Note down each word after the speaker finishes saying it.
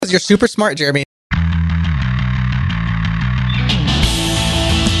because you're super smart, Jeremy.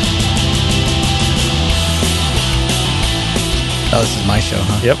 Oh, this is my show,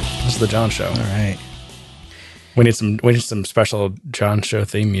 huh? Yep, this is the John Show. All right. We need some special John Show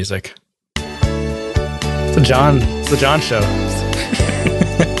theme music. It's the John Show.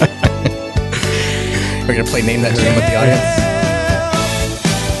 We're gonna play Name That Tune with the audience.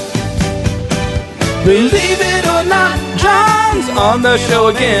 Believe it or not, John's on the show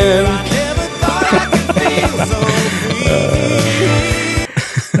again.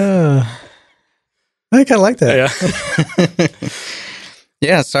 I kind of like that. Yeah.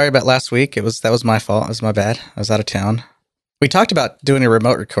 Yeah, sorry about last week. That was my fault. It was my bad. I was out of town. We talked about doing a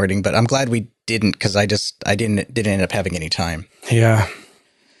remote recording, but I'm glad we didn't because I didn't end up having any time. Yeah.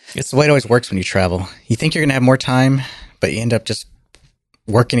 It's the way it always works when you travel. You think you're going to have more time, but you end up just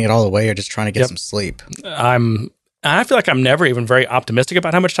working it all away or just trying to get some sleep. I feel like I'm never even very optimistic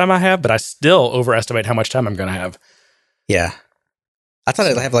about how much time I have, but I still overestimate how much time I'm going to have. Yeah. I thought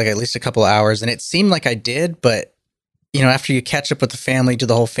I'd have like at least a couple of hours, and it seemed like I did, but after you catch up with the family, do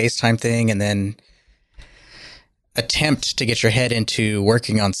the whole FaceTime thing, and then attempt to get your head into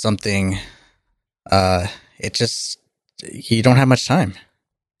working on something, you don't have much time.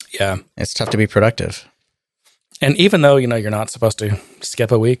 Yeah. It's tough to be productive. And even though, you're not supposed to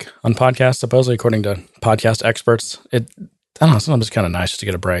skip a week on podcasts, supposedly according to podcast experts, I don't know, sometimes it's kind of nice just to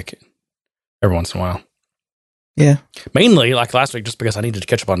get a break every once in a while. Yeah. Mainly, like last week, just because I needed to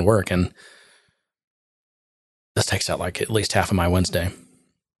catch up on work, and this takes out like at least half of my Wednesday.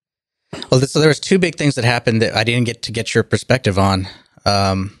 Well, so there was two big things that happened that I didn't get your perspective on.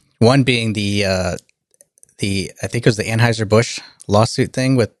 One being the I think it was the Anheuser-Busch lawsuit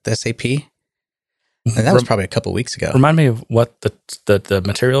thing with SAP. And that was probably a couple weeks ago. Remind me of what the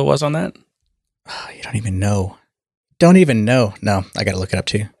material was on that? Oh, you don't even know. Don't even know. No, I got to look it up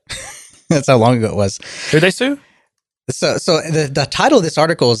too. That's how long ago it was. Who they sue? So the title of this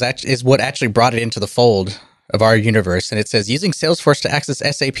article is what actually brought it into the fold of our universe, and it says using Salesforce to access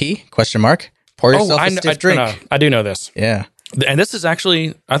SAP? ? Pour yourself a stiff drink. No, I do know this. Yeah, and this is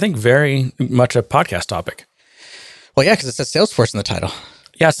actually, I think, very much a podcast topic. Well, yeah, because it says Salesforce in the title.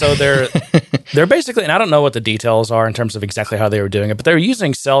 Yeah, so they're basically, and I don't know what the details are in terms of exactly how they were doing it, but they're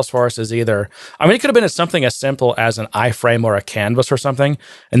using Salesforce as either, it could have been something as simple as an iframe or a canvas or something,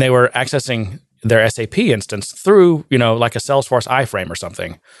 and they were accessing their SAP instance through, like a Salesforce iframe or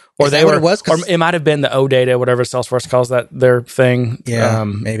something. Or Is that what it was? Or it might have been the OData, whatever Salesforce calls that their thing. Yeah,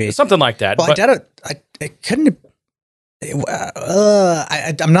 maybe something like that. Well, it couldn't have.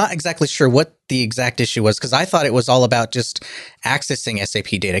 I'm not exactly sure what the exact issue was because I thought it was all about just accessing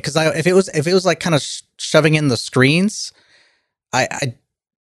SAP data. Because if it was like kind of shoving in the screens, and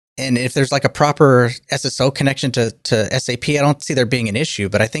if there's like a proper SSO connection to SAP, I don't see there being an issue.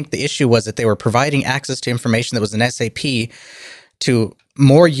 But I think the issue was that they were providing access to information that was in SAP to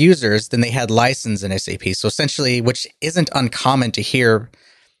more users than they had licensed in SAP. So essentially, which isn't uncommon to hear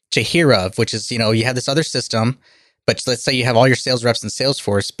of, which is, you have this other system, but let's say you have all your sales reps in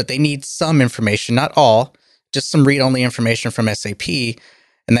Salesforce, but they need some information, not all, just some read-only information from SAP,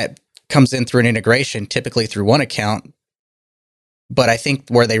 and that comes in through an integration, typically through one account. But I think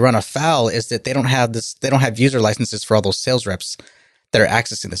where they run afoul is that they don't have user licenses for all those sales reps that are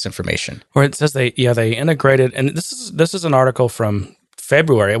accessing this information. Or it says they integrated, and this is an article from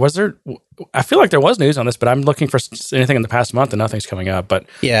February. I feel like there was news on this, but I'm looking for anything in the past month and nothing's coming up. But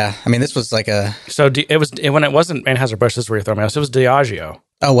yeah, this was like when it wasn't Anheuser-Busch, this is where you're throwing me off. It was Diageo.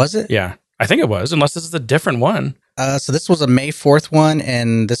 Oh, was it? Yeah, I think it was, unless this is a different one. So this was a May 4th one,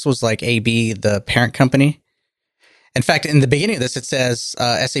 and this was like AB, the parent company. In fact, in the beginning of this, it says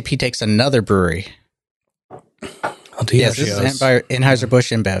SAP takes another brewery. Yes, this is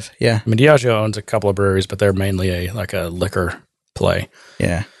Anheuser-Busch InBev. Yeah, Diageo owns a couple of breweries, but they're mainly a liquor play.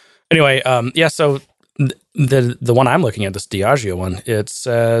 Yeah. Anyway, so the one I'm looking at, this Diageo one, it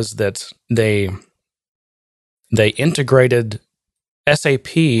says that they integrated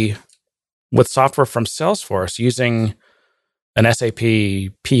SAP with software from Salesforce using an SAP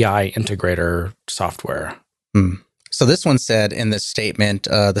PI integrator software. So this one said in this statement,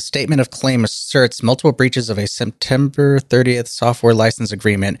 the statement of claim asserts multiple breaches of a September 30th software license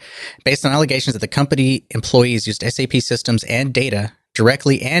agreement based on allegations that the company employees used SAP systems and data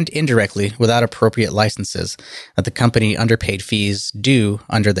directly and indirectly without appropriate licenses, that the company underpaid fees due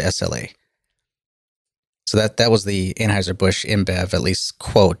under the SLA. So that was the Anheuser-Busch InBev, at least,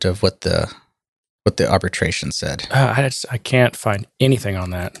 quote of what the arbitration said. I can't find anything on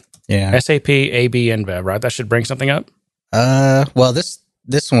that. Yeah. SAP AB InBev, right? That should bring something up? Well, this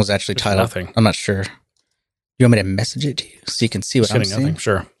one was actually titled. Nothing. I'm not sure. You want me to message it to you so you can see what I'm seeing? Nothing.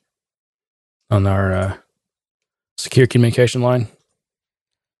 Sure. on our secure communication line.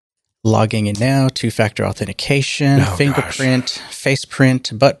 Logging in now, two-factor authentication, fingerprint, face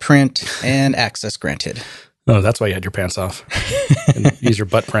print, butt print, and access granted. Oh, that's why you had your pants off. Use your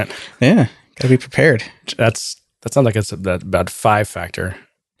butt print. Yeah, gotta be prepared. That sounds like it's about 5-factor.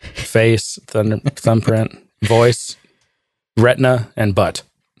 Face, thumbprint, voice, retina, and butt.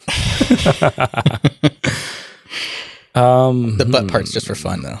 The butt part's just for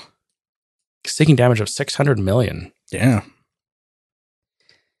fun, though. Seeking damage of 600 million. Yeah.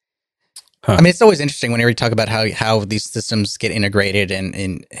 Huh. I mean, it's always interesting whenever you talk about how these systems get integrated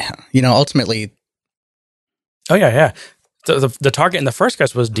and ultimately. Oh, yeah. The target in the first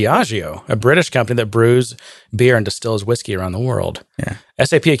case was Diageo, a British company that brews beer and distills whiskey around the world. Yeah.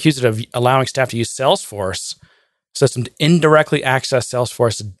 SAP accused it of allowing staff to use Salesforce system to indirectly access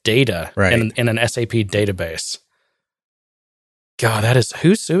Salesforce data in an SAP database. God, that is...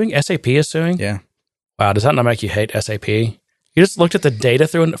 Who's suing? SAP is suing? Yeah. Wow, does that not make you hate SAP? You just looked at the data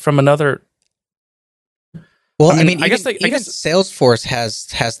from another... Well, I mean, I guess Salesforce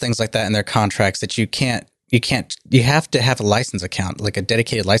has things like that in their contracts that you have to have a license account, like a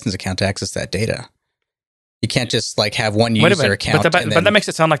dedicated license account to access that data. You can't just like have one user account. But that makes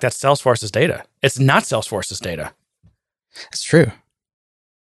it sound like that's Salesforce's data. It's not Salesforce's data. That's true.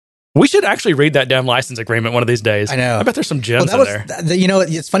 We should actually read that damn license agreement one of these days. I know. I bet there's some gems in there.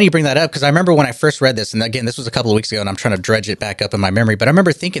 It's funny you bring that up because I remember when I first read this, and again, this was a couple of weeks ago, and I'm trying to dredge it back up in my memory. But I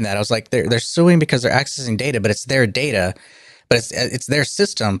remember thinking that I was like, they're suing because they're accessing data, but it's their data, but it's their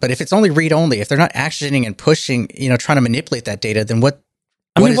system. But if it's only read only, if they're not actioning and pushing, trying to manipulate that data, then what?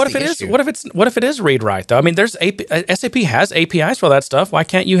 What if it is read write though? I mean, SAP has APIs for that stuff. Why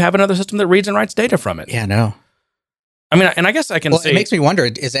can't you have another system that reads and writes data from it? Yeah, no. I mean, and I guess I can see. It makes me wonder: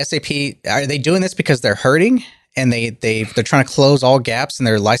 is SAP are they doing this because they're hurting and they're trying to close all gaps in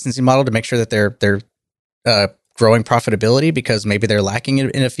their licensing model to make sure that they're growing profitability because maybe they're lacking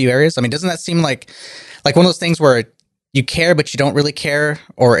in a few areas? I mean, doesn't that seem like one of those things where you care but you don't really care,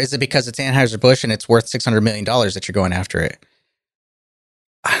 or is it because it's Anheuser-Busch and it's worth $600 million that you're going after it?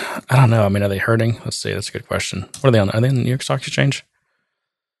 I don't know. I mean, are they hurting? Let's see. That's a good question. What are they on? Are they in the New York Stock Exchange?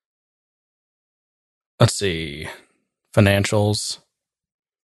 Let's see. Financials.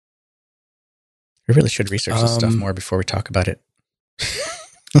 We really should research this stuff more before we talk about it.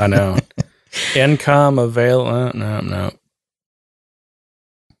 I know. Income available. No.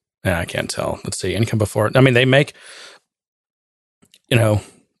 Yeah, I can't tell. Let's see. Income before. I mean, they make,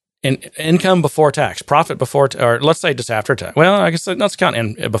 income before tax, profit before, or let's say just after tax. Well, I guess let's count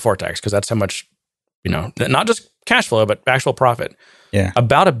before tax because that's how much, not just cash flow, but actual profit. Yeah.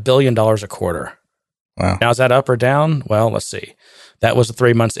 About $1 billion a quarter. Wow. Now, is that up or down? Well, let's see. That was the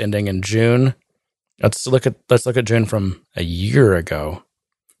 3 months ending in June. Let's look at June from a year ago.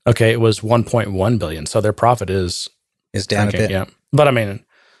 Okay, it was 1.1 billion. So their profit is down a bit. Yeah, but I mean,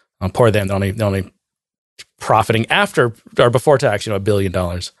 poor them. They're only profiting after or before tax. $1 billion.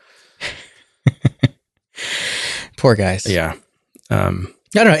 Poor guys. Yeah. I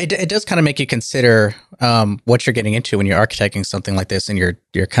don't know. It does kind of make you consider what you're getting into when you're architecting something like this, and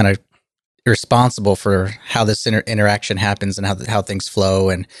you're kind of responsible for how this interaction happens and how things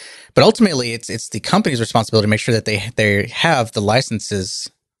flow. But ultimately, it's the company's responsibility to make sure that they have the licenses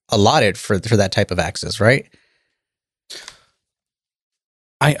allotted for that type of access, right?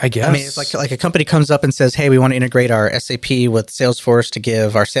 I guess. I mean, it's like a company comes up and says, "Hey, we want to integrate our SAP with Salesforce to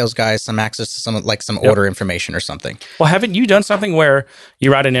give our sales guys some access to some order information or something." Well, haven't you done something where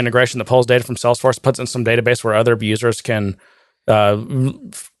you write an integration that pulls data from Salesforce, puts in some database where other users can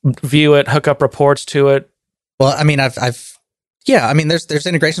view it, hook up reports to it? Well, I mean, there's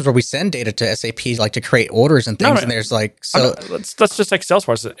integrations where we send data to SAP like to create orders and things, and there's let's just take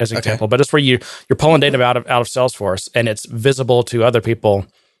Salesforce as an example, but it's where you're pulling data out of Salesforce and it's visible to other people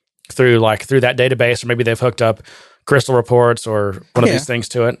through that database, or maybe they've hooked up Crystal Reports or one of these things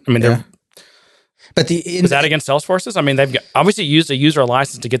to it. I mean, but is that against Salesforce's? I mean, they've obviously used a user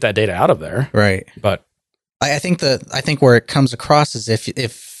license to get that data out of there, right? But I think where it comes across is if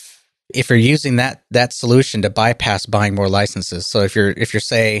you're using that solution to bypass buying more licenses. So if you're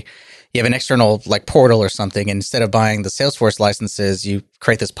say you have an external like portal or something, and instead of buying the Salesforce licenses, you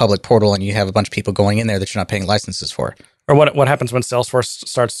create this public portal and you have a bunch of people going in there that you're not paying licenses for. Or what happens when Salesforce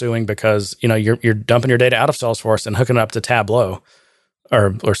starts suing because you're dumping your data out of Salesforce and hooking it up to Tableau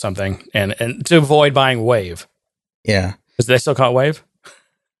or something, and to avoid buying Wave. Yeah, is they still call it Wave?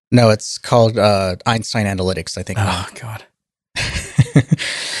 No, it's called Einstein Analytics, I think. Oh God.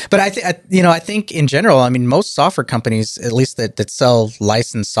 But I think in general, I mean, most software companies, at least that sell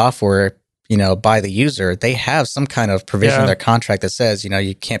licensed software, by the user, they have some kind of provision in their contract that says,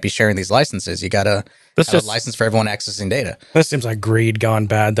 you can't be sharing these licenses. You got to have a license for everyone accessing data. This seems like greed gone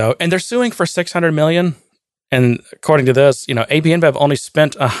bad, though. And they're suing for $600 million. And according to this, AB InBev only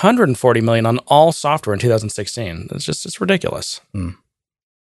spent $140 million on all software in 2016. It's ridiculous. And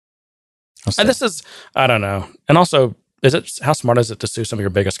this is, I don't know. And also, how smart is it to sue some of your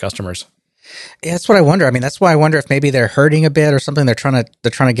biggest customers? Yeah, that's what I wonder. I mean, that's why I wonder if maybe they're hurting a bit or something. They're trying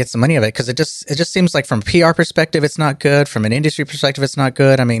to get some money of it, because it just seems like from a PR perspective, it's not good. From an industry perspective, it's not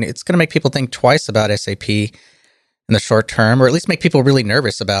good. I mean, it's going to make people think twice about SAP in the short term, or at least make people really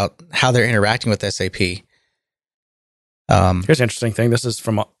nervous about how they're interacting with SAP. Here's an interesting thing. This is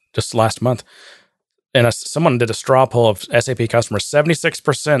from just last month. And someone did a straw poll of SAP customers.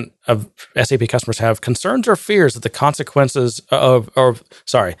 76% of SAP customers have concerns or fears that the consequences they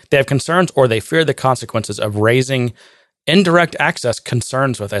have concerns or they fear the consequences of raising indirect access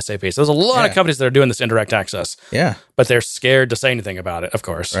concerns with SAP. So there's a lot of companies that are doing this indirect access. Yeah. But they're scared to say anything about it, of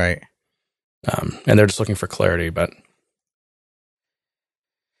course. Right. And they're just looking for clarity. But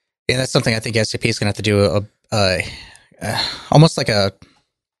yeah, that's something I think SAP is going to have to do almost like a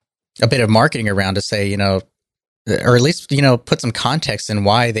bit of marketing around to say, or at least, put some context in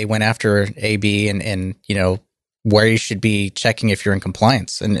why they went after AB and where you should be checking if you're in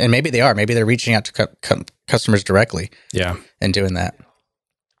compliance. And maybe they are. Maybe they're reaching out to customers directly. Yeah. And doing that.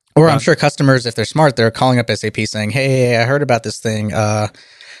 Or I'm sure customers, if they're smart, they're calling up SAP saying, hey, I heard about this thing.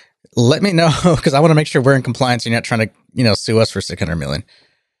 Let me know, because I want to make sure we're in compliance. You're not trying to, sue us for $600 million.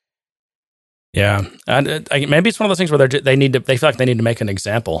 Yeah. Maybe it's one of those things where they feel like they need to make an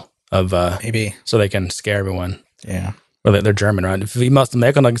example of maybe so they can scare everyone. Yeah. Well, they're German, right? We must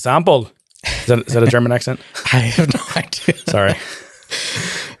make an example. Is that a German accent? I have no idea. Sorry.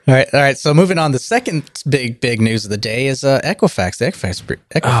 All right. So moving on, the second big news of the day is Equifax, the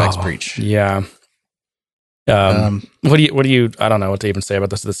Equifax breach. Yeah. What do you? I don't know what to even say about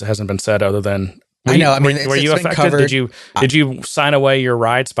this. This hasn't been said other than. I know. I mean, were you affected? Covered. Did you sign away your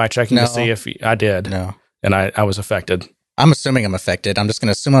rights by checking to see if I did? No. And I was affected. I'm assuming I'm affected. I'm just going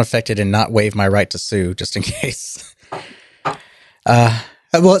to assume I'm affected and not waive my right to sue, just in case.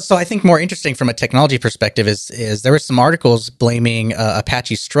 Well, so I think more interesting from a technology perspective is there were some articles blaming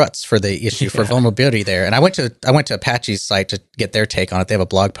Apache Struts for the issue for vulnerability there, and I went to Apache's site to get their take on it. They have a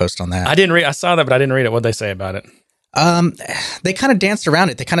blog post on that. I saw that, but I didn't read it. What'd they say about it? They kind of danced around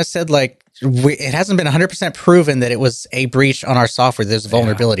it. They kind of said it hasn't been 100% proven that it was a breach on our software. There's a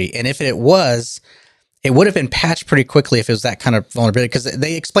vulnerability, and if it was, it would have been patched pretty quickly if it was that kind of vulnerability, because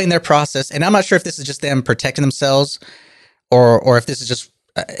they explained their process. And I'm not sure if this is just them protecting themselves or if this is just,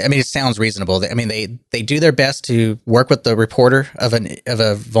 I mean, it sounds reasonable. I mean, they do their best to work with the reporter of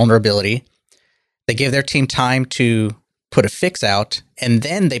a vulnerability. They give their team time to put a fix out, and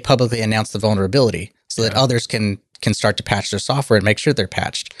then they publicly announce the vulnerability so that others can start to patch their software and make sure they're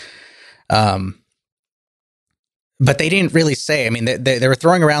patched. But they didn't really say. I mean, they were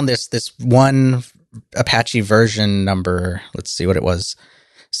throwing around this one Apache version number. Let's see what it was.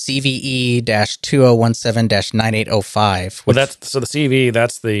 CVE-2017-9805. Well, the CV.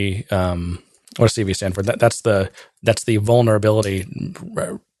 That's the what does CV stand for? That's the vulnerability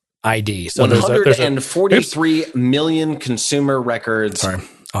ID. So 143 million consumer records. Sorry,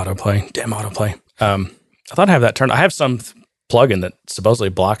 autoplay. Damn autoplay. I thought I have that turned. I have some plugin that supposedly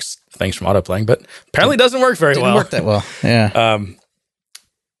blocks things from autoplaying, but apparently doesn't work very well. Didn't work that well. Yeah. What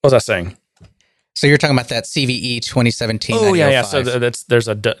was I saying? So you're talking about that CVE 2017. Oh yeah. So there's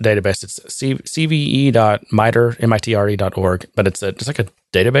a database. It's cve.mitre.org, but it's like a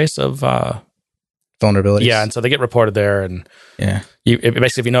database of vulnerabilities. Yeah, and so they get reported there, and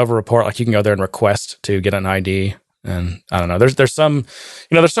basically if you know of a report, like you can go there and request to get an ID. And I don't know. There's some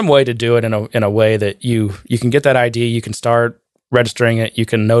way to do it in a way that you can get that ID, you can start registering it, you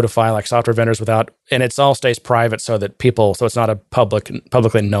can notify like software vendors and it all stays private so it's not a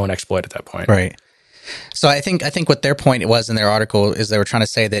publicly known exploit at that point. Right. So I think what their point was in their article is they were trying to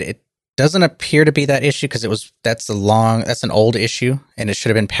say that it doesn't appear to be that issue because that's an old issue and it should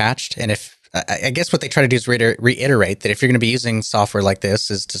have been patched. And I guess what they try to do is reiterate that if you're going to be using software like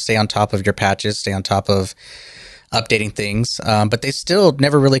this is to stay on top of your patches, stay on top of updating things. But they still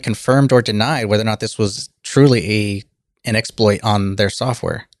never really confirmed or denied whether or not this was truly an exploit on their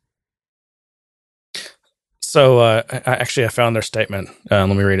software. So I found their statement. Let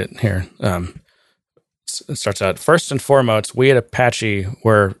me read it here. It starts out, first and foremost, we at Apache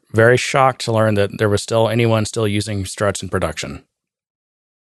were very shocked to learn that there was still anyone still using struts in production.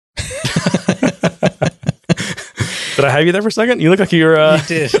 Did I have you there for a second? You look like you're...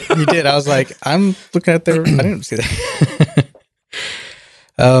 You did. I was like, I'm looking at their... I didn't see that.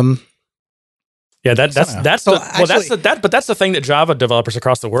 Yeah, that's the thing that Java developers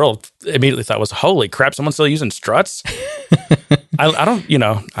across the world immediately thought was, holy crap, someone's still using struts. I don't,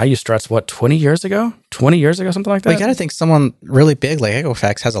 I used struts 20 years ago, something like that. Well, you got to think someone really big like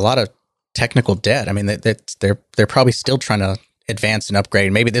Equifax has a lot of technical debt. I mean, they're probably still trying to advance and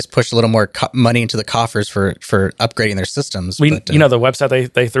upgrade. Maybe this pushed a little more money into the coffers for upgrading their systems. The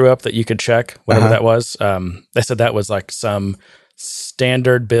website they threw up that you could check, whatever that was. They said that was like some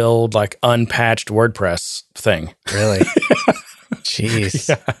standard build, like unpatched WordPress thing. Really? Jeez.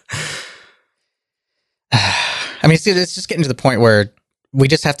 Yeah. I mean, see, it's just getting to the point where we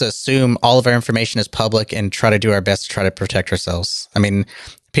just have to assume all of our information is public and try to do our best to try to protect ourselves. I mean,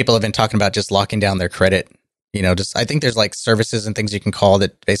 people have been talking about just locking down their credit. I think there's like services and things you can call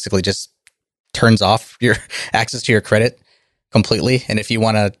that basically just turns off your access to your credit completely. And if you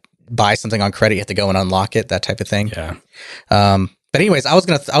want to buy something on credit, you have to go and unlock it, that type of thing. Yeah. But anyways, I was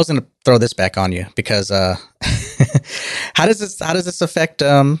gonna throw this back on you because how does this affect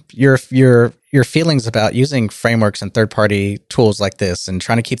your feelings about using frameworks and third-party tools like this and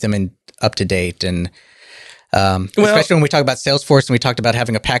trying to keep them up to date, and especially when we talk about Salesforce and we talked about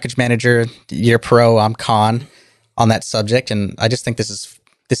having a package manager. You're pro, I'm con on that subject, and I just think this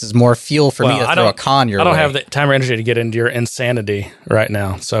is more fuel for me to throw a con your way. I don't have the time or energy to get into your insanity right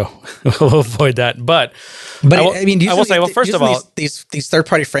now, so we'll avoid that. But I will say, first of all, these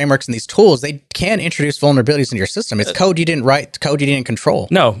third-party frameworks and these tools, they can introduce vulnerabilities into your system. It's code you didn't write, code you didn't control.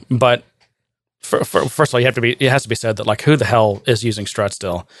 No, but first of all, it has to be said that, like, who the hell is using Strut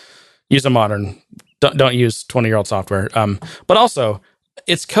still? Use a modern. Don't use 20-year-old software. But also,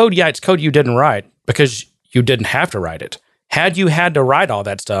 it's code. Yeah, it's code you didn't write because you didn't have to write it. Had you had to write all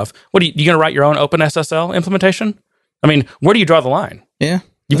that stuff, what are you going to write your own OpenSSL implementation? I mean, where do you draw the line? Yeah,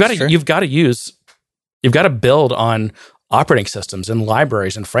 you've got to build on operating systems and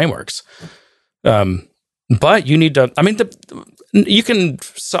libraries and frameworks. But you need to. I mean, you can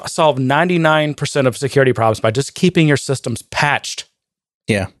solve 99% of security problems by just keeping your systems patched.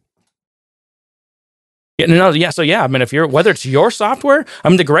 Yeah. So I mean, whether it's your software, I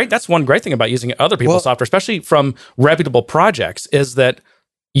mean, that's one great thing about using other people's software, especially from reputable projects, is that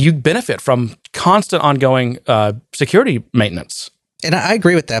you benefit from constant ongoing security maintenance. And I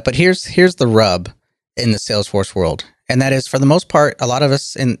agree with that, but here's the rub in the Salesforce world, and that is, for the most part, a lot of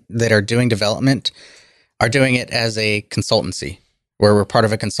us that are doing development are doing it as a consultancy, where we're part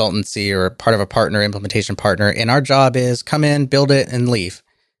of a consultancy or part of a partner, implementation partner, and our job is come in, build it, and leave.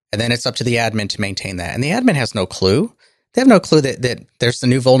 And then it's up to the admin to maintain that. And the admin has no clue. They have no clue that there's the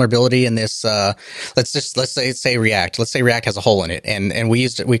new vulnerability in this. Let's say React. Let's say React has a hole in it, and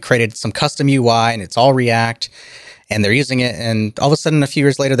we created some custom UI, and it's all React, and they're using it, and all of a sudden, a few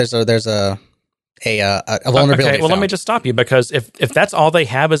years later, there's a vulnerability. Okay, well, let me just stop you, because if that's all they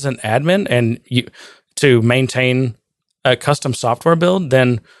have as an admin and to maintain a custom software build,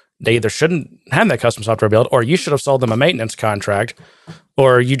 then they either shouldn't have that custom software build, or you should have sold them a maintenance contract,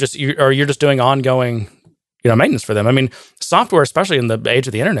 or you're just doing ongoing, maintenance for them. I mean, software, especially in the age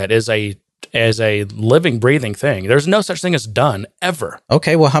of the internet, is a living, breathing thing. There's no such thing as done ever.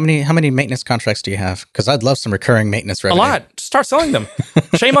 Okay, well, how many maintenance contracts do you have? Because I'd love some recurring maintenance revenue. A lot. Start selling them.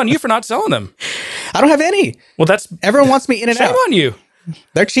 Shame on you for not selling them. I don't have any. Well, everyone wants me in and out. Shame on you.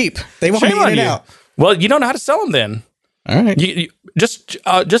 They're cheap. They want me in and out. Well, you don't know how to sell them then. All right. You just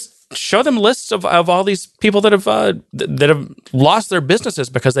show them lists of all these people that have lost their businesses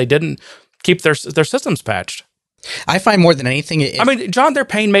because they didn't keep their systems patched. I find more than anything. I mean, John, they're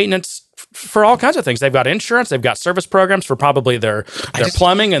paying maintenance for all kinds of things. They've got insurance. They've got service programs for probably their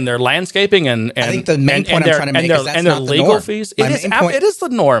plumbing and their landscaping and I think the main point I'm trying to make is that's not the legal norm. fees. It is the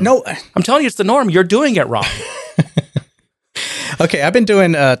norm. No, I'm telling you, it's the norm. You're doing it wrong. Okay, I've been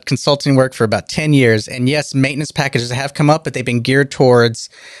doing consulting work for about 10 years, and yes, maintenance packages have come up, but they've been geared towards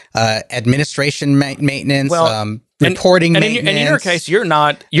administration maintenance, reporting maintenance. And in your case, you're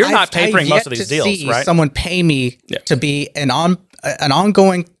not papering most of these deals, right? Someone pay me to be an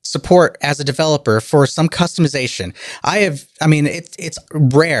ongoing support as a developer for some customization. It's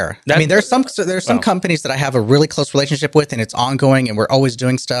rare. There's some companies that I have a really close relationship with, and it's ongoing, and we're always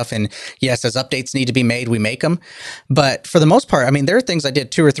doing stuff. And yes, as updates need to be made, we make them. But for the most part, there are things I did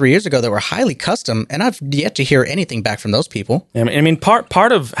 2 or 3 years ago that were highly custom, and I've yet to hear anything back from those people.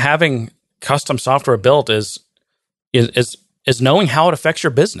 Part of having custom software built is knowing how it affects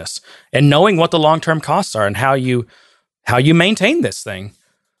your business and knowing what the long-term costs are and how you maintain this thing.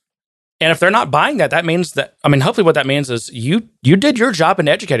 And if they're not buying that, that means that, hopefully what that means is you did your job and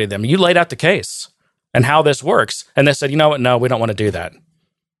educated them. You laid out the case and how this works. And they said, you know what? No, we don't want to do that.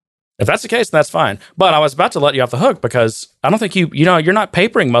 If that's the case, then that's fine. But I was about to let you off the hook because I don't think you're not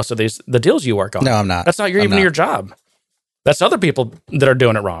papering most of the deals you work on. No, I'm not. That's not your job. That's other people that are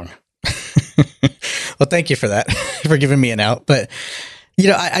doing it wrong. Well, thank you for that, for giving me an out. But,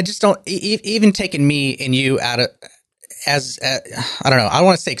 I just don't, even taking me and you out of, I don't know, I don't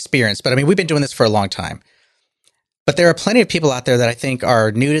want to say experience, but I mean, we've been doing this for a long time. But there are plenty of people out there that I think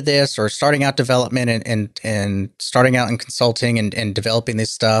are new to this or starting out development and starting out in consulting and developing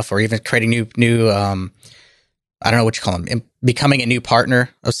this stuff, or even creating new I don't know what you call them, becoming a new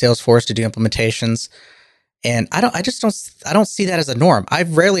partner of Salesforce to do implementations. And I don't see that as a norm.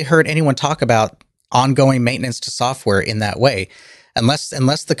 I've rarely heard anyone talk about ongoing maintenance to software in that way. Unless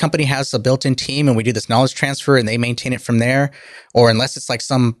the company has a built-in team and we do this knowledge transfer and they maintain it from there, or unless it's like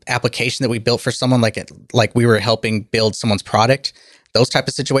some application that we built for someone, like we were helping build someone's product, those type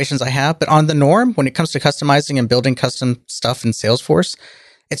of situations I have. But on the norm, when it comes to customizing and building custom stuff in Salesforce,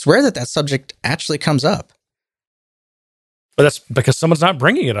 it's rare that subject actually comes up. But that's because someone's not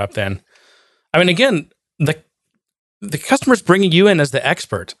bringing it up then. I mean, again, the customer's bringing you in as the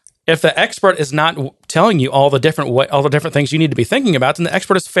expert. If the expert is not telling you all the different things you need to be thinking about, then the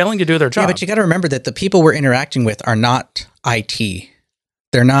expert is failing to do their job. Yeah, but you got to remember that the people we're interacting with are not IT.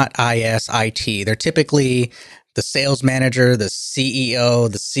 They're not IT. They're typically the sales manager, the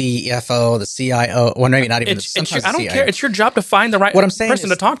CEO, the CFO, the CIO. Well, maybe not even. I don't care. It's your job to find the right person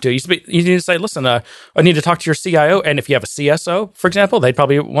to talk to. You need to say, listen, I need to talk to your CIO. And if you have a CSO, for example, they'd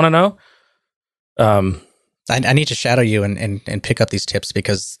probably want to know. I need to shadow you and pick up these tips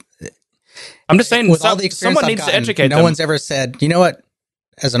because I'm just saying, with all the experience someone needs to educate them. No one's ever said, you know what?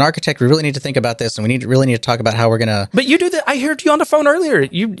 As an architect, we really need to think about this, and we really need to talk about how we're going to. But you do that. I heard you on the phone earlier.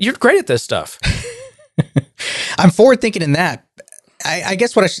 You're great at this stuff. I'm forward thinking in that. I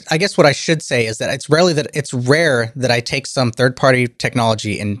guess what I should say is that it's rare that I take some third party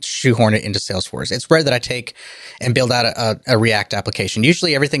technology and shoehorn it into Salesforce. It's rare that I take and build out a React application.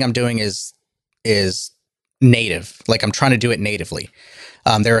 Usually, everything I'm doing is native. Like I'm trying to do it natively.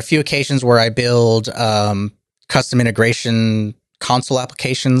 There are a few occasions where I build custom integration console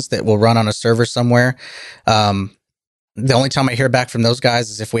applications that will run on a server somewhere. The only time I hear back from those guys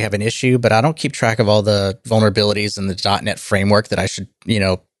is if we have an issue, but I don't keep track of all the vulnerabilities in the .NET framework that I should,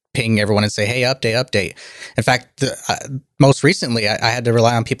 ping everyone and say, hey, update. In fact, most recently, I had to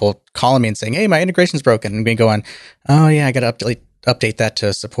rely on people calling me and saying, hey, my integration's broken. And me going, oh, yeah, I got to update that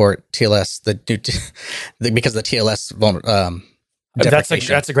to support TLS, because the TLS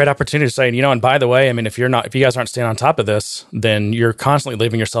that's a great opportunity to say, and by the way, I mean, if you guys aren't staying on top of this, then you're constantly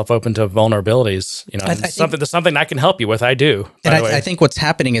leaving yourself open to vulnerabilities. There's something I can help you with. I do. And I think what's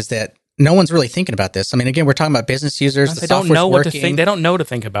happening is that no one's really thinking about this. I mean, again, we're talking about business users. They don't know what to think. They don't know to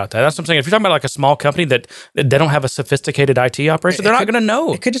think about that. That's what I'm saying. If you're talking about like a small company that they don't have a sophisticated IT operation, they're not going to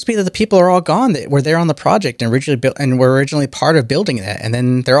know. It could just be that the people are all gone that were there on the project and were originally part of building that, and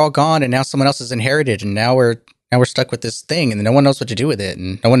then they're all gone, and now someone else has inherited, and now we're stuck with this thing, and no one knows what to do with it,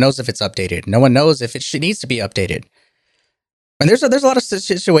 and no one knows if it's updated. No one knows if it needs to be updated. And there's a lot of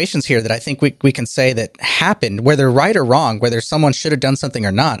situations here that I think we can say that happened, whether right or wrong, whether someone should have done something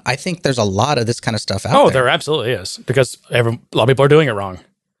or not. I think there's a lot of this kind of stuff out there. Oh, there absolutely is, because a lot of people are doing it wrong.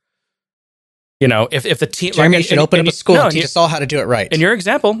 If the team, Jeremy should open up a school and teach us all how to do it right. In your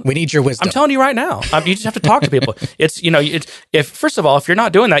example, we need your wisdom. I'm telling you right now, you just have to talk to people. If first of all, if you're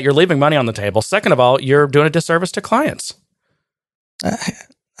not doing that, you're leaving money on the table. Second of all, you're doing a disservice to clients.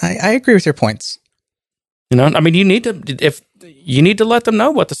 I agree with your points. I mean, you need to let them know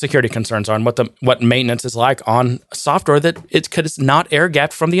what the security concerns are and what maintenance is like on software that it's not air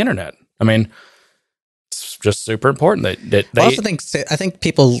gapped from the internet. I mean, it's just super important that they. I think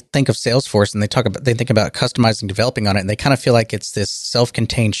people think of Salesforce and they think about customizing, developing on it, and they kind of feel like it's this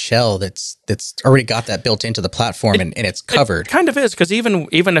self-contained shell that's already got that built into the platform and it's covered. It kind of is, because even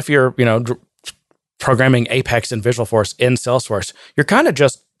if you're programming Apex and Visualforce in Salesforce,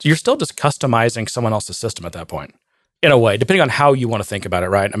 you're still just customizing someone else's system at that point, in a way, depending on how you want to think about it,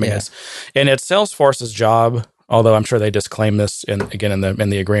 right? I mean, it's Salesforce's job, although I'm sure they disclaim this in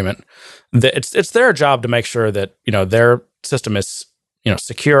the agreement, that it's their job to make sure that their system is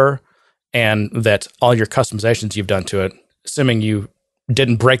secure, and that all your customizations you've done to it, assuming you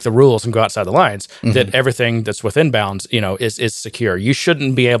didn't break the rules and go outside the lines, that everything that's within bounds, is secure. You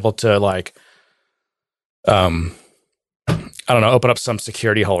shouldn't be able to I don't know, open up some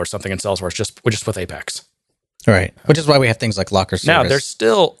security hole or something in Salesforce just with Apex. Right. Which is why we have things like locker service. Now, there's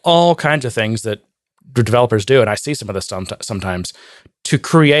still all kinds of things that developers do, and I see some of this sometimes, to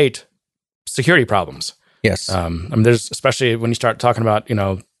create security problems. Yes. I mean, there's, especially when you start talking about,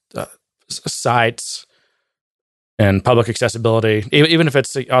 sites, and public accessibility, even if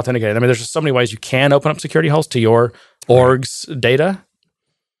it's authenticated. I mean, there's just so many ways you can open up security holes to your org's data.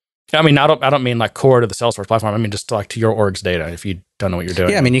 I mean, I don't mean like core to the Salesforce platform. I mean, just like to your org's data if you don't know what you're doing.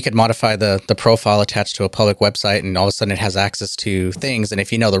 Yeah, I mean, you could modify the profile attached to a public website, and all of a sudden it has access to things. And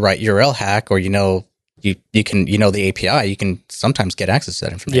if you know the right URL hack, or you know the API, you can sometimes get access to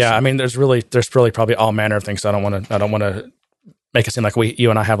that information. Yeah, I mean, there's really probably all manner of things. So I don't want to make it seem like you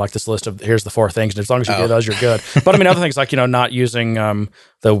and I have like this list of here's the 4 things, and as long as you do those, you're good. But I mean, other things like not using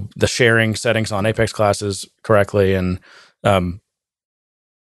the sharing settings on Apex classes correctly, and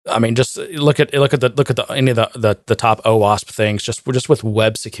I mean, just look at any of the top OWASP things, just with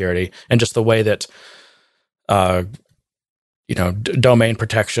web security and just the way that domain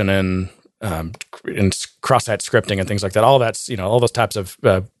protection and cross-site scripting and things like that. All that's all those types of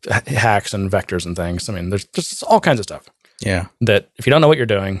hacks and vectors and things. I mean, there's just all kinds of stuff. Yeah, that if you don't know what you're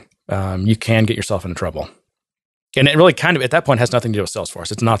doing, you can get yourself into trouble. And it really kind of at that point has nothing to do with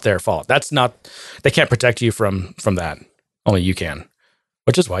Salesforce. It's not their fault. They can't protect you from that. Only you can.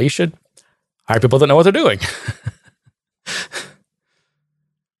 Which is why you should hire people that know what they're doing.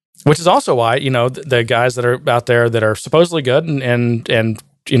 Which is also why, the guys that are out there that are supposedly good and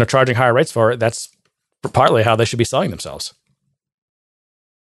charging higher rates for it, that's partly how they should be selling themselves.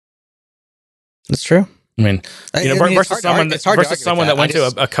 That's true. I mean, versus someone that went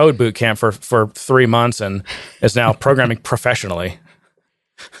to a code boot camp for 3 months and is now programming professionally.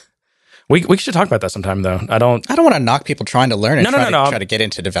 We should talk about that sometime, though. I don't want to knock people trying to learn and try to get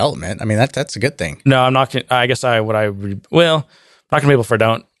into development. I mean, that's a good thing. No, I'm not. I guess knocking people for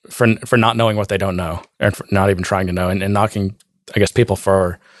not knowing what they don't know, and for not even trying to know, and knocking, I guess, people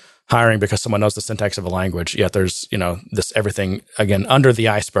for hiring because someone knows the syntax of a language. Yet there's this everything again under the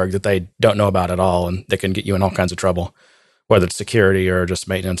iceberg that they don't know about at all, and they can get you in all kinds of trouble, whether it's security or just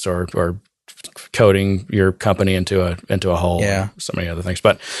maintenance or coding your company into a hole. Yeah, so many other things.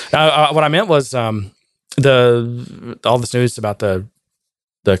 But what I meant was all this news about the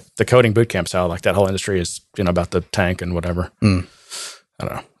coding boot camps, how like that whole industry is about the tank and whatever. I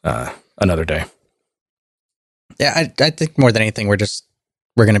don't know. Another day. Yeah, I think more than anything, we're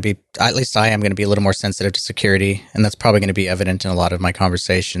going to be, at least I am going to be a little more sensitive to security, and that's probably going to be evident in a lot of my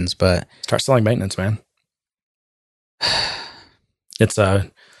conversations. But start selling maintenance, man. It's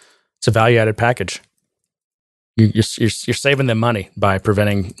a value-added package. You're saving them money by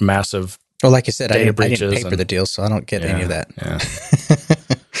preventing massive. Well, like you said, I didn't pay for and the deal, so I don't get any of that. Yeah.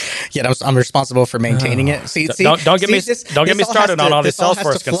 Yet I'm responsible for maintaining it. Don't get me started on all these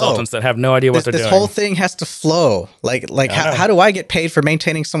Salesforce consultants that have no idea what they're doing. This whole thing has to flow. Like how do I get paid for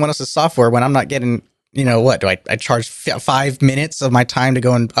maintaining someone else's software when I'm not getting? What do I charge 5 minutes of my time to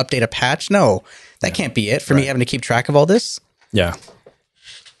go and update a patch? No, that can't be it for me having to keep track of all this. Yeah.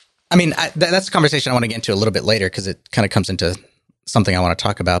 I mean, that's a conversation I want to get into a little bit later because it kind of comes into something I want to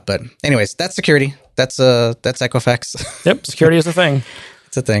talk about. But anyways, that's security. That's Equifax. Yep, security is a thing.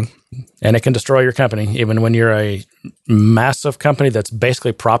 It's a thing. And it can destroy your company. Even when you're a massive company that's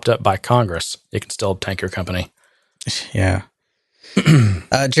basically propped up by Congress, it can still tank your company. Yeah.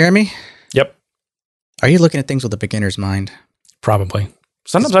 Jeremy? Yep. Are you looking at things with a beginner's mind? Probably.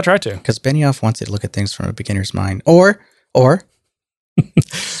 Sometimes I try to. Because Benioff wants you to look at things from a beginner's mind. Or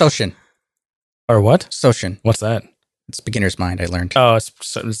Soshin. Or what? Soshin. What's that? It's beginner's mind, I learned. Oh,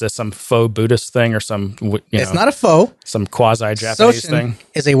 is this some faux Buddhist thing or some, it's not a faux. Some quasi-Japanese thing?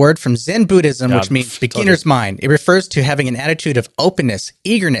 Is a word from Zen Buddhism, which means beginner's mind. It refers to having an attitude of openness,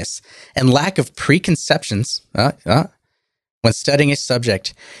 eagerness, and lack of preconceptions when studying a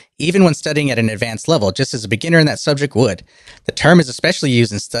subject, even when studying at an advanced level, just as a beginner in that subject would. The term is especially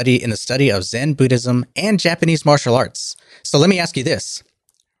used in the study of Zen Buddhism and Japanese martial arts. So let me ask you this.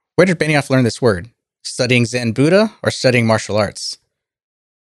 Where did Benioff learn this word? Studying Zen Buddha or studying martial arts?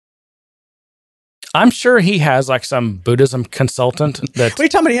 I'm sure he has like some Buddhism consultant. That what are you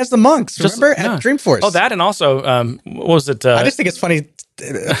talking about? He has the monks, remember? At Dreamforce. Oh, that, and also, what was it? I just think it's funny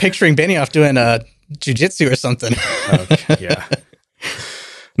picturing Benioff doing jiu-jitsu or something. Yeah.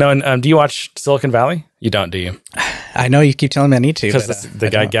 No, and do you watch Silicon Valley? You don't, do you? I know you keep telling me I need to. Because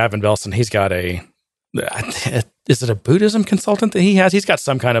the guy, Gavin Belson, he's got is it a Buddhism consultant that he has? He's got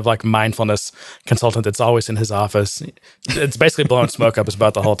some kind of like mindfulness consultant that's always in his office. It's basically blowing smoke up his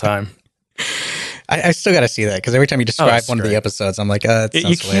butt the whole time. I still got to see that because every time you describe one of the episodes, I'm like,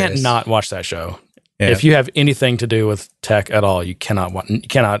 you can't not watch that show. Yeah. If you have anything to do with tech at all, you cannot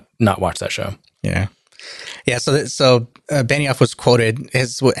not watch that show. Yeah. Yeah, so Benioff was quoted,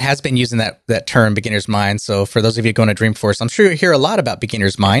 has been using that term, beginner's mind. So for those of you going to Dreamforce, I'm sure you hear a lot about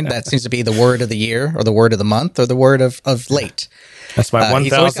beginner's mind. That seems to be the word of the year or the word of the month or the word of late. That's my 1,000.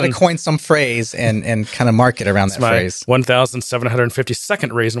 He's always got to coin some phrase and kind of market around that phrase.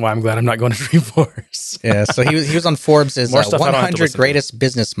 1,752nd reason why I'm glad I'm not going to Dreamforce. Yeah, so he was on Forbes' 100 greatest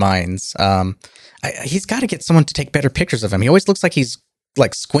business minds. He's got to get someone to take better pictures of him. He always looks like he's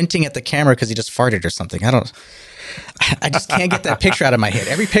like squinting at the camera because he just farted or something. I just can't get that picture out of my head.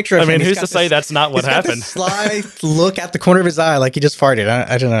 Every picture of him, who's to say that's not what happened? This sly look at the corner of his eye like he just farted.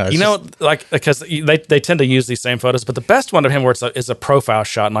 I don't know. Because they tend to use these same photos, but the best one of him where is a profile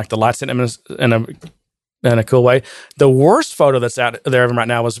shot and like the lights in him in a cool way. The worst photo that's out there of him right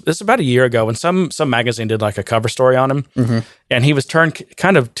now was about a year ago when some magazine did like a cover story on him, and he was turned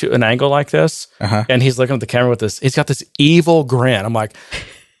kind of to an angle like this, and he's looking at the camera with this. He's got this evil grin. I'm like,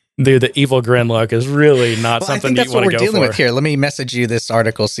 dude, the evil grin look is really not something you want to go for. That's what we're dealing with here. Let me message you this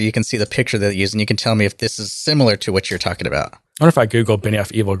article so you can see the picture that they use, and you can tell me if this is similar to what you're talking about. I wonder if I Google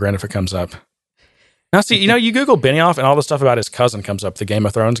Benioff evil grin if it comes up. Now, see, you Google Benioff and all the stuff about his cousin comes up, the Game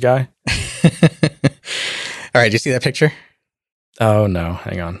of Thrones guy. All right, do you see that picture? Oh, no.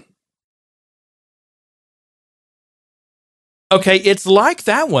 Hang on. Okay, it's like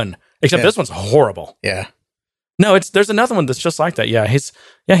that one, except this one's horrible. Yeah. No, there's another one that's just like that. Yeah, he's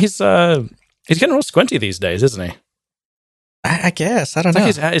getting real squinty these days, isn't he? I guess. I don't know.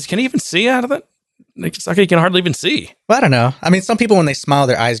 Can he even see out of it? It's like he can hardly even see. Well, I don't know. I mean, some people, when they smile,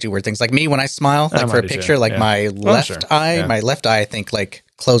 their eyes do weird things. Like me, when I smile, like for a picture, like my left eye, I think like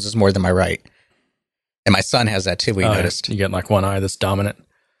closes more than my right. And my son has that too, we noticed. You get like one eye that's dominant.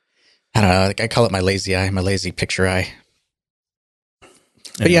 I don't know. I call it my lazy eye, my lazy picture eye.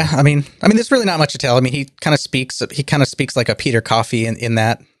 But yeah, I mean, there's really not much to tell. I mean, he kind of speaks like a Peter Coffey in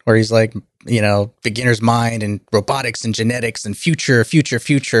that, where he's like, beginner's mind and robotics and genetics and future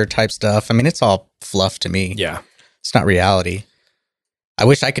type stuff. I mean, it's all fluff to me. Yeah. It's not reality. I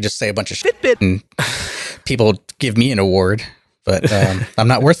wish I could just say a bunch of shit and people give me an award, but I'm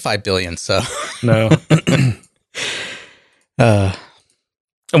not worth $5 billion, so. No.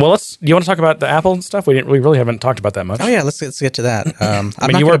 Well, do you want to talk about the Apple stuff? We really haven't talked about that much. Oh yeah, let's get to that.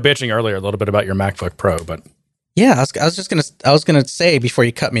 You were bitching earlier a little bit about your MacBook Pro, but yeah, I was gonna say before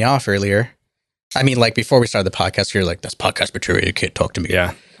you cut me off earlier. I mean, like before we started the podcast, you're like, "That's podcast material. You can't talk to me."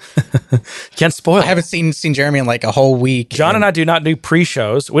 Yeah, can't spoil. I haven't seen Jeremy in like a whole week. John and I do not do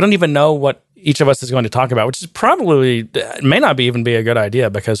pre-shows. We don't even know what each of us is going to talk about, which is probably may not even be a good idea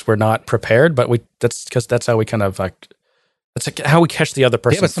because we're not prepared. But that's how we kind of like. That's like how we catch the other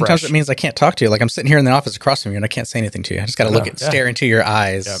person. Yeah, but sometimes it means I can't talk to you. Like I'm sitting here in the office across from you and I can't say anything to you. I just got to stare into your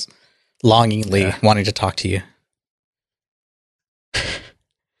eyes longingly, wanting to talk to you.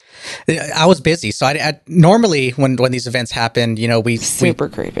 I was busy. So I normally when these events happen, super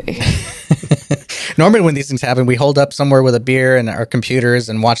creepy. Normally when these things happen, we hold up somewhere with a beer and our computers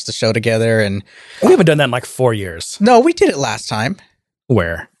and watch the show together. And we haven't done that in like 4 years. No, we did it last time.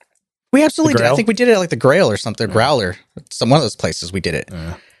 Where? We absolutely did. I think we did it at like the Grail or something, Growler. One of those places we did it.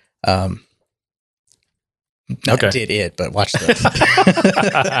 Not did it, but watch this.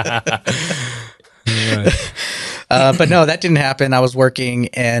 But no, that didn't happen. I was working,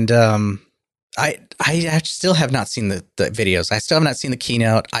 and I still have not seen the videos. I still have not seen the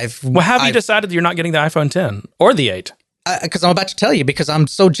keynote. Have you decided you're not getting the iPhone 10 or the 8? Because I'm about to tell you, because I'm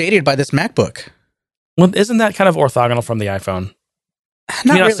so jaded by this MacBook. Well, isn't that kind of orthogonal from the iPhone?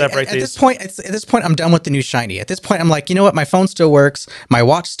 Not really. Separate at this point, I'm done with the new shiny. At this point, I'm like, you know what? My phone still works. My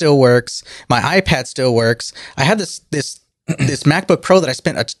watch still works. My iPad still works. I have this MacBook Pro that I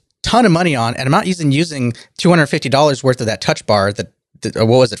spent a ton of money on, and I'm not using $250 worth of that Touch Bar. What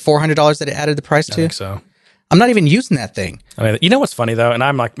was it? $400 that it added the price to? I think so. I'm not even using that thing. I mean, you know what's funny though, and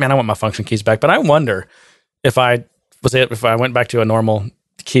I'm like, man, I want my function keys back. But I wonder if I went back to a normal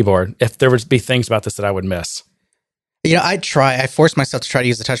keyboard, if there would be things about this that I would miss. I force myself to try to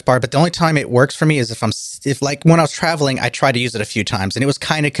use the Touch Bar, but the only time it works for me is if like when I was traveling, I tried to use it a few times, and it was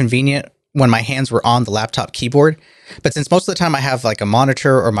kind of convenient when my hands were on the laptop keyboard. But since most of the time I have like a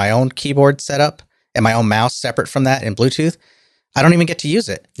monitor or my own keyboard set up and my own mouse separate from that in Bluetooth, I don't even get to use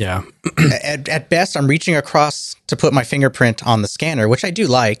it. Yeah. At best, I'm reaching across to put my fingerprint on the scanner, which I do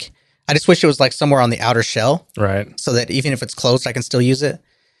like. I just wish it was like somewhere on the outer shell. Right. So that even if it's closed, I can still use it.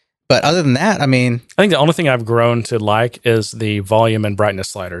 But other than that, I mean... I think the only thing I've grown to like is the volume and brightness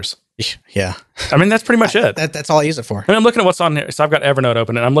sliders. Yeah. I mean, that's pretty much it. That's all I use it for. I mean, I'm looking at what's on here. So I've got Evernote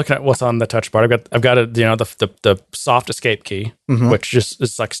open, and I'm looking at what's on the Touch Bar. I've got the soft escape key, which just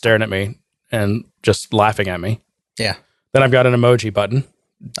is like staring at me and just laughing at me. Yeah. Then I've got an emoji button.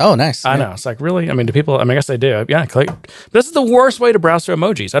 Oh, nice. I know. It's like, really? I mean, do people... I mean, I guess they do. Yeah, click. But this is the worst way to browse through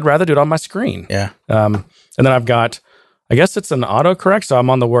emojis. I'd rather do it on my screen. Yeah. And then I've got... I guess it's an autocorrect, so I'm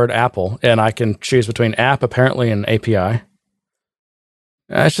on the word Apple, and I can choose between app, apparently, and API.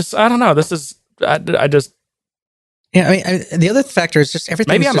 It's just, I don't know. This is, I just, Yeah, I mean, the other factor is just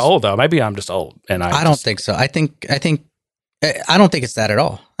everything. maybe I'm old though. Maybe I'm just old, and I don't think so. I don't think it's that at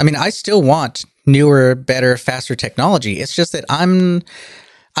all. I mean, I still want newer, better, faster technology. It's just that I'm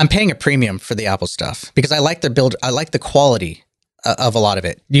paying a premium for the Apple stuff because I like their build. I like the quality of a lot of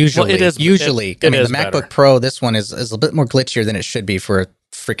it. Usually, Well, usually. I mean, the MacBook better. Pro, this one is a bit more glitchier than it should be for a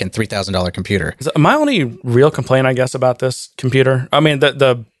freaking $3,000 computer. My only real complaint, I guess, about this computer, I mean,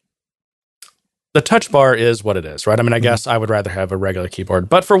 the touch bar is what it is, right? I mean, I guess I would rather have a regular keyboard,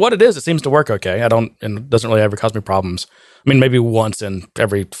 but for what it is, it seems to work okay. And it doesn't really ever cause me problems. I mean, maybe once in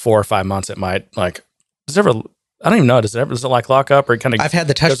every 4 or 5 months, it might I don't even know. Does it like lock up or kind of? I've had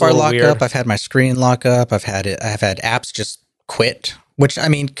the touch bar lock up. I've had my screen lock up. I've had apps just quit, which I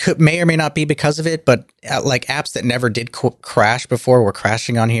mean, may or may not be because of it, but like apps that never did crash before were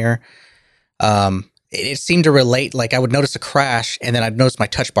crashing on here. It seemed to relate. Like I would notice a crash, and then I'd notice my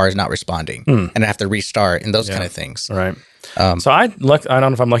touch bar is not responding, and I have to restart, and those kind of things. Right. So I don't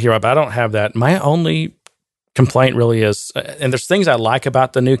know if I'm lucky or not, but I don't have that. My only complaint really is, and there's things I like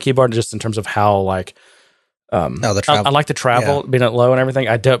about the new keyboard, just in terms of how the travel. I like the travel being at low and everything.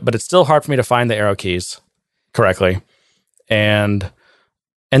 I do, but it's still hard for me to find the arrow keys correctly, and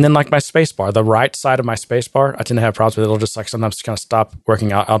then like my space bar, the right side of my space bar, I tend to have problems with it. It'll just like sometimes kind of stop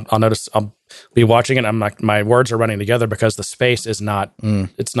working out. I'll notice I'll be watching it, and I'm like, my words are running together because the space is not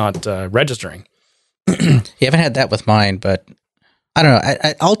it's not registering. You haven't had that with mine, but I don't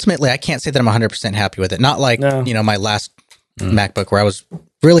know. Ultimately, I can't say that I'm 100% happy with it. Not like my last MacBook where I was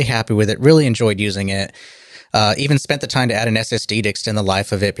really happy with it, really enjoyed using it. Even spent the time to add an SSD to extend the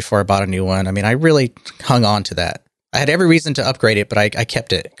life of it before I bought a new one. I mean, I really hung on to that. I had every reason to upgrade it, but I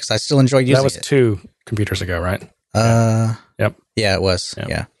kept it because I still enjoyed using it. That was 2 computers ago, right? Yep. Yeah, it was. Yep.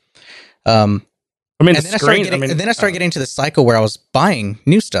 Yeah. I mean, and then I started getting to the cycle where I was buying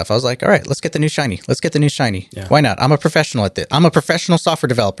new stuff. I was like, all right, let's get the new shiny. Let's get the new shiny. Yeah. Why not? I'm a professional at this. I'm a professional software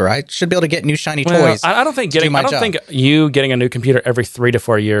developer. I should be able to get new shiny toys. I don't think you getting a new computer every 3 to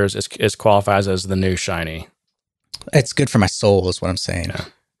 4 years is qualifies as the new shiny. It's good for my soul, is what I'm saying. Yeah.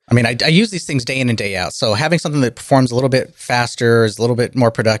 I mean, I use these things day in and day out. So having something that performs a little bit faster, is a little bit more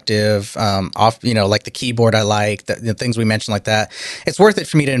productive, like the keyboard I like, the things we mentioned like that, it's worth it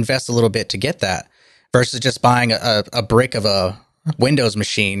for me to invest a little bit to get that versus just buying a brick of a Windows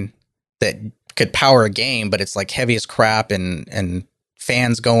machine that could power a game, but it's like heavy as crap and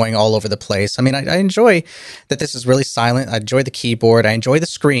fans going all over the place. I mean, I enjoy that this is really silent. I enjoy the keyboard. I enjoy the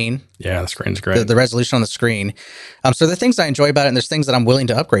screen. Yeah, the screen's great. The resolution on the screen. So the things I enjoy about it, and there's things that I'm willing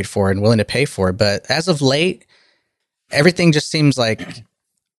to upgrade for and willing to pay for. But as of late, everything just seems like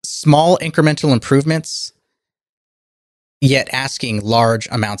small incremental improvements, yet asking large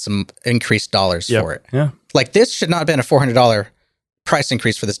amounts of increased dollars for it. Yeah. Like this should not have been a $400 price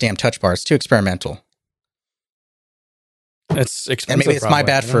increase for this damn touch bar. It's too experimental. It's expensive. And maybe it's my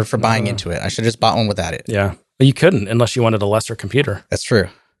bad for buying into it. I should have just bought one without it. Yeah. You couldn't unless you wanted a lesser computer. That's true.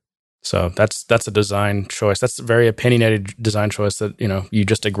 So that's a design choice. That's a very opinionated design choice that, you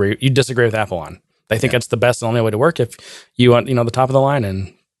disagree with Apple on. They think it's the best and only way to work if you want, the top of the line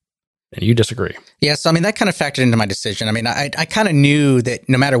and you disagree. Yeah. So, I mean, that kind of factored into my decision. I mean, I kind of knew that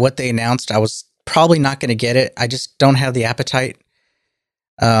no matter what they announced, I was probably not going to get it. I just don't have the appetite.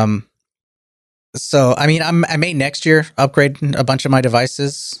 So, I mean, I may next year upgrade a bunch of my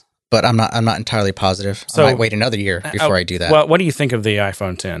devices, but I'm not entirely positive. So, I might wait another year before I do that. Well, what do you think of the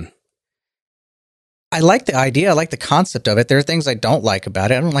iPhone 10? I like the idea. I like the concept of it. There are things I don't like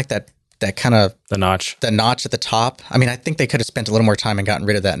about it. I don't like that kind of the notch at the top. I mean, I think they could have spent a little more time and gotten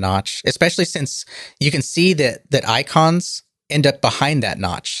rid of that notch, especially since you can see that icons end up behind that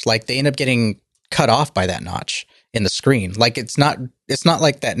notch. Like they end up getting cut off by that notch in the screen. Like it's not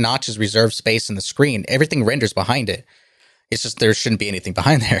like that notch is reserved space in the screen. Everything renders behind it. It's just there shouldn't be anything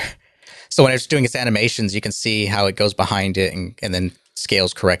behind there. So when it's doing its animations, you can see how it goes behind it and then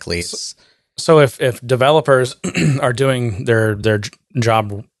scales correctly. So if developers are doing their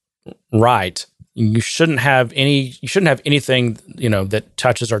job right, you shouldn't have anything that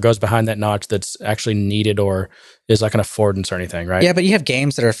touches or goes behind that notch that's actually needed or is like an affordance or anything, right? Yeah, but you have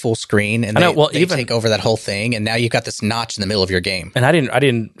games that are full screen and they take over that whole thing, and now you've got this notch in the middle of your game. And I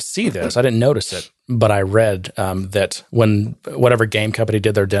didn't see this, I didn't notice it, but I read that when whatever game company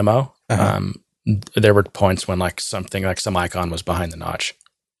did their demo, there were points when some icon was behind the notch.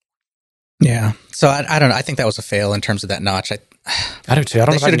 Yeah, so I don't know. I think that was a fail in terms of that notch. I do too. I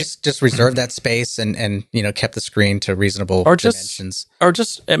don't know. They should have just reserved that space and kept the screen to reasonable dimensions, or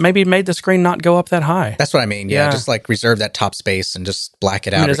just maybe made the screen not go up that high. That's what I mean. Yeah, just reserve that top space and just black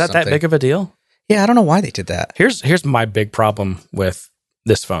it out. Is that big of a deal? Yeah, I don't know why they did that. Here's my big problem with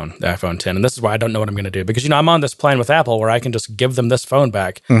this phone, the iPhone 10. And this is why I don't know what I'm going to do. Because, I'm on this plan with Apple where I can just give them this phone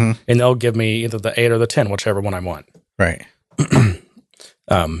back and they'll give me either the 8 or the 10, whichever one I want. Right.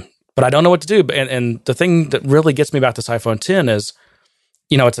 But I don't know what to do. And the thing that really gets me about this iPhone 10 is,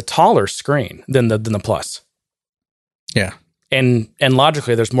 it's a taller screen than the Plus. Yeah. And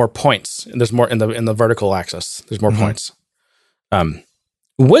logically, there's more points. And there's more in the vertical axis. There's more points.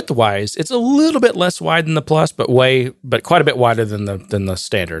 Width-wise, it's a little bit less wide than the Plus, but quite a bit wider than the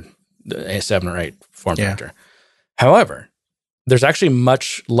standard, the A7 or 8 form factor. However, there's actually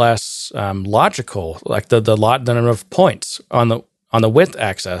much less logical, like the number of points on the width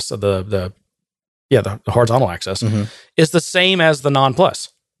axis of the horizontal axis is the same as the non-Plus.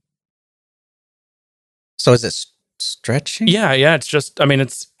 So is it stretching? Yeah. It's just, I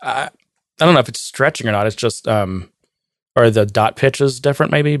don't know if it's stretching or not. It's just, or the dot pitch is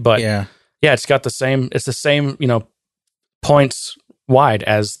different maybe, but it's got the same, points wide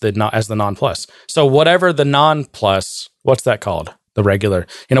as the non-Plus. So whatever the non-Plus, what's that called? The regular,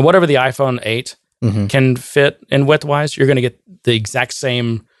 whatever the iPhone 8 can fit in width-wise, you're going to get the exact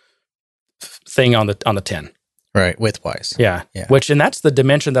same thing on the 10. Right, width-wise. Yeah. And that's the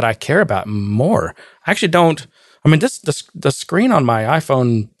dimension that I care about more. I actually don't. The screen on my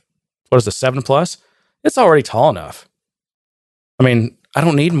iPhone, what is the 7 Plus? It's already tall enough. I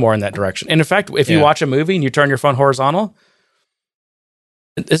don't need more in that direction. And in fact, if you watch a movie and you turn your phone horizontal,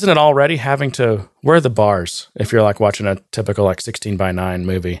 isn't it already having to? Where are the bars? If you're like watching a typical 16:9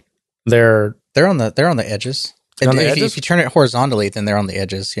 movie, they're on the edges. If you turn it horizontally, then they're on the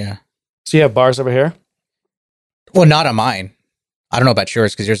edges. Yeah. So you have bars over here? Well, not on mine. I don't know about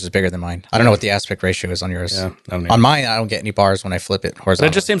yours because yours is bigger than mine. I don't know what the aspect ratio is on yours. Yeah, on mine, I don't get any bars when I flip it horizontally.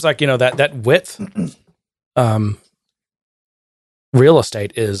 But it just seems like that width, real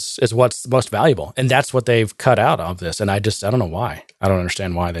estate is what's most valuable, and that's what they've cut out of this. And I don't know why. I don't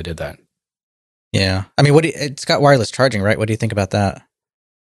understand why they did that. Yeah, it's got wireless charging, right? What do you think about that?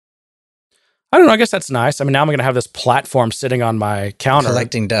 I don't know. I guess that's nice. Now I'm going to have this platform sitting on my counter,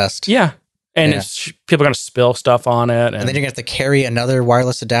 collecting dust. Yeah. And people are going to spill stuff on it. And then you're going to have to carry another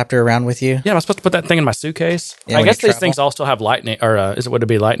wireless adapter around with you. Yeah, am I supposed to put that thing in my suitcase? Yeah, I guess these things all still have lightning, or would it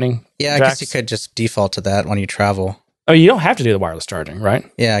be lightning? Yeah, jacks? I guess you could just default to that when you travel. Oh, you don't have to do the wireless charging, right?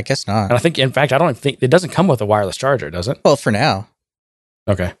 Yeah, I guess not. And I think, in fact, I don't think it doesn't come with a wireless charger, does it? Well, for now.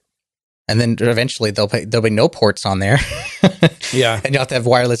 Okay. And then eventually there'll be no ports on there. Yeah. And you'll have to have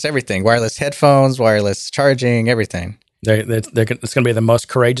wireless everything. Wireless headphones, wireless charging, everything. It's going to be the most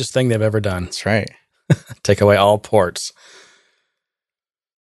courageous thing they've ever done. That's right. Take away all ports.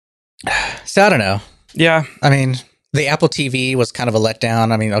 So I don't know. Yeah. The Apple TV was kind of a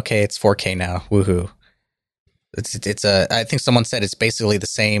letdown. Okay, it's 4K now. Woohoo. I think someone said it's basically the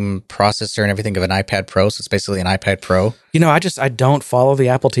same processor and everything of an iPad Pro. So it's basically an iPad Pro. I don't follow the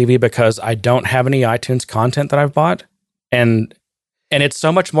Apple TV because I don't have any iTunes content that I've bought. And it's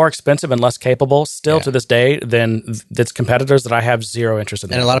so much more expensive and less capable still to this day than its competitors that I have zero interest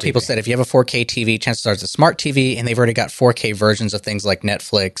in. And a lot of people said if you have a 4K TV, chances are it's a smart TV, and they've already got 4K versions of things like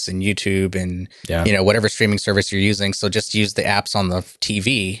Netflix and YouTube and whatever streaming service you're using. So just use the apps on the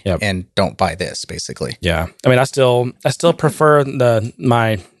TV and don't buy this, basically. Yeah, I still prefer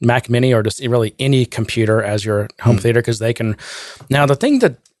my Mac Mini or just really any computer as your home theater because they can. Now the thing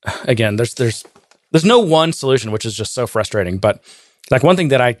that again, there's no one solution, which is just so frustrating, but. Like one thing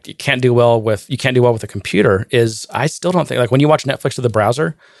that you can't do well with a computer is I still don't think, like when you watch Netflix through the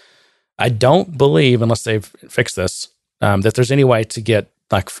browser, I don't believe, unless they've fixed this, that there's any way to get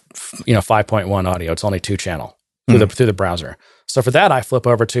 5.1 audio. It's only 2-channel through the browser. So for that, I flip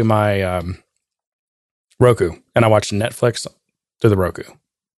over to my Roku and I watch Netflix through the Roku.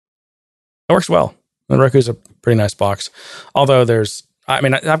 It works well. The Roku's a pretty nice box. Although I've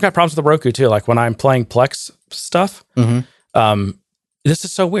got problems with the Roku too. Like when I'm playing Plex stuff, this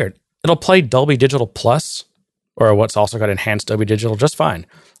is so weird. It'll play Dolby Digital Plus, or what's also got enhanced Dolby Digital, just fine.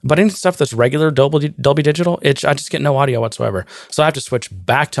 But any stuff that's regular Dolby Digital, I just get no audio whatsoever. So I have to switch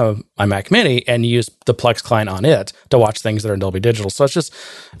back to my Mac Mini and use the Plex client on it to watch things that are in Dolby Digital. So it's just,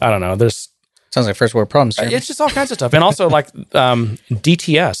 I don't know. Sounds like first world problems. Jeremy. It's just all kinds of stuff, and also like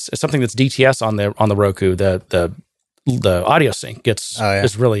DTS. It's something that's DTS on the Roku. The audio sync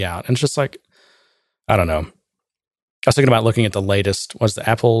is really out, and it's just like I don't know. I was thinking about looking at the latest. Was the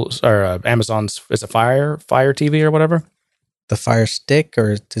Apple's or Amazon's? Is it Fire TV or whatever? The Fire Stick,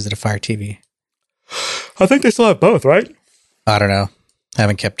 or is it a Fire TV? I think they still have both, right? I don't know. I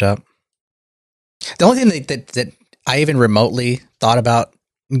haven't kept up. The only thing that I even remotely thought about,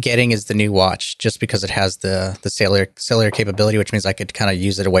 getting is the new watch, just because it has the cellular capability, which means I could kind of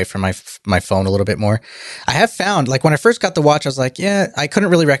use it away from my phone a little bit more. I have found, like, when I first got the watch, I was like, yeah, I couldn't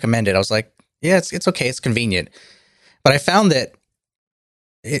really recommend it. I was like, yeah, it's okay, it's convenient. But I found that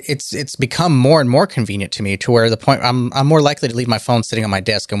it's become more and more convenient to me, to where the point I'm more likely to leave my phone sitting on my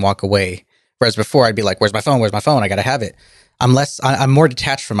desk and walk away. Whereas before I'd be like, where's my phone? Where's my phone? I got to have it. I'm more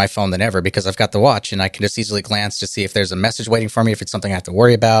detached from my phone than ever, because I've got the watch and I can just easily glance to see if there's a message waiting for me, if it's something I have to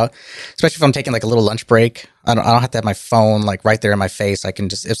worry about, especially if I'm taking like a little lunch break. I don't have to have my phone like right there in my face. I can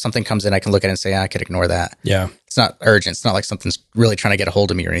just, if something comes in, I can look at it and say, I could ignore that. Yeah. It's not urgent. It's not like something's really trying to get a hold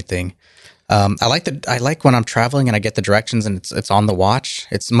of me or anything. I like when I'm traveling and I get the directions and it's on the watch.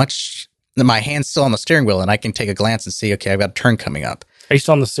 My hand's still on the steering wheel and I can take a glance and see, okay, I've got a turn coming up. Are you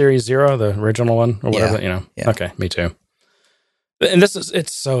still on the Series Zero, the original one, or whatever? Yeah. Yeah. Okay, me too. And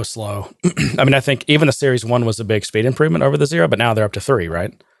it's so slow. I mean, I think even the Series 1 was a big speed improvement over the Zero, but now they're up to 3,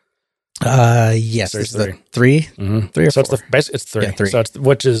 right? Yes, Series this is the 3, mm-hmm. 3 or so 4. It's 3. Yeah, 3. So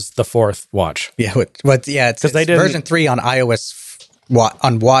which is the 4th watch. Yeah, it's version 3 on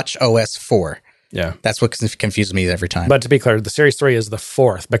on Watch OS 4. Yeah, that's what confuses me every time. But to be clear, the Series 3 is the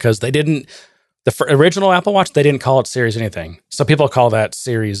 4th, because they didn't. The original Apple Watch, they didn't call it Series anything. So people call that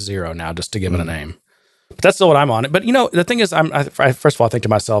Series 0 now, just to give it a name. But that's still what I'm on it. But, the thing is, I first of all, I think to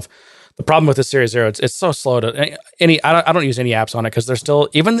myself, the problem with the Series 0, it's so slow to I don't use any apps on it, because they're still,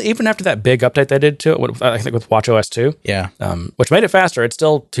 even after that big update they did to it, I think with Watch OS 2, yeah, which made it faster, it's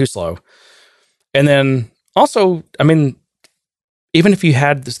still too slow. And then also, I mean, even if you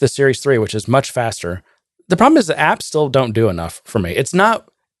had the Series 3, which is much faster, the problem is the apps still don't do enough for me.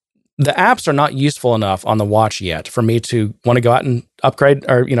 The apps are not useful enough on the watch yet for me to want to go out and upgrade,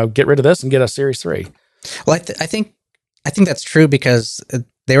 or get rid of this and get a Series 3. Well, I think that's true, because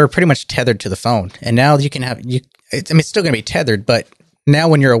they were pretty much tethered to the phone, and now you can it's still going to be tethered, but now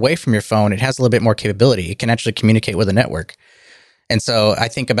when you're away from your phone, it has a little bit more capability. It can actually communicate with a network. And so I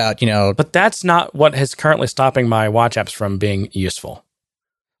think about, But that's not what is currently stopping my watch apps from being useful.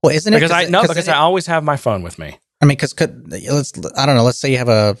 Well, isn't it? Because I always have my phone with me. I mean, because I don't know. Let's say you have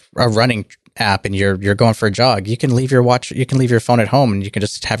a running app and you're going for a jog. You can leave your phone at home, and you can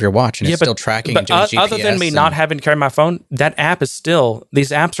just have your watch, and it's still tracking and doing GPS. Other than me not having to carry my phone, that app is still. These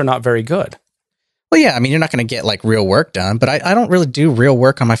apps are not very good. Well, yeah, I mean, you're not going to get like real work done, but I don't really do real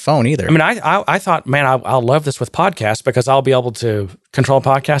work on my phone either. I mean, I thought, man, I'll love this with podcasts, because I'll be able to control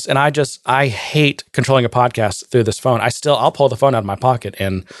podcasts, and I hate controlling a podcast through this phone. I'll pull the phone out of my pocket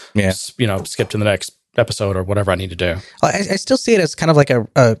and skip to the next episode or whatever I need to do. I still see it as kind of like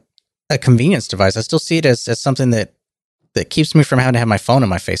a convenience device. I still see it as something that keeps me from having to have my phone in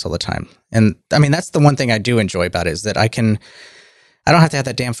my face all the time. And I mean, that's the one thing I do enjoy about it, is that I don't have to have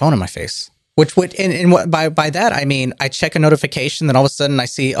that damn phone in my face. Which would, by that I mean, I check a notification, then all of a sudden I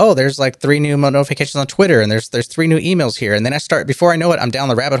see, oh, there's like 3 new notifications on Twitter, and there's 3 new emails here, and then before I know it, I'm down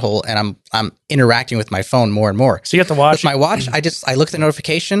the rabbit hole, and I'm interacting with my phone more and more. So you have to watch with my watch. I look at the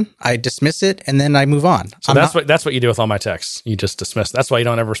notification, I dismiss it, and then I move on. So that's what you do with all my texts. You just dismiss. That's why you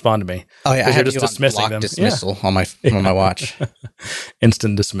don't ever respond to me. Oh yeah, you're just dismissing them. Dismissal on my watch.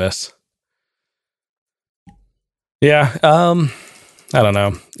 Instant dismiss. Yeah. I don't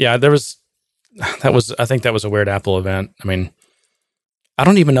know. Yeah, I think that was a weird Apple event. I mean, I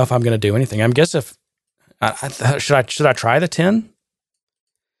don't even know if I'm going to do anything. I guess should I try the 10?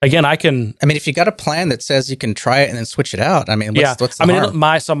 Again, I can. I mean, if you got a plan that says you can try it and then switch it out, I mean, what's the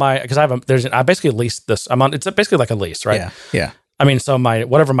harm? Because I basically leased this. It's basically like a lease, right? Yeah. I mean, so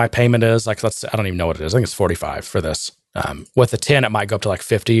whatever my payment is, like I don't even know what it is. I think it's $45 for this. With the 10, it might go up to like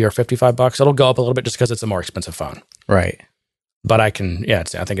 $50 or $55. It'll go up a little bit just because it's a more expensive phone, right? But I can, I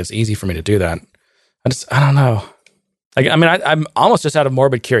think it's easy for me to do that. I don't know. I'm almost just out of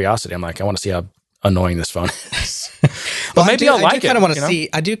morbid curiosity. I'm like, I want to see how annoying this phone is. Well, maybe I'll like it.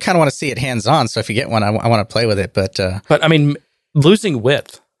 I do kind of want to see it hands on. So if you get one, I want to play with it. But I mean, losing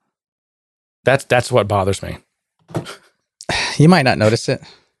width. That's what bothers me. You might not notice it.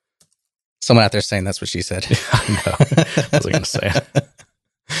 Someone out there saying that's what she said. I know. I wasn't going to say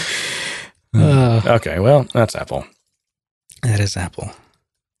it. Okay, well, that's Apple. That is Apple.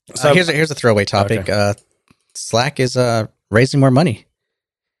 So here's a throwaway topic. Okay. Slack is raising more money.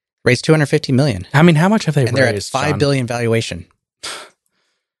 Raised $250 million. I mean, how much have they raised? They're at $5 billion valuation.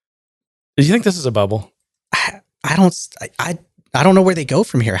 Do you think this is a bubble? I don't know where they go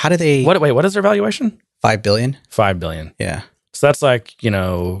from here. How do they? What is their valuation? $5 billion. $5 billion. Yeah. So that's like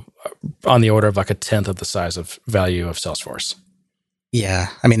on the order of like a tenth of the size of value of Salesforce. Yeah,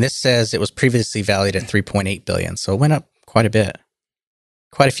 I mean, this says it was previously valued at $3.8 billion, so it went up quite a bit.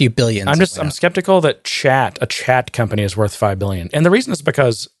 quite a few billions. I'm skeptical that a chat company is worth $5 billion. And the reason is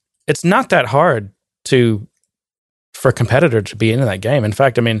because it's not that hard for a competitor to be into that game. In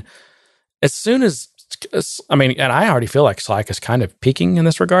fact, I mean, and I already feel like Slack is kind of peaking in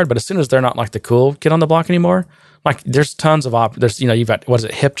this regard, but as soon as they're not like the cool kid on the block anymore, like there's tons of you've got, what is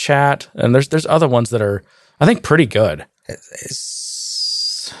it, HipChat, and there's other ones that are, I think, pretty good.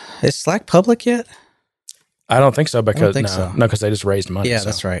 Is Slack public yet? I don't think so because so. No, because they just raised money. Yeah, so.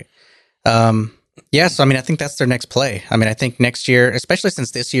 That's right. So I mean, I think that's their next play. I mean, I think next year, especially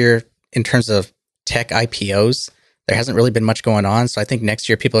since this year, in terms of tech IPOs, there hasn't really been much going on. So I think next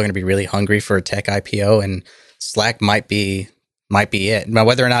year people are going to be really hungry for a tech IPO, and Slack might be it. Now,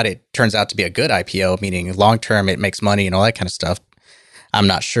 whether or not it turns out to be a good IPO, meaning long term it makes money and all that kind of stuff, I'm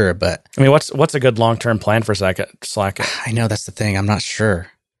not sure. But I mean, what's a good long term plan for Slack? I know that's the thing. I'm not sure.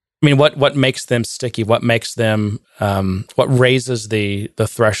 I mean, what makes them sticky? What makes them? What raises the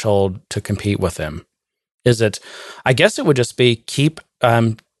threshold to compete with them? Is it? I guess it would just be keep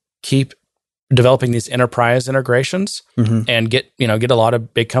developing these enterprise integrations and get a lot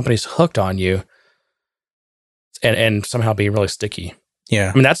of big companies hooked on you, and somehow be really sticky.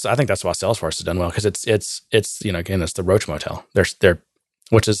 Yeah, I mean I think that's why Salesforce has done well, because it's again, it's the Roach Motel. They're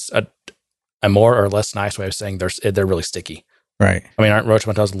which is a more or less nice way of saying they're really sticky. Right. I mean, aren't Roach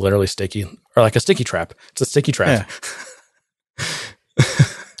Motels literally sticky, or like a sticky trap? It's a sticky trap. Yeah.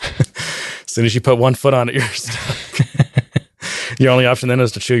 As soon as you put one foot on it, you're stuck. Your only option then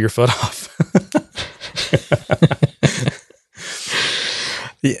is to chew your foot off.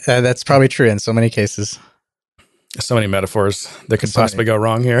 Yeah, that's probably true in so many cases. So many metaphors that could possibly go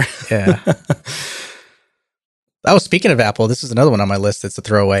wrong here. Yeah. Oh, speaking of Apple, this is another one on my list that's a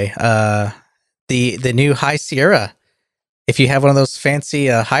throwaway. The new High Sierra. If you have one of those fancy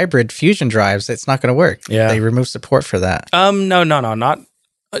hybrid Fusion drives, it's not going to work. Yeah. They remove support for that. No, not.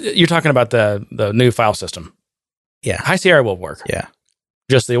 You're talking about the new file system. Yeah. High Sierra will work. Yeah.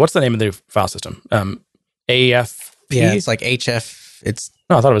 Just what's the name of the new file system? AFP? Yeah, it's like HF.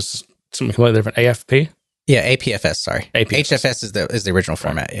 No, I thought it was something completely different. AFP? Yeah, APFS, sorry. APFS. HFS is the original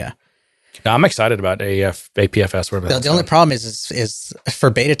format, yeah. No, I'm excited about APFS. The only problem is for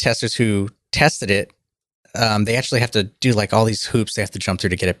beta testers who tested it, they actually have to do like all these hoops they have to jump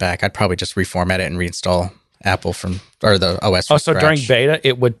through to get it back. I'd probably just reformat it and reinstall Apple the OS from so scratch. During beta,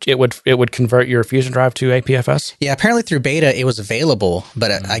 it would convert your Fusion drive to APFS? Yeah, apparently through beta it was available,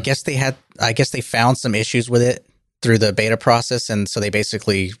 but I guess they found some issues with it through the beta process, and so they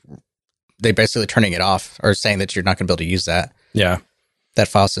basically turning it off or saying that you're not going to be able to use that. Yeah. That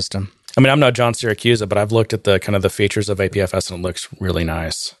file system. I mean, I'm not John Siracusa, but I've looked at the kind of the features of APFS and it looks really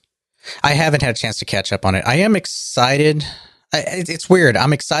nice. I haven't had a chance to catch up on it. I am excited. It's weird.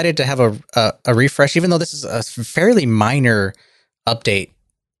 I'm excited to have a refresh, even though this is a fairly minor update.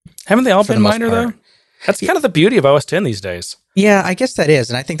 Haven't they all been minor, though? That's kind of the beauty of OS X these days. Yeah, I guess that is.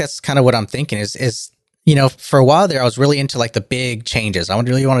 And I think that's kind of what I'm thinking is for a while there, I was really into like the big changes. I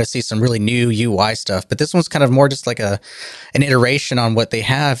really wanted to see some really new UI stuff, but this one's kind of more just like an iteration on what they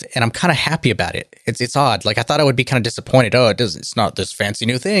have, and I'm kind of happy about it. It's odd. Like I thought I would be kind of disappointed. Oh, it's not this fancy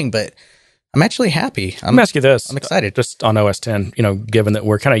new thing, but I'm actually happy. Let me ask you this. I'm excited. Just on OS X, given that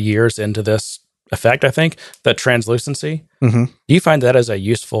we're kind of years into this effect, I think, that translucency, do you find that as a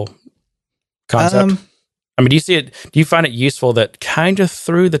useful concept? I mean, do you find it useful that kind of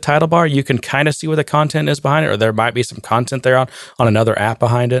through the title bar, you can kind of see what the content is behind it, or there might be some content there on another app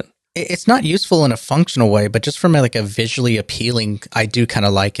behind it? It's not useful in a functional way, but just from a visually appealing, I do kind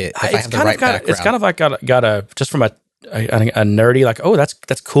of like it. If I have the right background. It's kind of like got a just from a nerdy, like, oh,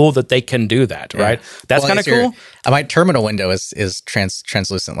 that's cool that they can do that, right? That's kind of cool. My terminal window is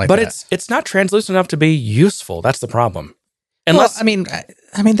translucent like that. But it's not translucent enough to be useful. That's the problem. Unless, I mean,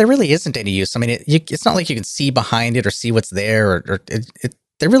 there really isn't any use. I mean, it's not like you can see behind it or see what's there,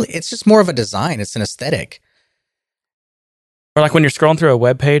 it's just more of a design. It's an aesthetic. Or like when you're scrolling through a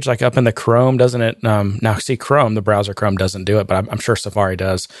web page, like up in the Chrome, doesn't it? Now, see, the browser Chrome doesn't do it, but I'm sure Safari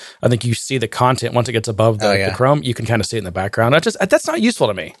does. I think you see the content once it gets above the Chrome, you can kind of see it in the background. That's not useful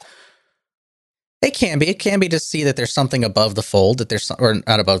to me. It can be. It can be to see that there's something above the fold, or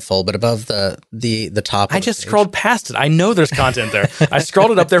not above the fold, but above the top. I just scrolled past it. I know there's content there. I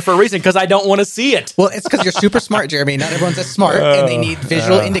scrolled it up there for a reason, because I don't want to see it. Well, it's because you're super smart, Jeremy. Not everyone's that smart, and they need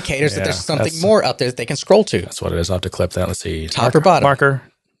visual indicators that there's something more up there that they can scroll to. That's what it is. I'll have to clip that. Let's see. Top or bottom? Marker.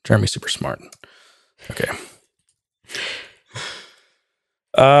 Jeremy's super smart. Okay.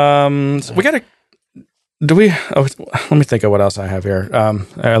 So we got to. Do we? Oh, let me think of what else I have here.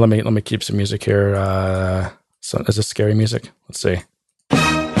 Let me keep some music here. So is this scary music? Let's see.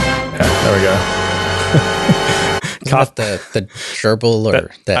 Yeah, there we go. the gerbil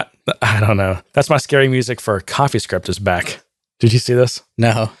or that? I don't know. That's my scary music for CoffeeScript is back. Did you see this?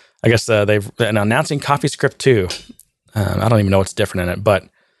 No. I guess they've been announcing CoffeeScript 2. I don't even know what's different in it, but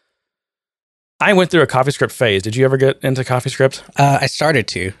I went through a CoffeeScript phase. Did you ever get into CoffeeScript? I started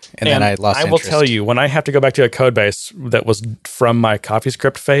to, and then I lost interest. I will tell you, when I have to go back to a code base that was from my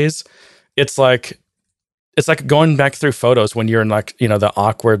CoffeeScript phase, it's like going back through photos when you're in like, the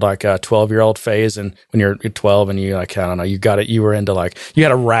awkward like 12-year-old phase, and when you're 12 and you like, I don't know, you were into like, you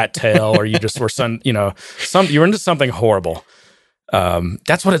had a rat tail or you just were you were into something horrible.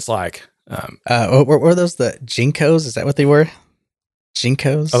 That's what it's like. Were those the Jinkos? Is that what they were?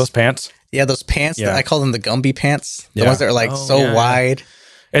 Jinkos? Oh, those pants? Yeah, those pants. Yeah. I call them the Gumby pants. The ones that are like wide.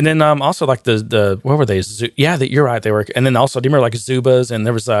 And then also like the what were they? You're right. They were. And then also, do you remember like Zubas? And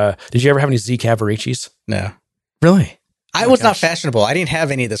there was did you ever have any Z Cavaricis? No. Really? I was not fashionable. I didn't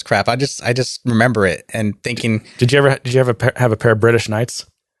have any of this crap. I just remember it and thinking. Did you ever have a pair of British Knights?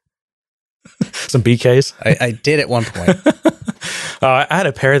 Some BKs? I did at one point. I had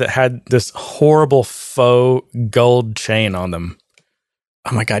a pair that had this horrible faux gold chain on them.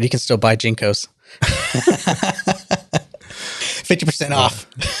 Oh my God, you can still buy Jinkos. 50% off.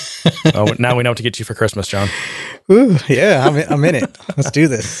 Oh, now we know what to get you for Christmas, John. Ooh, yeah, I'm in it. Let's do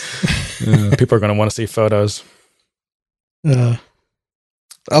this. People are going to want to see photos.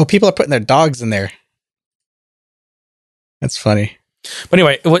 People are putting their dogs in there. That's funny. But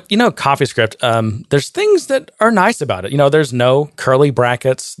anyway, CoffeeScript, there's things that are nice about it. There's no curly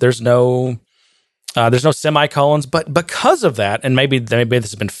brackets. There's no semicolons, but because of that, and maybe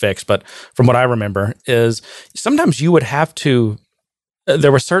this has been fixed, but from what I remember is sometimes you would have to,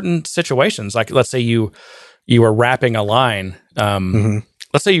 there were certain situations, like let's say you were wrapping a line.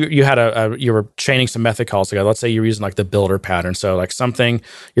 Let's say you had you were chaining some method calls together. Let's say you're using like the builder pattern. So like something,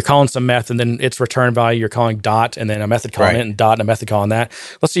 you're calling some method, and then its return value, you're calling dot, and then a method call on it, and dot, and a method call on that.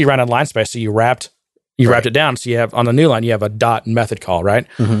 Let's say you ran out of line space, so you wrapped it down. So you have, on the new line, you have a dot and method call, right?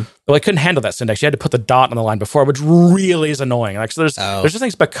 Mm-hmm. Well, it couldn't handle that syntax. You had to put the dot on the line before, which really is annoying. Like, so there's just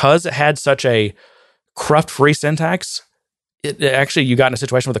things, because it had such a cruft-free syntax, it actually, you got in a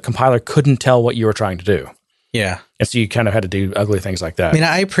situation where the compiler couldn't tell what you were trying to do. Yeah. And so you kind of had to do ugly things like that. I mean,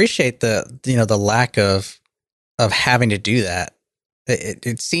 I appreciate the lack of having to do that.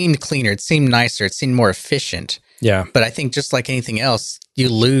 It seemed cleaner. It seemed nicer. It seemed more efficient. Yeah. But I think just like anything else, you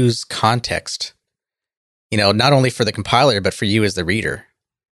lose context. Not only for the compiler, but for you as the reader.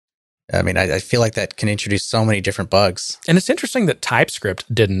 I mean, I feel like that can introduce so many different bugs. And it's interesting that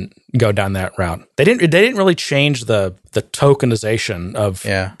TypeScript didn't go down that route. They didn't really change the tokenization of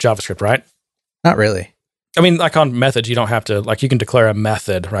JavaScript, right? Not really. I mean, like on methods, you don't have to, like, you can declare a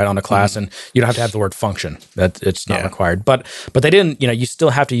method, right, on a class, and you don't have to have the word function. That it's not required. But they didn't, you still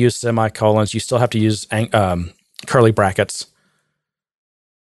have to use semicolons. You still have to use curly brackets.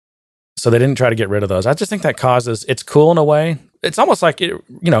 So they didn't try to get rid of those. I just think that it's cool in a way. It's almost like,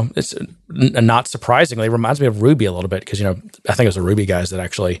 it's not surprisingly, it reminds me of Ruby a little bit, because, I think it was the Ruby guys that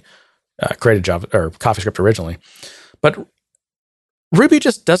actually created Java or CoffeeScript originally. But Ruby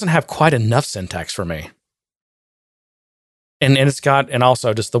just doesn't have quite enough syntax for me. And it's got, and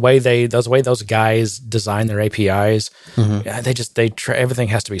also just the way those guys design their APIs, everything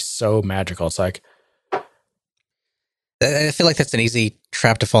has to be so magical. It's like, I feel like that's an easy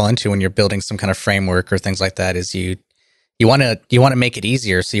trap to fall into when you're building some kind of framework or things like that. Is you want to make it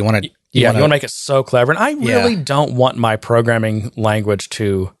easier, so you want to make it so clever. And I really don't want my programming language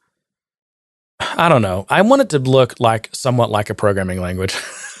to, I don't know, I want it to look somewhat like a programming language.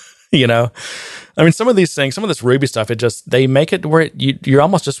 I mean, some of these things, some of this Ruby stuff, they make it where you're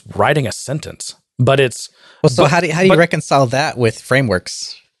almost just writing a sentence, but it's how do you reconcile that with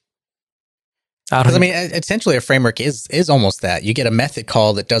frameworks? Because essentially a framework is almost that. You get a method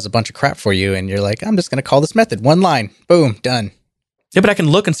call that does a bunch of crap for you, and you're like, I'm just going to call this method, one line, boom, done. Yeah, but I can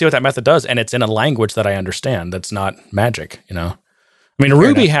look and see what that method does, and it's in a language that I understand. That's not magic, I mean,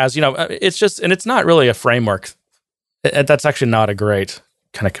 Ruby has, it's just, and it's not really a framework. That's actually not a great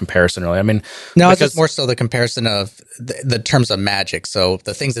kind of comparison, really. I mean, no, it's just more so the comparison of the terms of magic. So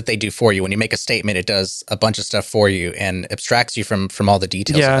the things that they do for you, when you make a statement, it does a bunch of stuff for you and abstracts you from all the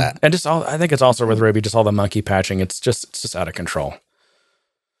details of that. And I think it's also with Ruby, just all the monkey patching. It's just out of control.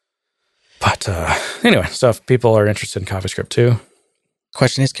 But anyway, so if people are interested in CoffeeScript too.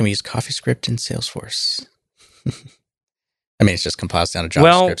 Question is, can we use CoffeeScript in Salesforce? I mean, it's just compiles down to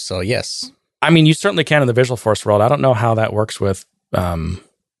JavaScript, so yes. I mean, you certainly can in the Visualforce world. I don't know how that works with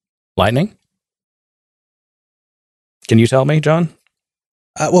Lightning. Can you tell me, John?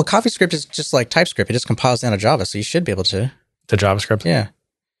 Well, CoffeeScript is just like TypeScript. It just compiles down to Java, so you should be able to. To JavaScript? Yeah.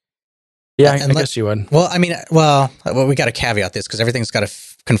 Yeah, I guess you would. Well, I mean, we got to caveat this because everything's got to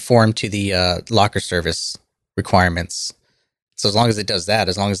conform to the locker service requirements. So as long as it does that,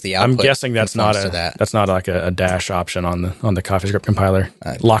 as long as the output, I'm guessing that's not that's not like a dash option on the CoffeeScript compiler.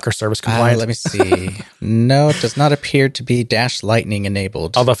 Locker service compliant. Let me see. No, it does not appear to be Dash Lightning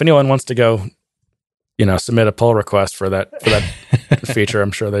enabled. Although if anyone wants to go, submit a pull request for that feature,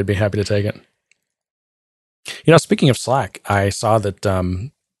 I'm sure they'd be happy to take it. Speaking of Slack, I saw that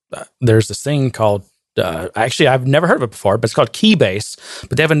there's this thing called, actually, I've never heard of it before, but it's called Keybase.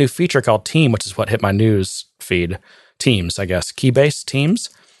 But they have a new feature called Team, which is what hit my news feed. Teams, I guess. Keybase Teams.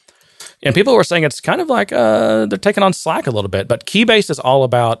 And people were saying it's kind of like they're taking on Slack a little bit. But Keybase is all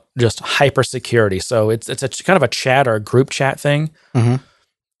about just hyper security. So it's a kind of a chat or a group chat thing. Mm-hmm.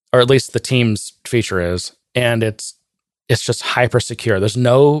 Or at least the Teams feature is. And it's just hyper secure. There's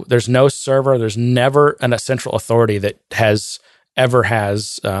no server. There's never a central authority that ever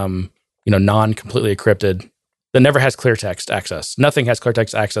has non-completely encrypted, that never has clear text access. Nothing has clear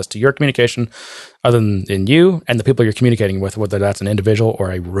text access to your communication other than you and the people you're communicating with, whether that's an individual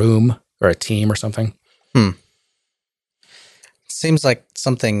or a room or a team or something. Seems like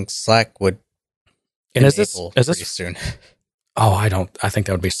something Slack would enable pretty soon. Oh, I think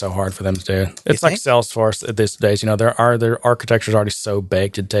that would be so hard for them to do. It's like Salesforce these days. Their architecture is already so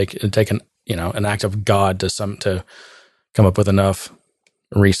baked. It'd take an act of God to come up with enough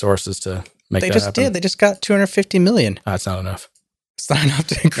resources to make that happen. They just got 250 million. That's not enough. It's not enough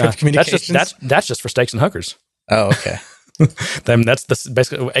to encrypt communications. That's just for stakes and hookers. Oh, okay. That's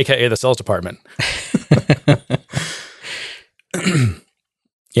basically AKA the sales department.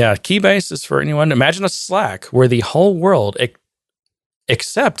 Yeah, Keybase is for anyone. Imagine a Slack where the whole world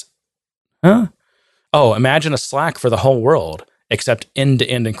imagine a Slack for the whole world except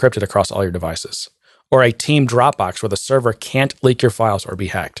end-to-end encrypted across all your devices. Or a team Dropbox where the server can't leak your files or be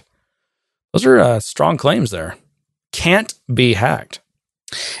hacked. Those are strong claims there. Can't be hacked.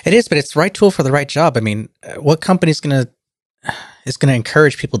 It is, but it's the right tool for the right job. I mean, what company is going to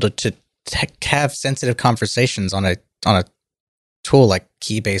encourage people to have sensitive conversations on a tool like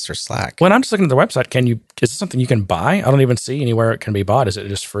Keybase or Slack? When I'm just looking at the website, is it something you can buy? I don't even see anywhere it can be bought. Is it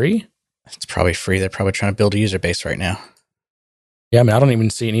just free? It's probably free. They're probably trying to build a user base right now. Yeah, I mean, I don't even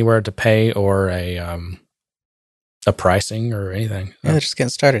see anywhere to pay or a pricing or anything. Yeah, they're just getting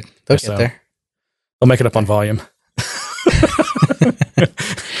started. They'll get there. They'll make it up on volume.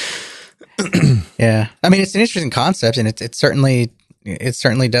 Yeah, I mean, it's an interesting concept, and it certainly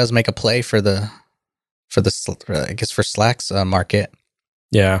does make a play for the I guess for Slack's market.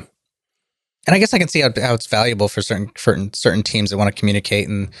 Yeah, and I guess I can see how it's valuable for certain teams that want to communicate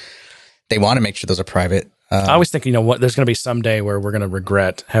and they want to make sure those are private. I always think, there's going to be some day where we're going to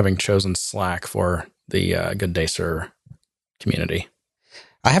regret having chosen Slack for the Good Day Sir community.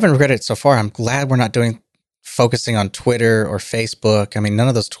 I haven't regretted it so far. I'm glad we're not focusing on Twitter or Facebook. I mean, none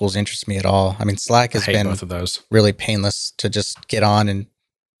of those tools interest me at all. I mean, Slack has been both of those. Really painless to just get on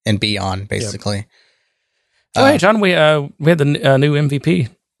and be on, basically. Yep. Hey, John, we had the new MVP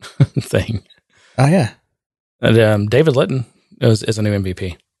thing. Oh, yeah. And David Litton is a new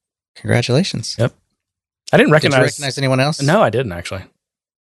MVP. Congratulations. Yep. I didn't recognize... Did you recognize anyone else? No, I didn't, actually.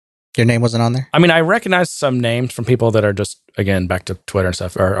 Your name wasn't on there? I mean, I recognize some names from people that are just, again, back to Twitter and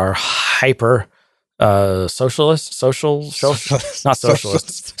stuff, are hyper socialists, not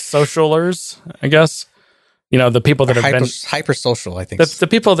socialists, socialers, I guess. The people that have been... Hyper social, I think. The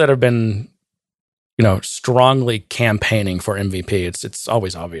people that have been, strongly campaigning for MVP. It's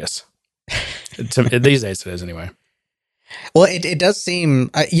always obvious. These days it is, anyway. Well, it does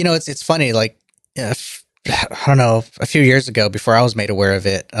seem, it's funny, like, I don't know, a few years ago, before I was made aware of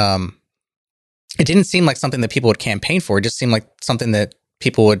it, it didn't seem like something that people would campaign for. It just seemed like something that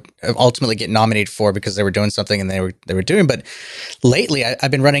people would ultimately get nominated for because they were doing something and they were doing. But lately,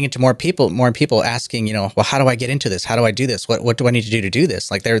 I've been running into more people asking, well, how do I get into this? How do I do this? What do I need to do this?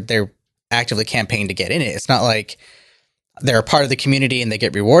 Like they're actively campaigning to get in it. It's not like they're a part of the community and they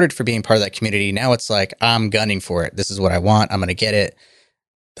get rewarded for being part of that community. Now it's like, I'm gunning for it. This is what I want. I'm going to get it.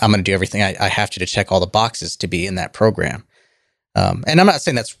 I'm going to do everything I have to check all the boxes to be in that program. And I'm not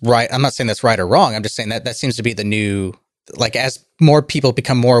saying that's right. I'm not saying that's right or wrong. I'm just saying that seems to be the new, like, as more people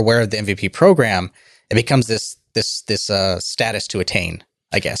become more aware of the MVP program, it becomes this status to attain,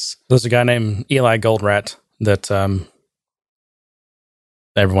 I guess. There's a guy named Eli Goldratt that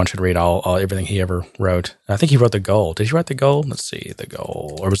everyone should read everything he ever wrote. I think he wrote The Goal. Did he write The Goal? Let's see, The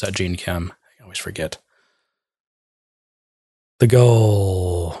Goal. Or was that Gene Kim? I always forget. The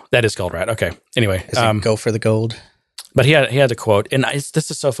Goal. That is Goldratt. Okay. Anyway. Is it Go for the Gold? But he had a quote. And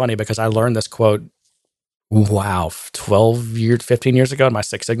this is so funny because I learned this quote wow, 15 years ago in my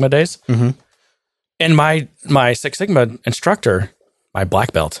Six Sigma days. Mm-hmm. And my Six Sigma instructor, my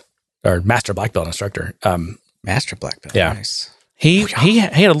black belt or master black belt instructor, Master black belt. Yeah. Nice. he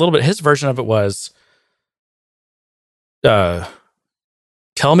had a little bit. His version of it was,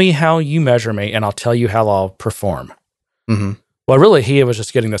 tell me how you measure me, and I'll tell you how I'll perform. Mm-hmm. Well, really, he was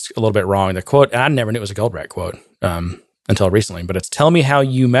just getting this a little bit wrong. The quote, and I never knew it was a Goldbrack quote until recently, but it's tell me how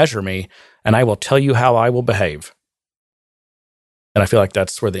you measure me, and I will tell you how I will behave. And I feel like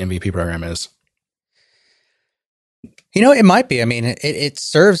that's where the MVP program is. You know, it might be. I mean, it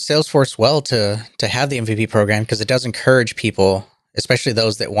serves Salesforce well to have the MVP program because it does encourage people, especially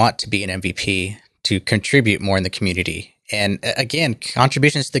those that want to be an MVP, to contribute more in the community. And again,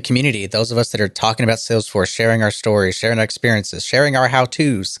 contributions to the community, those of us that are talking about Salesforce, sharing our stories, sharing our experiences, sharing our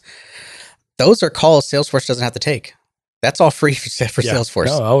how-tos, those are calls Salesforce doesn't have to take. That's all free for Salesforce.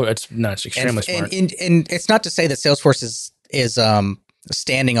 No, it's extremely smart. And it's not to say that Salesforce is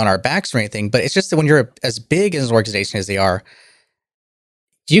standing on our backs or anything, but it's just that when you're as big as an organization as they are,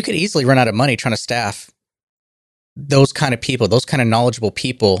 you could easily run out of money trying to staff those kind of people, those kind of knowledgeable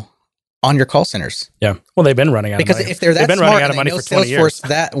people on your call centers. Yeah. Well, they've been running out of money. Because if they're that they've been smart running out of and money they for know 20 years. Salesforce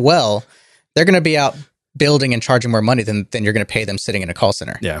that well, they're going to be out building and charging more money than you're going to pay them sitting in a call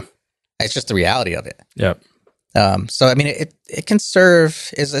center. Yeah. It's just the reality of it. Yep. So, I mean, it can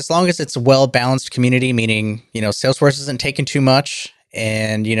serve as long as it's a well-balanced community, meaning, you know, Salesforce isn't taking too much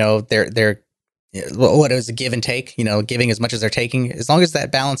and, you know, they're what is a give and take, you know, giving as much as they're taking. As long as that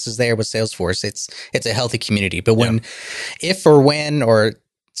balance is there with Salesforce, it's a healthy community. But if or when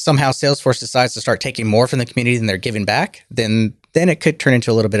somehow Salesforce decides to start taking more from the community than they're giving back, then it could turn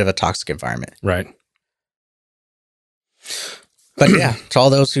into a little bit of a toxic environment. Right. But yeah, to all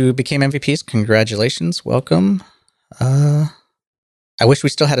those who became MVPs, congratulations, welcome. I wish we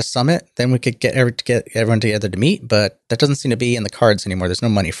still had a summit, then we could get everyone together to meet, but that doesn't seem to be in the cards anymore. There's no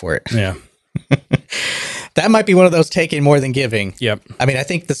money for it. Yeah. That might be one of those taking more than giving. Yep. I mean, I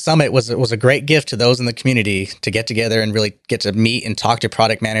think the summit was a great gift to those in the community to get together and really get to meet and talk to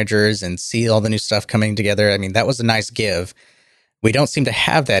product managers and see all the new stuff coming together. I mean, that was a nice give. We don't seem to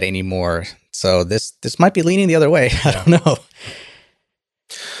have that anymore. So this might be leaning the other way. I don't know.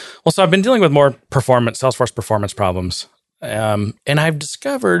 Well, so I've been dealing with more Salesforce performance problems. And I've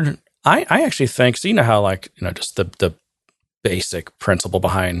discovered, I actually think, so you know how just the basic principle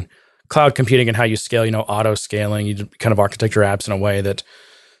behind cloud computing and how you scale, auto scaling, you kind of architect your apps in a way that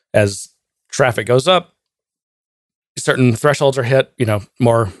as traffic goes up, certain thresholds are hit,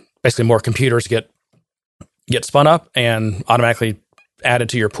 more computers get spun up and automatically added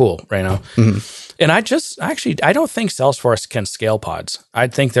to your pool, right now. Mm-hmm. And I don't think Salesforce can scale pods. I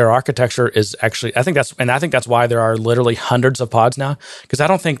think their architecture is actually, I think that's why there are literally hundreds of pods now, because I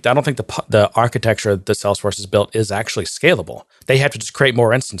don't think the architecture that Salesforce has built is actually scalable. They have to just create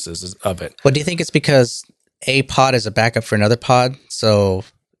more instances of it. Well, do you think it's because a pod is a backup for another pod? So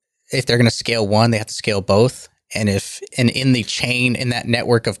if they're going to scale one, they have to scale both. And in the chain, in that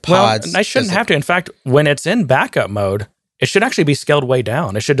network of pods, well, I shouldn't have to. In fact, when it's in backup mode, it should actually be scaled way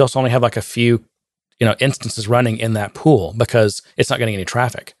down. It should just only have like a few, instances running in that pool because it's not getting any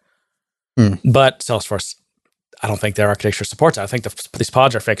traffic. But Salesforce, I don't think their architecture supports it. I think these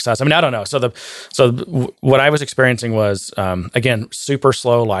pods are fixed size. I mean, I don't know. So what I was experiencing was, again, super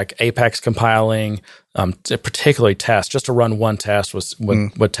slow, like Apex compiling, particularly tests. Just to run one test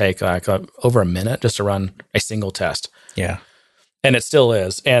would take like over a minute just to run a single test. Yeah. And it still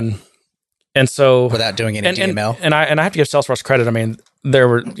is. And so without doing any DML, and I have to give Salesforce credit. I mean, there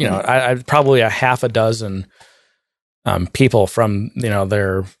were I probably a half a dozen people from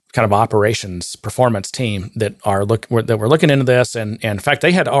their kind of operations performance team that were looking into this, and in fact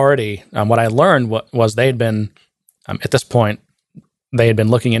they had already what I learned was they had been at this point they had been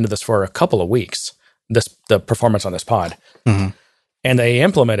looking into this for a couple of weeks. The performance on this pod, mm-hmm. and they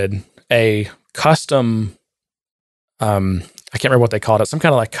implemented a custom. I can't remember what they called it, some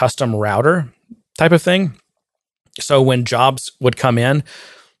kind of like custom router type of thing. So when jobs would come in,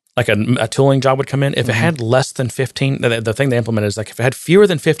 like a tooling job would come in, if it had less than 15, the thing they implemented is like if it had fewer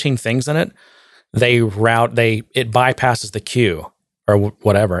than 15 things in it, it bypasses the queue or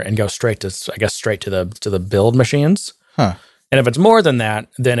whatever and goes straight to the build machines. Huh. And if it's more than that,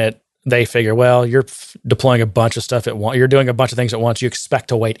 then they figure, well, you're deploying a bunch of stuff at once, you're doing a bunch of things at once, you expect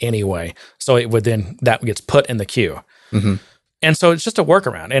to wait anyway. So that gets put in the queue. Mm-hmm. And so it's just a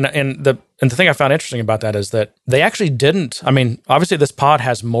workaround. And the thing I found interesting about that is that they actually didn't. I mean, obviously this pod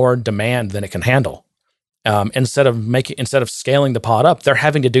has more demand than it can handle. Instead of scaling the pod up, they're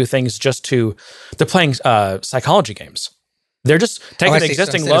having to do things they're playing psychology games. They're just taking the So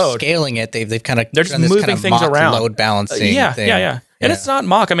existing instead of load, scaling it. They've kind of they're just moving things around, load balancing. Yeah. And it's not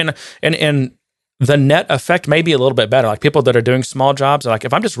mock. I mean, and the net effect may be a little bit better. Like people that are doing small jobs, like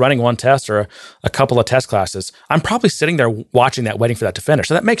if I'm just running one test or a couple of test classes, I'm probably sitting there watching that, waiting for that to finish.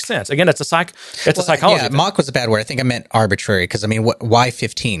 So that makes sense. Again, it's a psychology. Yeah, mock was a bad word. I think I meant arbitrary because I mean, why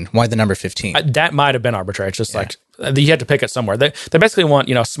 15? Why the number 15? That might have been arbitrary. It's just like you had to pick it somewhere. They basically want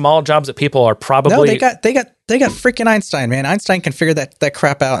small jobs that people are probably. No, they got freaking Einstein, man. Einstein can figure that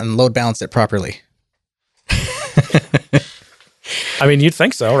crap out and load balance it properly. I mean, you'd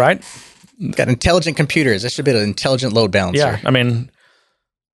think so, right? Got intelligent computers. This should be an intelligent load balancer. Yeah, I mean,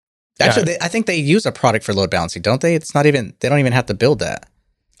 actually, I think they use a product for load balancing, don't they? It's not even. They don't even have to build that.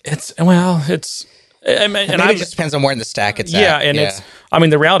 I mean, and maybe it just depends on where in the stack it's at. Yeah, and it's. I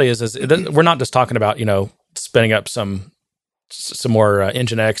mean, the reality is we're not just talking about spinning up some more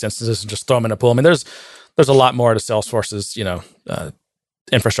Nginx instances and just throw them in a pool. I mean, there's a lot more to Salesforce's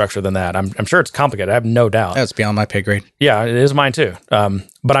infrastructure than that. I'm sure it's complicated. I have no doubt. That's beyond my pay grade. Yeah, it is mine too.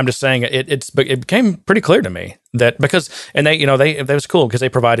 But I'm just saying it became pretty clear to me that because they was cool because they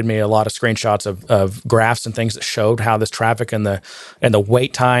provided me a lot of screenshots of graphs and things that showed how this traffic and the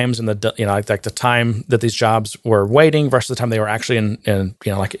wait times and the like the time that these jobs were waiting versus the time they were actually in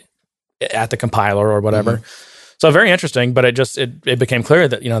like at the compiler or whatever. Mm-hmm. So very interesting, but it became clear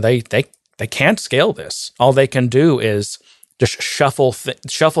that they can't scale this. All they can do is just shuffle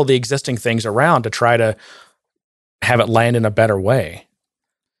the existing things around to try to have it land in a better way.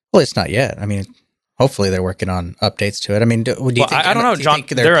 Well, it's not yet. I mean, hopefully they're working on updates to it. I mean, do you think? I don't know, John. Think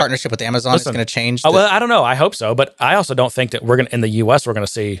their partnership with Amazon is going to change? Well, I don't know. I hope so, but I also don't think that we're going in the U.S. we're going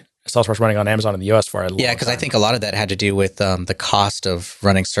to see Salesforce running on Amazon in the U.S. for a long time. Yeah, because I think a lot of that had to do with the cost of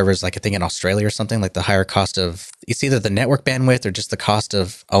running servers, like I think in Australia or something, like the higher cost of it's either the network bandwidth or just the cost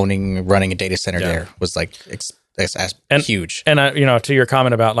of running a data center there was like. That's huge. And to your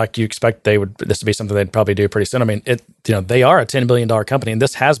comment about like you expect this to be something they'd probably do pretty soon. I mean, they are a $10 billion company, and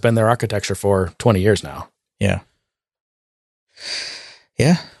this has been their architecture for 20 years now. Yeah,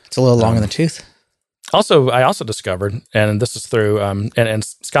 it's a little long in the tooth. I also discovered, and this is through, and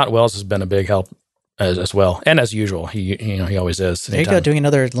Scott Wells has been a big help as well, and as usual, he always is. There you go, doing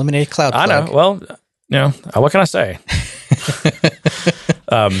another Illuminated Cloud. I know. Well, what can I say?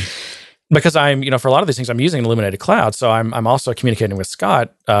 Because I'm, for a lot of these things, I'm using Illuminated Cloud, so I'm also communicating with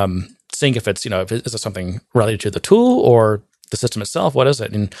Scott, seeing if it's, is it something related to the tool or the system itself? What is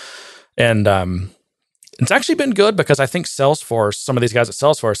it? And it's actually been good because I think Salesforce, some of these guys at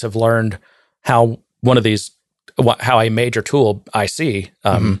Salesforce have learned how how a major tool IC,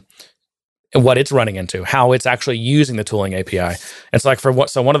 what it's running into, how it's actually using the tooling API. And it's like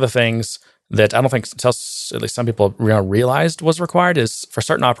so one of the things that I don't think at least some people realized was required is for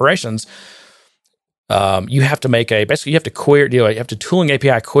certain operations, you have to you have to query, you have to tooling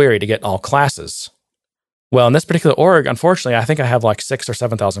API query to get all classes. Well, in this particular org, unfortunately, I think I have like 6,000 or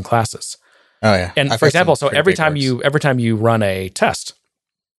 7,000 classes. Oh yeah. And for example, so every time you run a test,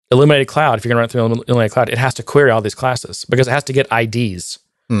 Illuminated Cloud, if you're going to run it through Illuminated Cloud, it has to query all these classes because it has to get IDs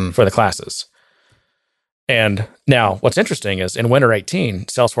for the classes. And now what's interesting is in Winter 18,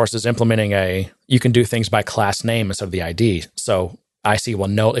 Salesforce is implementing you can do things by class name instead of the ID. So IC will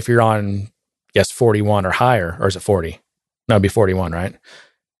know if you're on, 41 or higher, or is it 40? No, it'd be 41, right?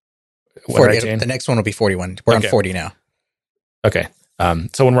 40, the next one will be 41. We're on 40 now. Okay.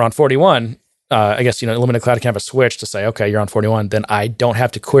 So when we're on 41, I guess, Illuminated Cloud can have a switch to say, okay, you're on 41, then I don't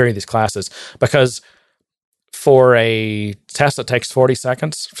have to query these classes because for a test that takes 40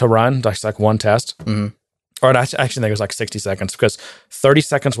 seconds to run, that's like one test, or I actually think it was like 60 seconds because 30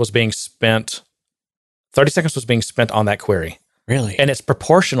 seconds was being spent on that query. Really? And it's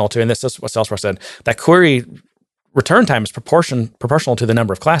proportional to, and this is what Salesforce said, that query return time is proportional to the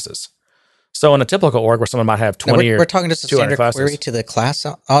number of classes. So in a typical org where someone might have 20 we're talking just a standard classes, query to the class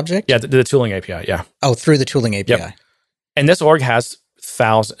object? Yeah, the tooling API, yeah. Oh, through the tooling API. Yep. And this org has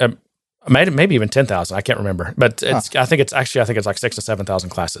 1,000, maybe even 10,000, I can't remember. But I think it's like 6,000 to 7,000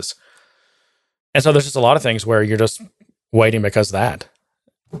 classes. And so there's just a lot of things where you're just waiting because of that.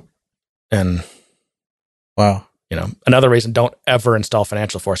 And wow. Another reason, don't ever install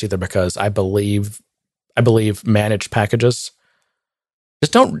Financial Force either because I believe managed packages.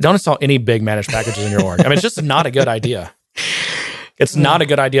 Just don't install any big managed packages in your org. I mean, it's just not a good idea. It's not a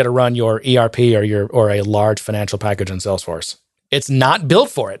good idea to run your ERP or a large financial package in Salesforce. It's not built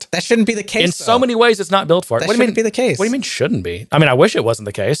for it. That shouldn't be the case. In so many ways, it's not built for it. That shouldn't be the case. What do you mean shouldn't be? I mean, I wish it wasn't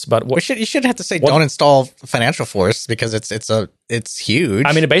the case, but you shouldn't have to say don't install Financial Force because it's huge.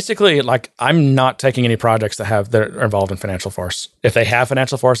 I mean, basically, like I'm not taking any projects that are involved in Financial Force. If they have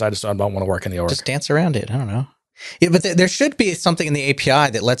Financial Force, I don't want to work in the org. Just dance around it. I don't know. Yeah, but there should be something in the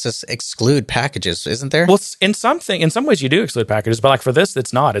API that lets us exclude packages, isn't there? Well, in some ways you do exclude packages, but like for this,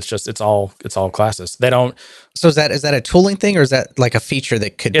 it's not. It's just it's all classes. They don't. So is that a tooling thing, or is that like a feature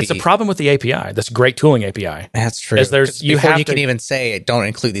that could? It's a problem with the API. This great tooling API. That's true. Is there's you can even say don't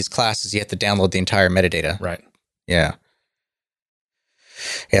include these classes. You have to download the entire metadata. Right. Yeah.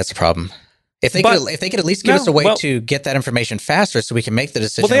 Yeah, that's a problem. If they could at least give us a way to get that information faster, so we can make the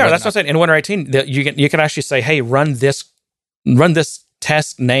decision. Well, they are. That's what I'm saying. In Windows 18, you can actually say, "Hey, run this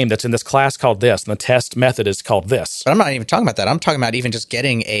test name that's in this class called this, and the test method is called this." But I'm not even talking about that. I'm talking about even just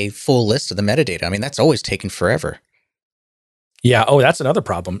getting a full list of the metadata. I mean, that's always taken forever. Yeah. Oh, that's another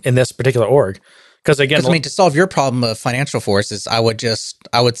problem in this particular org. Because again, to solve your problem of financial forces, I would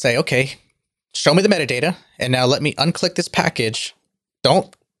say, okay, show me the metadata, and now let me unclick this package.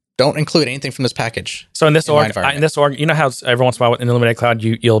 Don't include anything from this package. So in this org, you know how every once in a while in Illuminate Cloud,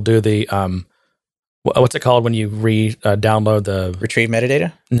 you'll do the what's it called when you download the retrieve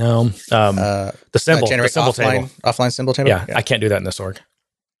metadata? No, the symbol, generate the symbol table, offline symbol table. Yeah, I can't do that in this org.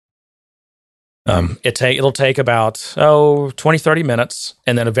 It'll take about 20-30 minutes,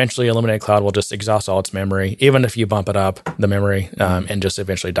 and then eventually Illuminate Cloud will just exhaust all its memory, even if you bump it up the memory, and just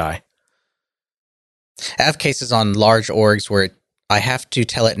eventually die. I have cases on large orgs where I have to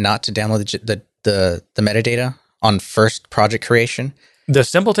tell it not to download the metadata on first project creation. The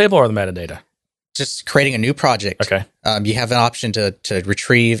symbol table or the metadata? Just creating a new project. Okay. You have an option to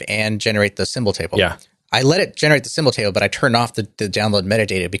retrieve and generate the symbol table. Yeah. I let it generate the symbol table, but I turn off the download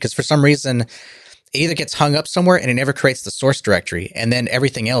metadata because for some reason it either gets hung up somewhere and it never creates the source directory, and then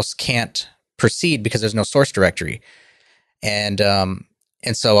everything else can't proceed because there's no source directory.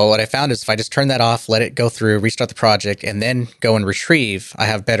 And so what I found is if I just turn that off, let it go through, restart the project, and then go and retrieve, I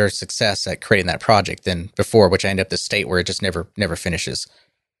have better success at creating that project than before, which I end up this state where it just never finishes.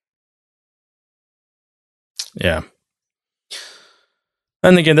 Yeah.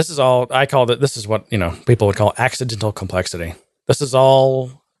 And again, this is what, people would call accidental complexity. This is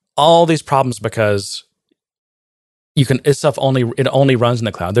all these problems because it only runs in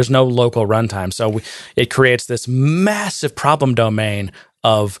the cloud. There's no local runtime. So it creates this massive problem domain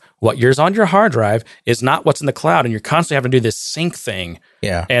of what yours on your hard drive is not what's in the cloud. And you're constantly having to do this sync thing.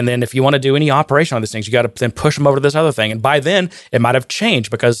 Yeah. And then if you want to do any operation on these things, you got to then push them over to this other thing. And by then it might have changed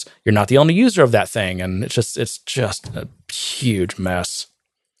because you're not the only user of that thing. And it's just a huge mess.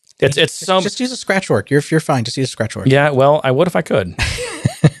 Just use a Scratchwork. You're fine. Just use a Scratchwork. Yeah. Well, I would if I could.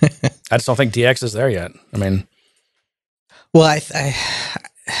 I just don't think DX is there yet. I mean, well,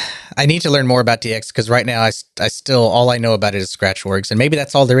 I need to learn more about DX because right now I still all I know about it is Scratchworks, and maybe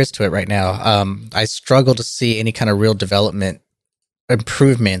that's all there is to it right now. I struggle to see any kind of real development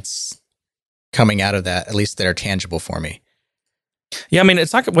improvements coming out of that, at least that are tangible for me. Yeah, I mean,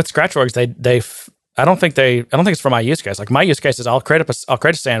 it's like with Scratchworks, I don't think it's for my use case. Like my use case is I'll create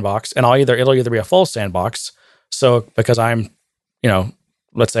a sandbox, and it'll either be a full sandbox. So because I'm,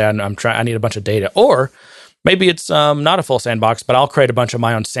 let's say I need a bunch of data, or maybe it's not a full sandbox, but I'll create a bunch of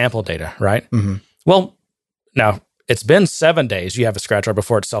my own sample data, right? Mm-hmm. Well, now it's been 7 days. You have a Scratchwork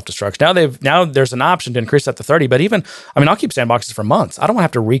before it self-destructs. Now there's an option to increase that to 30. But I'll keep sandboxes for months. I don't want to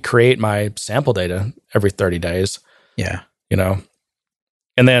have to recreate my sample data every 30 days. Yeah, and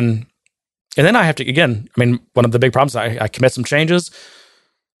then I have to again. I mean, one of the big problems I commit some changes.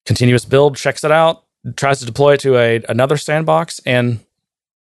 Continuous build checks it out, tries to deploy it to another sandbox, and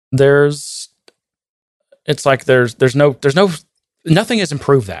nothing has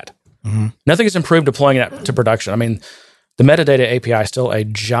improved that. Mm-hmm. Nothing has improved deploying it to production. I mean, the metadata API is still a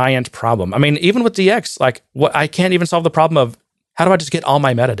giant problem. I mean, even with DX, I can't even solve the problem of how do I just get all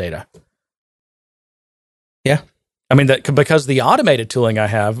my metadata? Yeah. I mean, because the automated tooling I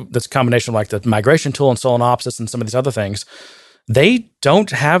have, this combination of like the migration tool and Solinopsys and some of these other things, they don't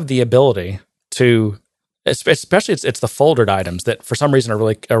have the ability to, especially it's the foldered items that for some reason are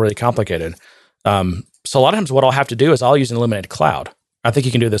really complicated. So a lot of times what I'll have to do is I'll use an Illuminated Cloud. I think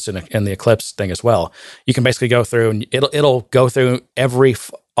you can do this in the Eclipse thing as well. You can basically go through and it'll go through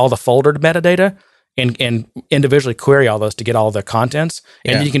all the foldered metadata and individually query all those to get all the contents.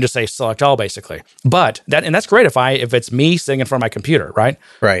 And you can just say select all basically. But that's great if it's me sitting in front of my computer, right?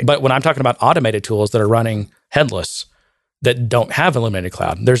 Right. But when I'm talking about automated tools that are running headless that don't have Illuminated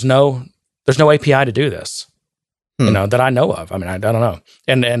Cloud, there's no API to do this. That I know of. I mean, I don't know.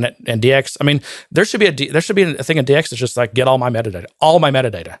 And DX, I mean, there should be a thing in DX that's just like get all my metadata.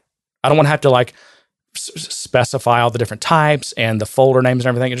 I don't want to have to specify all the different types and the folder names and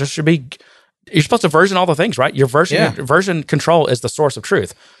everything. It just should be, you're supposed to version all the things, right? Your version control is the source of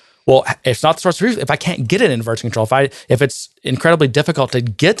truth. Well, it's not the source of truth if I can't get it in version control. If it's incredibly difficult to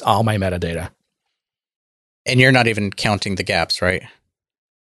get all my metadata. And you're not even counting the gaps, right?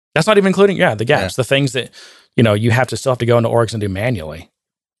 That's not even including, the gaps, the things that, you still have to go into orgs and do manually.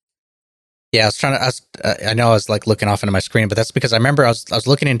 Yeah, I know I was like looking off into my screen, but that's because I remember I was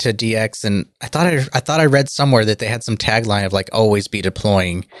looking into DX, and I thought I read somewhere that they had some tagline of like always be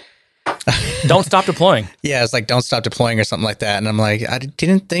deploying. Don't stop deploying. Yeah, it's like don't stop deploying or something like that. And I'm like, I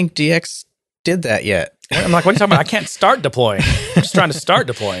didn't think DX did that yet. I'm like, what are you talking about? I can't start deploying. I'm just trying to start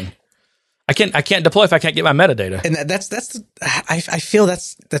deploying. I can't deploy if I can't get my metadata. And I feel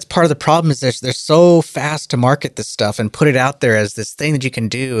that's part of the problem is they're so fast to market this stuff and put it out there as this thing that you can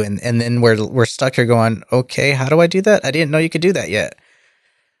do, and then we're stuck here going, okay, how do I do that? I didn't know you could do that yet.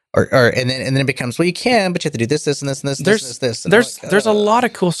 And then it becomes, well, you can, but you have to do this and this and this. There's a lot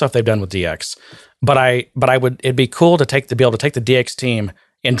of cool stuff they've done with DX, but it'd be cool to be able to take the DX team.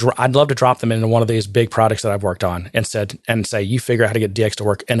 And I'd love to drop them into one of these big products that I've worked on and say, you figure out how to get DX to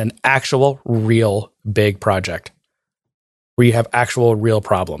work in an actual, real big project where you have actual, real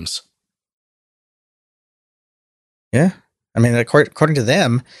problems. Yeah. I mean, according to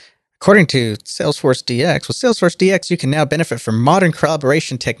them, according to Salesforce DX, with Salesforce DX, you can now benefit from modern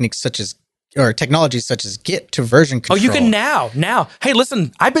collaboration techniques technologies such as Git to version control. Oh, you can now. Hey,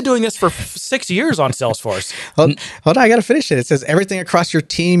 listen, I've been doing this for 6 years on Salesforce. Hold on, I got to finish it. It says everything across your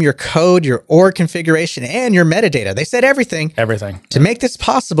team, your code, your org configuration, and your metadata. They said everything. Everything. To make this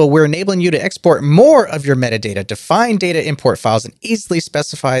possible, we're enabling you to export more of your metadata, define data import files, and easily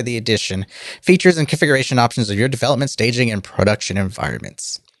specify the addition, features, and configuration options of your development, staging, and production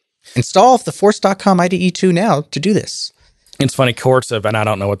environments. Install the Force.com IDE 2 now to do this. It's funny, courts have, and I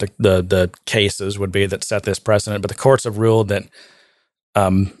don't know what the cases would be that set this precedent, but the courts have ruled that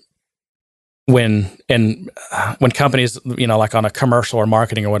when companies, like on a commercial or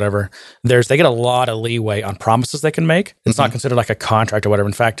marketing or whatever, they get a lot of leeway on promises they can make. It's not considered like a contract or whatever.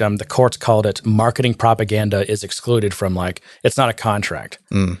 In fact, the courts called it marketing propaganda is excluded from it's not a contract.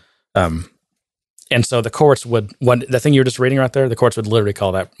 And so the courts the thing you were just reading right there, the courts would literally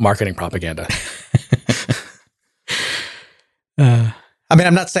call that marketing propaganda. I mean,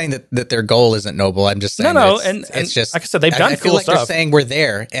 I'm not saying that their goal isn't noble. I'm just saying it's just, like I said, they've done I cool feel like stuff. They're saying we're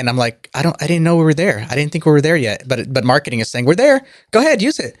there, and I'm like, I didn't know we were there. I didn't think we were there yet. But marketing is saying we're there. Go ahead,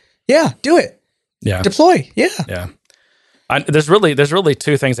 use it. Yeah, do it. Yeah, deploy. Yeah, yeah. There's really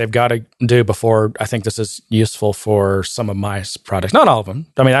two things they've got to do before I think this is useful for some of my products. Not all of them.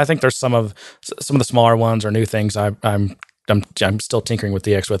 I mean, I think there's some of the smaller ones or new things I'm still tinkering with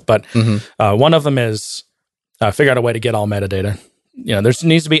DX with. But one of them is figure out a way to get all metadata. There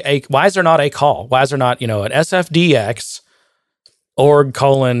needs to be why is there not a call? Why is there not, an SFDX org :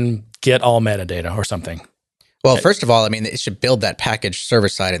 get all metadata or something? Well, first of all, I mean, it should build that package server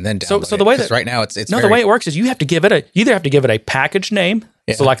side and then download so the way that right now it's the way it works is you have to give it either have to give it a package name,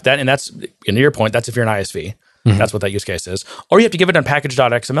 so like that, and that's, to your point, that's if you're an ISV. That's what that use case is. Or you have to give it a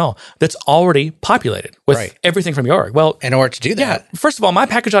package.xml that's already populated with everything from your org. Well, in order to do that, first of all, my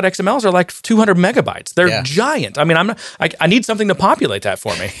package.xmls are like 200 megabytes. They're giant. I mean, I need something to populate that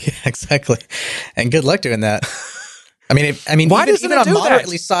for me. Yeah, exactly. And good luck doing that. I mean, why even on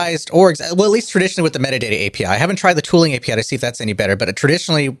moderately sized orgs, well, at least traditionally with the metadata API. I haven't tried the tooling API to see if that's any better, but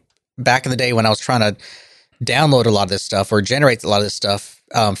traditionally back in the day when I was trying to download a lot of this stuff or generate a lot of this stuff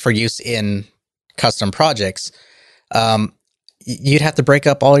for use in custom projects, you'd have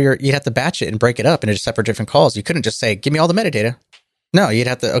to you'd have to batch it and break it up into separate different calls. You couldn't just say, give me all the metadata. No, you'd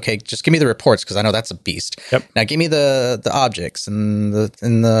have to, just give me the reports because I know that's a beast. Yep. Now give me the objects and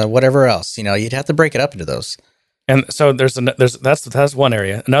the whatever else. You'd have to break it up into those. And so that's one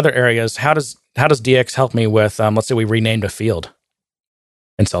area. Another area is how does DX help me with let's say we renamed a field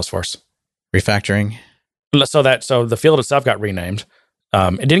in Salesforce. Refactoring. So the field itself got renamed.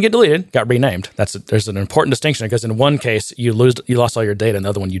 It didn't get deleted, got renamed. There's an important distinction because in one case you lost all your data, in the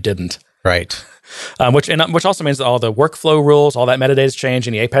other one you didn't. Right. Which also means that all the workflow rules, all that metadata has changed,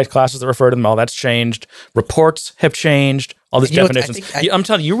 and the Apex classes that refer to them, all that's changed. Reports have changed. All these definitions. I'm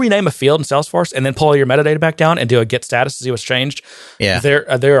telling you, rename a field in Salesforce and then pull all your metadata back down and do a get status to see what's changed. Yeah.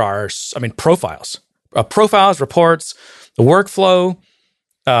 There are, profiles, reports, the workflow.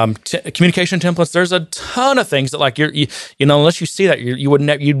 Communication templates. There's a ton of things that unless you see that you'd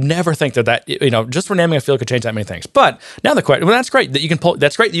never think that just renaming a field could change that many things. But now the question, that's great that you can pull.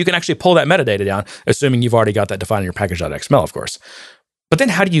 That's great that you can actually pull that metadata down, assuming you've already got that defined in your package.xml, of course. But then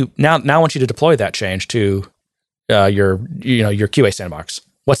how do you now? I want you to deploy that change to your QA sandbox.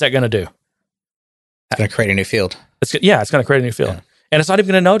 What's that going to do? It's going to create a new field. It's going to create a new field, and it's not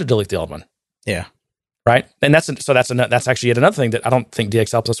even going to know to delete the old one. Yeah. Right, and that's actually yet another thing that I don't think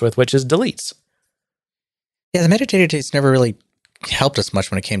DX helps us with, which is deletes. Yeah, the metadata date's never really helped us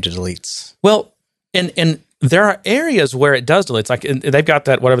much when it came to deletes. Well, and there are areas where it does delete. It's like they've got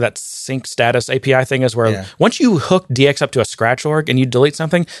that, whatever that sync status API thing is, where once you hook DX up to a scratch org and you delete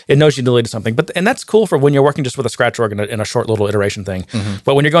something, it knows you deleted something. And that's cool for when you're working just with a scratch org in a short little iteration thing. Mm-hmm.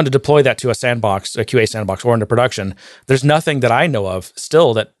 But when you're going to deploy that to a sandbox, a QA sandbox, or into production, there's nothing that I know of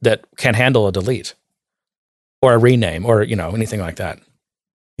still that can handle a delete or a rename or anything like that.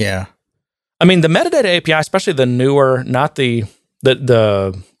 Yeah. I mean, the metadata API, especially the newer, not the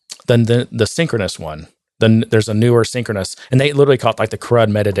synchronous one. Then there's a newer synchronous, and they literally call it like the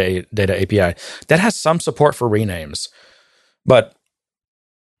CRUD metadata API that has some support for renames. But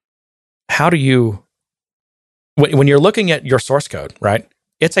how do you, when you're looking at your source code, right?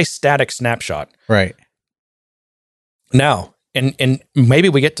 It's a static snapshot, right? Now, and maybe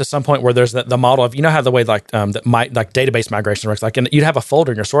we get to some point where there's the model of, how the way like database migration works, like, and you'd have a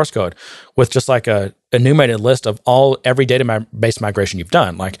folder in your source code with just like a enumerated list of every database migration you've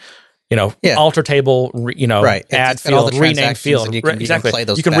done, like. Alter table, right. Add it's field, rename field. And you can replay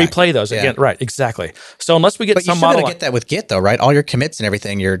those. You can replay those again. Right, exactly. So unless we get some model, you should be able to get that with Git, though, right? All your commits and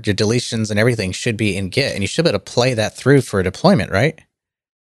everything, your deletions and everything should be in Git, and you should be able to play that through for a deployment, right?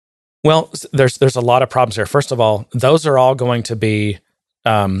 Well, there's a lot of problems here. First of all, those are all going to be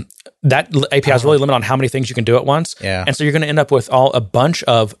that API is really limited on how many things you can do at once. Yeah, and so you're going to end up with a bunch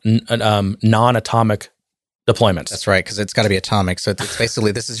of non-atomic deployments. That's right, because it's got to be atomic. So it's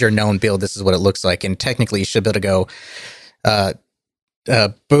basically, this is your known build. This is what it looks like. And technically, you should be able to go,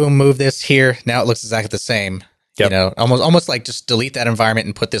 boom, move this here. Now it looks exactly the same. Yep. Almost like just delete that environment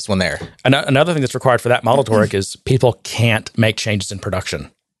and put this one there. Another thing that's required for that model to work is people can't make changes in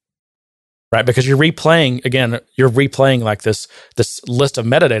production. Right? Because you're replaying like this list of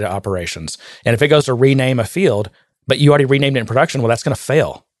metadata operations. And if it goes to rename a field, but you already renamed it in production, well, that's going to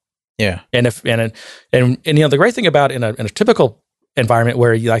fail. Yeah, and the great thing about in a typical environment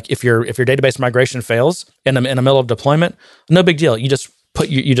where if your database migration fails in the middle of deployment, no big deal. You just put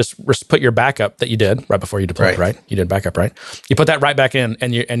your backup that you did right before you deployed, right? You did backup, right? You put that right back in,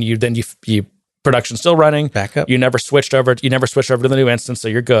 and you production's still running. Backup. You never switched over to the new instance, so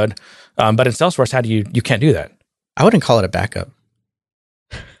you're good. But in Salesforce, you can't do that. I wouldn't call it a backup.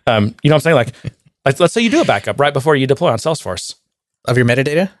 You know what I'm saying? Like let's say you do a backup right before you deploy on Salesforce. Of your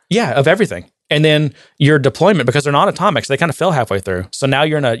metadata? Yeah, of everything. And then your deployment, because they're not atomic, so they kind of fail halfway through. So now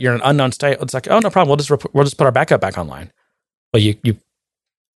you're in an unknown state. It's like, oh, no problem. We'll just put our backup back online. Well, you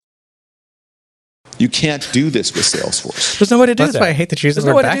can't do this with Salesforce. There's no way to do that. That's why I hate to choose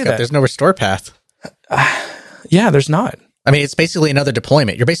the word backup. There's no restore path. Yeah, there's not. I mean, it's basically another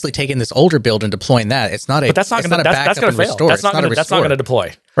deployment. You're basically taking this older build and deploying that. It's not a. But that's not going to fail. Restore. That's not going to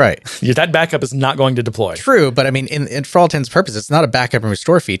deploy. Right. That backup is not going to deploy. True, but I mean, in for all intents and purposes, it's not a backup and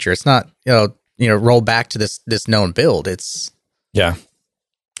restore feature. It's not roll back to this known build. It's I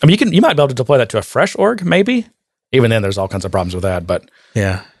mean, you might be able to deploy that to a fresh org, maybe. Even then, there's all kinds of problems with that. But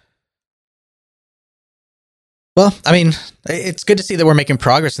yeah. Well, I mean, it's good to see that we're making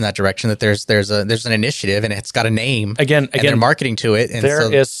progress in that direction. That there's an initiative and it's got a name. Again, and they're marketing to it. And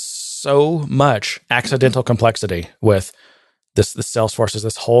there is so much accidental complexity with the Salesforce,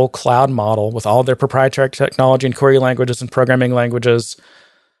 this whole cloud model with all their proprietary technology and query languages and programming languages.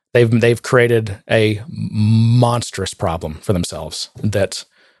 They've created a monstrous problem for themselves that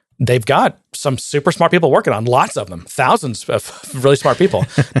they've got some super smart people working on, lots of them, thousands of really smart people.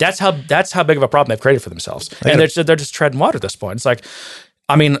 That's how big of a problem they've created for themselves. And they're just treading water at this point. It's like,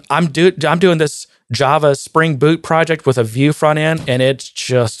 I mean, I'm doing this Java Spring Boot project with a Vue front end, and it's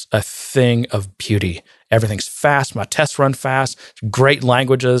just a thing of beauty. Everything's fast. My tests run fast. Great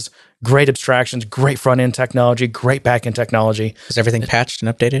languages, great abstractions, great front end technology, great back end technology. Is everything patched and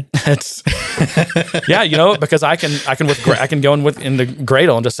updated? It's because I can go into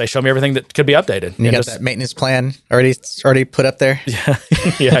Gradle and just say, show me everything that could be updated. And you got that maintenance plan already put up there. Yeah,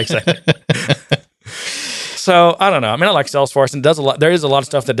 exactly. So I don't know. I mean, I like Salesforce, and it does a lot. There is a lot of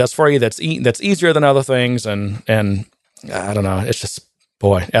stuff that does for you that's easier than other things, and I don't know. It's just,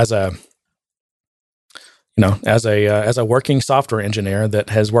 boy, as a working software engineer that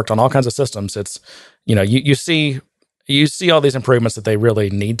has worked on all kinds of systems, it's you see all these improvements that they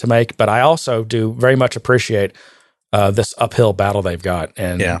really need to make. But I also do very much appreciate this uphill battle they've got,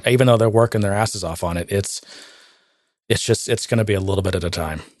 and even though they're working their asses off on it, it's going to be a little bit at a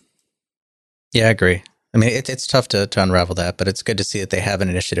time. Yeah, I agree. I mean, it's tough to unravel that, but it's good to see that they have an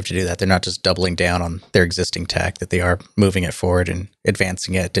initiative to do that. They're not just doubling down on their existing tech, that they are moving it forward and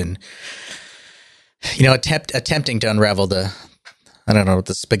advancing it, and attempting to unravel the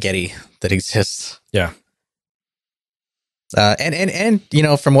spaghetti that exists. Yeah. And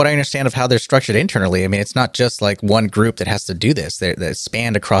from what I understand of how they're structured internally, I mean, it's not just like one group that has to do this. They're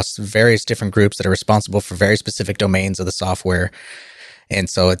spanned across various different groups that are responsible for very specific domains of the software. And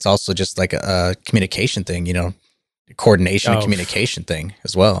so it's also just like a communication thing, coordination and communication thing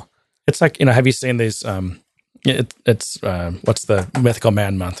as well. It's like, have you seen these? It's what's the Mythical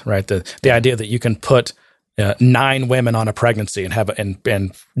Man Month, right? The idea that you can put 9 women on a pregnancy and have and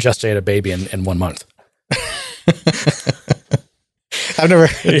gestate a baby in 1 month. I've never.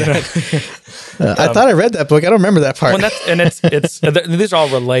 I thought I read that book. I don't remember that part. Well, it's these are all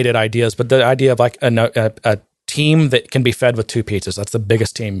related ideas, but the idea of like a team that can be fed with 2 pizzas. That's the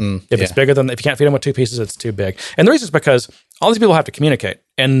biggest team. If you can't feed them with 2 pieces, it's too big. And the reason is because all these people have to communicate,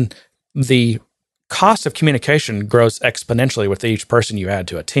 and the cost of communication grows exponentially with each person you add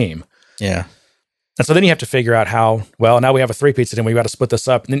to a team. Yeah. And so then you have to figure out how, now we have a 3 pizza and we've got to split this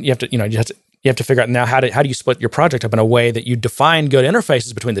up. And then you have to figure out now how do you split your project up in a way that you define good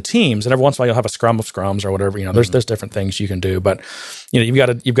interfaces between the teams. And every once in a while you'll have a scrum of scrums or whatever, there's different things you can do, but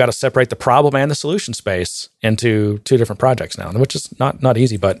you've got to separate the problem and the solution space into 2 different projects now, which is not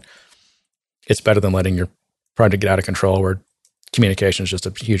easy, but it's better than letting your project get out of control where communication is just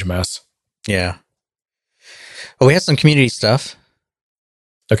a huge mess. Yeah. Well, we have some community stuff.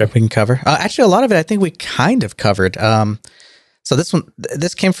 Okay. We can cover. Actually, a lot of it I think we kind of covered. So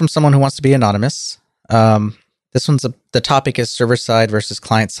this came from someone who wants to be anonymous. This one's the topic is server-side versus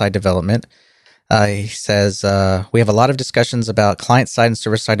client-side development. He says, we have a lot of discussions about client-side and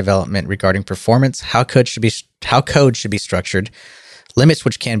server-side development regarding performance, how code should be structured, limits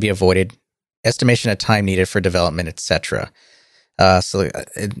which can be avoided, estimation of time needed for development, etc.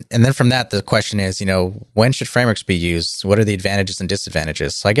 And then from that, the question is, when should frameworks be used? What are the advantages and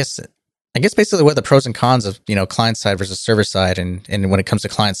disadvantages? So I guess basically what are the pros and cons of, client side versus server side, and when it comes to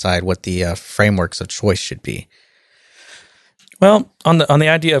client side, what the frameworks of choice should be. Well, on the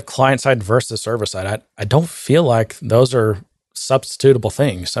idea of client side versus server side, I don't feel like those are substitutable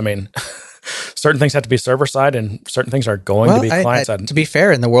things. I mean, certain things have to be server side and certain things are going to be client side. To be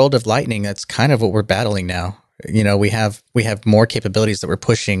fair, in the world of Lightning, that's kind of what we're battling now. We have more capabilities that we're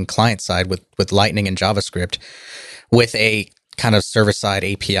pushing client side with Lightning and JavaScript with a kind of server side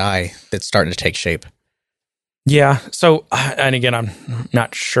API that's starting to take shape. Yeah. So, and again, I'm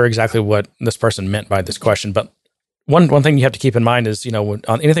not sure exactly what this person meant by this question, but one thing you have to keep in mind is,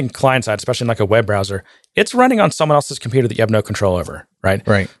 on anything client side, especially in like a web browser, it's running on someone else's computer that you have no control over, right?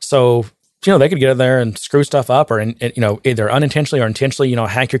 Right. So, they could get in there and screw stuff up, or either unintentionally or intentionally,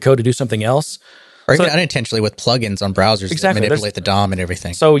 hack your code to do something else. Or even unintentionally with plugins on browsers that manipulate the DOM and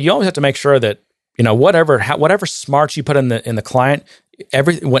everything. So you always have to make sure that, whatever smarts you put in the client,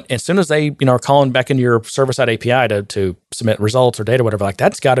 as soon as they, are calling back into your server-side API to submit results or data, whatever, like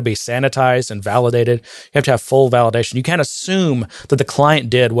that's got to be sanitized and validated. You have to have full validation. You can't assume that the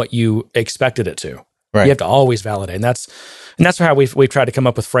client did what you expected it to. Right. You have to always validate. And that's how we've tried to come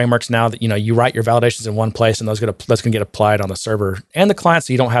up with frameworks now that, you write your validations in one place and that's going to get applied on the server and the client,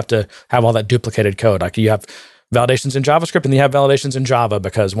 so you don't have to have all that duplicated code. Like you have validations in JavaScript and you have validations in Java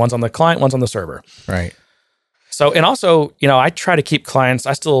because one's on the client, one's on the server. Right. So, and also, I try to keep clients,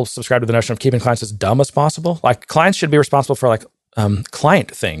 I still subscribe to the notion of keeping clients as dumb as possible. Like clients should be responsible for like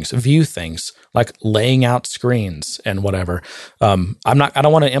client things, view things, like laying out screens and whatever. I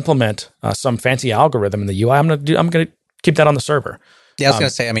don't want to implement some fancy algorithm in the UI. I'm going to keep that on the server. Yeah, I was going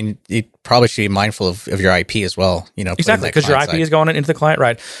to say, I mean, you probably should be mindful of your IP as well. Exactly, because your IP is going into the client,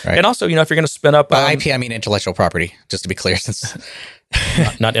 right? And also, if you're going to spin up... By IP, I mean intellectual property, just to be clear. Since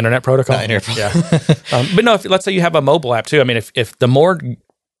not internet protocol? Not internet protocol. Yeah. But no, let's say you have a mobile app too. I mean, if the more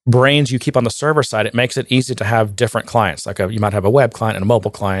brains you keep on the server side, it makes it easy to have different clients. Like you might have a web client and a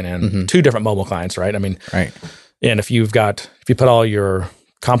mobile client and 2 different mobile clients, right? I mean, right. And if you put all your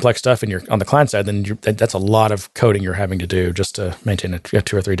complex stuff on the client side, then that's a lot of coding you're having to do just to maintain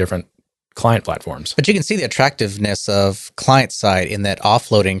 2 or 3 different client platforms. But you can see the attractiveness of client side in that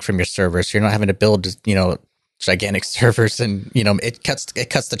offloading from your servers. So you're not having to build, gigantic servers, and it cuts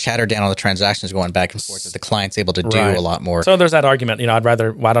the chatter down on the transactions going back and forth. That the client's able to do a lot more. So there's that argument.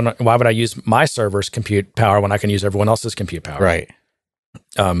 Why would I use my server's compute power when I can use everyone else's compute power? Right.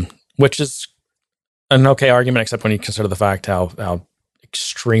 Which is an okay argument, except when you consider the fact how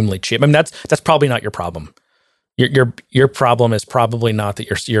extremely cheap. I mean, that's probably not your problem. Your problem is probably not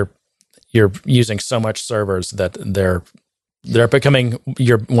that you're using so much servers that they're becoming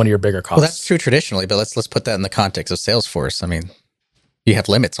one of your bigger costs. Well, that's true traditionally, but let's put that in the context of Salesforce. I mean, you have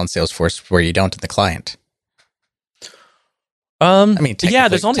limits on Salesforce where you don't in the client. I mean,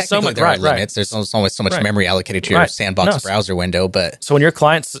 there's only so much. There are right. limits. There's only so much memory allocated to your sandbox browser window. But so when your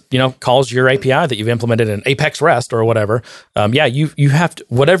client, calls your API that you've implemented in Apex REST or whatever, you have to,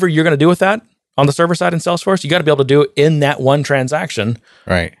 whatever you're going to do with that on the server side in Salesforce, you got to be able to do it in that one transaction,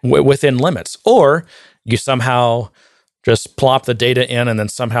 right, within limits, or you somehow just plop the data in and then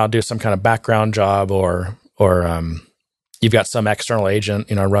somehow do some kind of background job, or you've got some external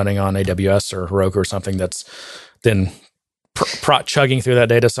agent, running on AWS or Heroku or something that's then chugging through that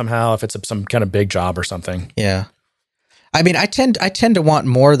data somehow if it's some kind of big job or something. Yeah. I mean, I tend to want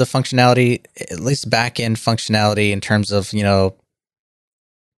more of the functionality, at least back-end functionality in terms of,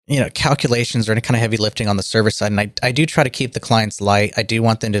 calculations or any kind of heavy lifting on the server side. And I do try to keep the clients light. I do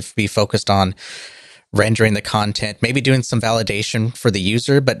want them to be focused on rendering the content, maybe doing some validation for the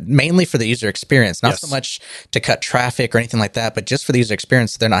user, but mainly for the user experience, not so much to cut traffic or anything like that, but just for the user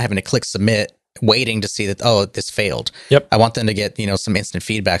experience. So they're not having to click submit, waiting to see that, oh, this failed. Yep. I want them to get, some instant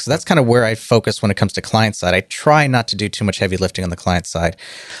feedback. So that's kind of where I focus when it comes to client side. I try not to do too much heavy lifting on the client side.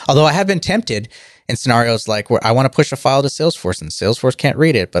 Although I have been tempted in scenarios like where I want to push a file to Salesforce and Salesforce can't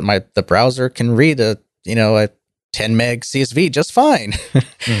read it, but the browser can read a 10 meg CSV just fine.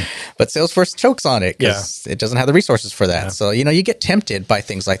 But Salesforce chokes on it because it doesn't have the resources for that. Yeah. So, you get tempted by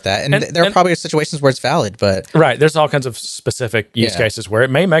things like that. And there are probably situations where it's valid, but... Right. There's all kinds of specific use cases where it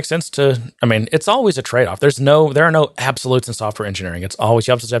may make sense to... I mean, it's always a trade-off. There are no absolutes in software engineering. It's always...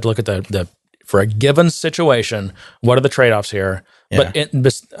 You have to look at the for a given situation, what are the trade-offs here? Yeah.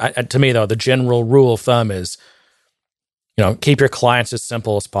 But to me, though, the general rule of thumb is, keep your clients as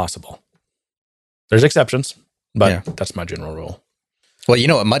simple as possible. There's exceptions, but that's my general rule. Well,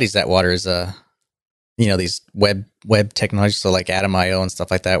 what muddies that water is, these web technologies, so like Atom.io and stuff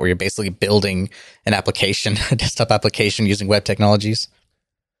like that, where you're basically building an application, a desktop application using web technologies.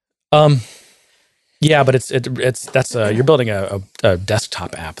 Yeah, but you're building a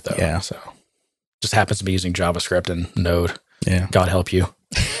desktop app though. Yeah. So just happens to be using JavaScript and Node. Yeah. God help you.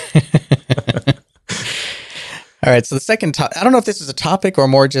 All right. So the second topic, I don't know if this is a topic or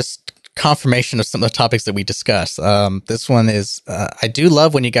more just confirmation of some of the topics that we discussed. This one is, I do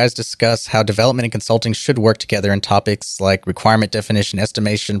love when you guys discuss how development and consulting should work together in topics like requirement definition,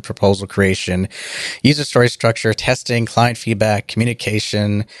 estimation, proposal creation, user story structure, testing, client feedback,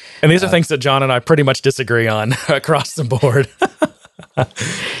 communication. And these are things that John and I pretty much disagree on across the board.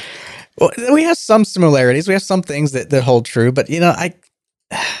 Well, we have some similarities. We have some things that hold true, but we do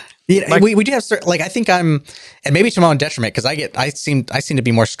have certain, I think I'm, and maybe to my own detriment, because I seem to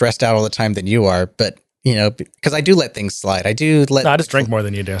be more stressed out all the time than you are, but because I do let things slide. I just drink more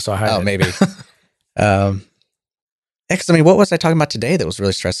than you do, so I hide it. Maybe. What was I talking about today that was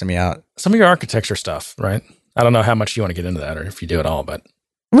really stressing me out? Some of your architecture stuff, right? I don't know how much you want to get into that, or if you do at all, but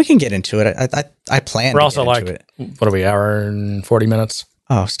we can get into it. I plan. We're also into it. What are we? Hour and 40 minutes.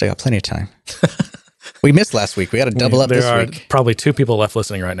 Oh, still got plenty of time. We missed last week. We got to double up this week. There are probably 2 people left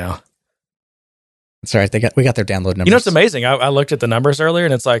listening right now. That's all right. We got their download numbers. It's amazing. I looked at the numbers earlier,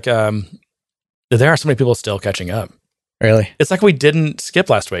 and it's like there are so many people still catching up. Really? It's like we didn't skip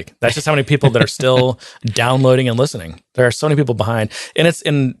last week. That's just how many people that are still downloading and listening. There are so many people behind, and I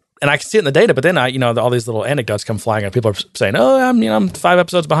can see it in the data. But then all these little anecdotes come flying out. People are saying, "Oh, I'm 5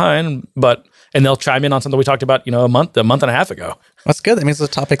 episodes behind," and they'll chime in on something we talked about, a month and a half ago. That's good. That means the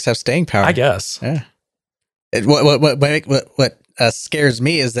topics have staying power, I guess. Yeah. What scares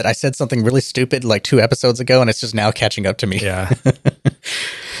me is that I said something really stupid like 2 episodes ago, and it's just now catching up to me. Yeah.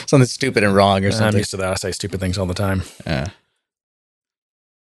 Something stupid and wrong or something. I'm used to that. I say stupid things all the time. Yeah,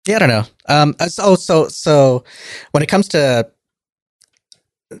 I don't know. So when it comes to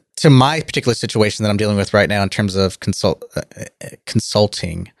my particular situation that I'm dealing with right now in terms of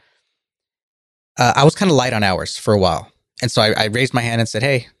consulting, I was kind of light on hours for a while. And so I raised my hand and said,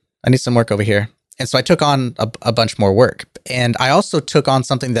 hey, I need some work over here. And so I took on a bunch more work. And I also took on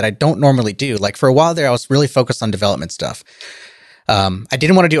something that I don't normally do. Like for a while there, I was really focused on development stuff. I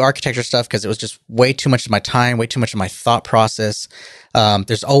didn't want to do architecture stuff because it was just way too much of my time, way too much of my thought process.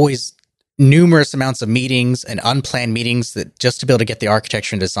 There's always numerous amounts of meetings and unplanned meetings that just to be able to get the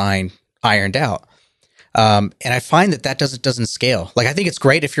architecture and design ironed out. And I find that doesn't scale. Like, I think it's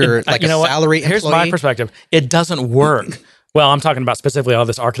great if you're salary employee. Here's my perspective. It doesn't work. Well, I'm talking about specifically all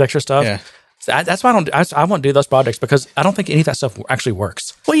this architecture stuff. Yeah. That's why I won't do those projects because I don't think any of that stuff actually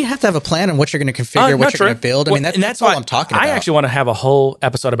works. Well, you have to have a plan on what you're going to configure, what you're going to build. I mean, that's all I'm talking about. I actually want to have a whole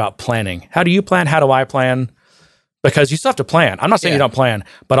episode about planning. How do you plan? How do I plan? Because you still have to plan. I'm not saying you don't plan,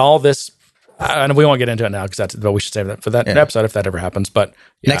 but all this, and we won't get into it now because we should save that for that episode if that ever happens. But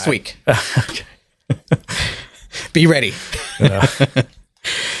next week. Okay. Be ready. You're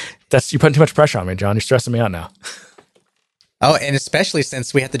putting too much pressure on me, John. You're stressing me out now. Oh, and especially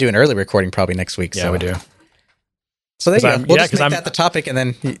since we have to do an early recording probably next week. Yeah, so we do. So there you go. We'll just 'cause make that the topic, and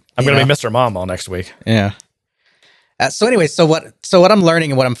then I'm going to be Mr. Mom all next week. Yeah. So anyway, so what I'm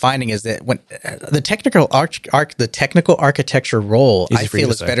learning and what I'm finding is that when the technical architecture role, Easy I for you feel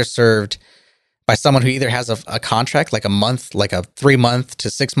to is say. better served by someone who either has a contract, like a month, like a 3-month to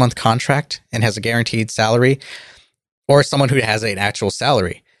 6-month contract, and has a guaranteed salary, or someone who has an actual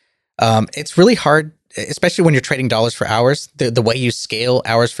salary. It's really hard, especially when you're trading dollars for hours. The way you scale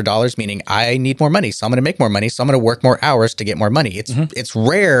hours for dollars, meaning I need more money, so I'm going to make more money, so I'm going to work more hours to get more money. It's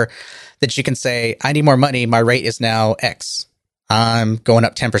rare that you can say, I need more money, my rate is now X. I'm going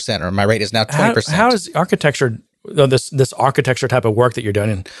up 10%, or my rate is now 20%. How is architecture, this architecture type of work that you're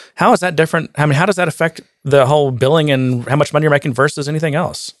doing, and how is that different? I mean, how does that affect the whole billing and how much money you're making versus anything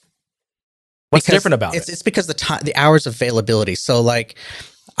else? What's different about it? It's because the hours of availability. So like,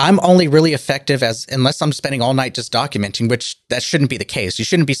 I'm only really effective unless I'm spending all night just documenting, which that shouldn't be the case. You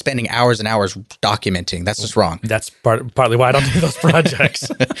shouldn't be spending hours and hours documenting. That's just wrong. That's partly why I don't do those projects.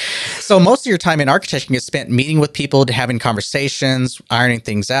 So most of your time in architecting is spent meeting with people, having conversations, ironing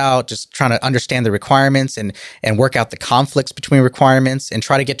things out, just trying to understand the requirements and work out the conflicts between requirements and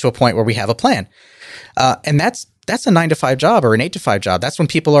try to get to a point where we have a plan. And that's a 9-to-5 job or an 8-to-5 job. That's when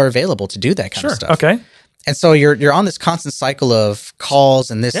people are available to do that kind of stuff. Okay. And so you're on this constant cycle of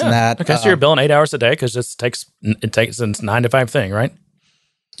calls and this and that. Okay, so you're billing 8 hours a day because it takes a 9-to-5 thing, right?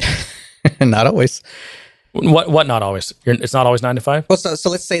 Not always. What? Not always. It's not always 9 to 5. Well, so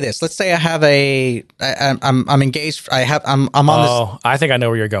let's say this. Let's say I have I'm engaged. I'm on this. Oh, I think I know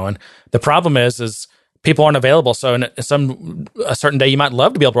where you're going. The problem is people aren't available. So in a certain day, you might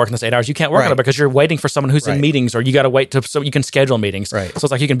love to be able to work in this 8 hours. You can't work on it because you're waiting for someone who's in meetings, or you got to wait so you can schedule meetings. Right. So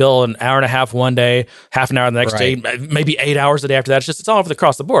it's like you can bill an hour and a half one day, half an hour the next day, maybe 8 hours a day after that. It's all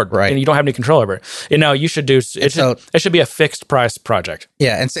across the board, right? And you don't have any control over it. You should do it should be a fixed price project.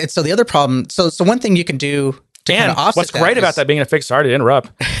 Yeah, and so the other problem. So one thing you can do. And what's great about that being a fixed, sorry to interrupt.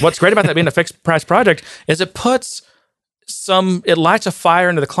 What's great about that being a fixed price project is it lights a fire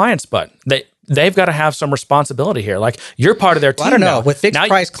into the client's butt. They've got to have some responsibility here. Like, you're part of their team. I don't know. Now. With fixed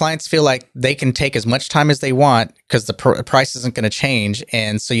price, clients feel like they can take as much time as they want because the price isn't going to change,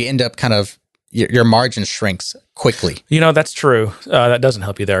 and so you end up kind of your margin shrinks quickly. That's true. That doesn't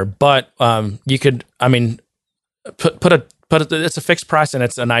help you there, but you could. I mean, it's a fixed price and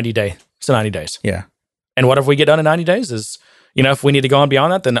it's a 90 day. It's a 90 days. Yeah. And what if we get done in 90 days? Is if we need to go on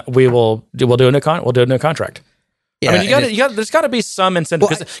beyond that, then we'll do a new contract. Yeah, I mean, there's got to be some incentive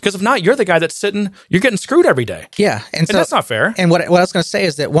because if not, you're the guy that's you're getting screwed every day. Yeah, and so that's not fair. And what I was going to say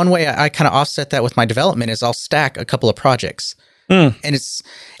is that one way I kind of offset that with my development is I'll stack a couple of projects, and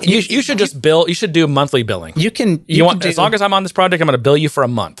you should just bill. You should do monthly billing. As long as I'm on this project, I'm going to bill you for a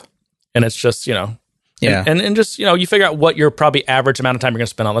month, and it's just Yeah. And just, you figure out what your probably average amount of time you're going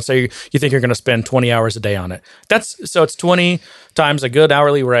to spend on. Let's say you think you're going to spend 20 hours a day on it. So it's 20 times a good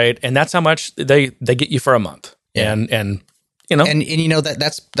hourly rate, and that's how much they get you for a month. Yeah. And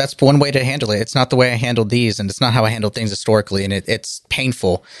that's one way to handle it. It's not the way I handled these, and it's not how I handled things historically, and it's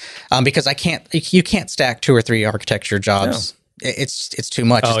painful because you can't stack 2 or 3 architecture jobs. No. It's too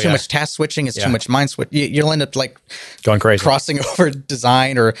much. It's too much task switching. It's too much mind switch. You'll end up like going crazy, crossing over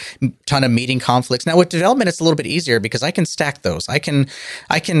design or ton of meeting conflicts. Now with development, it's a little bit easier because I can stack those. I can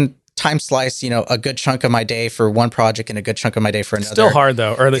time slice, a good chunk of my day for one project and a good chunk of my day for another. Still hard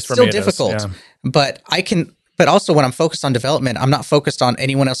though, or at least for me, it's still difficult. But I can. But also when I'm focused on development, I'm not focused on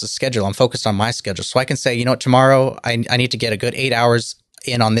anyone else's schedule. I'm focused on my schedule. So I can say, tomorrow I need to get a good 8 hours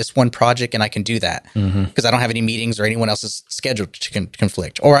in on this one project, and I can do that because I don't have any meetings or anyone else's schedule to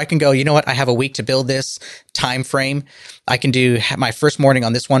conflict. Or I can go, I have a week to build this time frame. I can do my first morning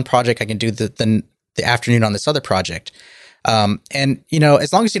on this one project. I can do the afternoon on this other project. And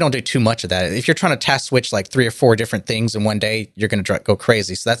as long as you don't do too much of that, if you're trying to task switch like 3 or 4 different things in one day, you're going to go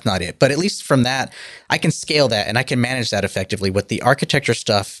crazy. So that's not it. But at least from that, I can scale that and I can manage that effectively. With the architecture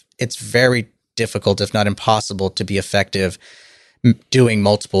stuff, it's very difficult, if not impossible, to be effective doing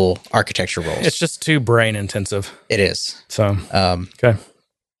multiple architecture roles. It's just too brain intensive. It is. So, okay.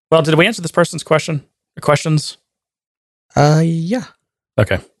 Well, did we answer this person's questions? Yeah.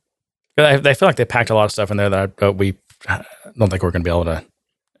 Okay. They feel like they packed a lot of stuff in there that we don't think we're going to be able to.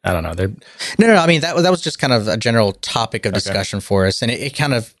 I don't know. No. I mean, that was just kind of a general topic of discussion for us, and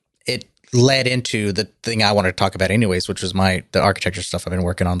it led into the thing I wanted to talk about, anyways, which was the architecture stuff I've been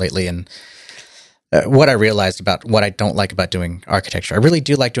working on lately, and what I realized about what I don't like about doing architecture. I really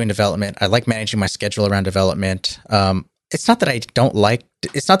do like doing development. I like managing my schedule around development. It's not that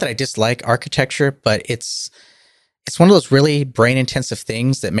I dislike architecture, but it's one of those really brain intensive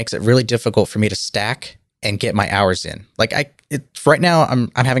things that makes it really difficult for me to stack and get my hours in. Like right now I'm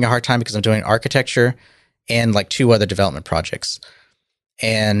having a hard time because I'm doing architecture and like 2 other development projects.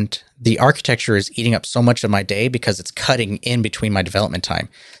 And the architecture is eating up so much of my day because it's cutting in between my development time.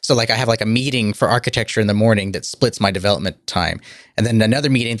 So like I have like a meeting for architecture in the morning that splits my development time. And then another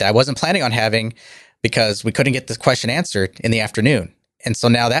meeting that I wasn't planning on having because we couldn't get the question answered in the afternoon. And so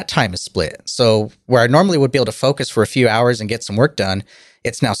now that time is split. So where I normally would be able to focus for a few hours and get some work done,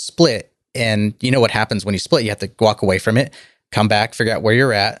 it's now split. And you know what happens when you split? You have to walk away from it, come back, figure out where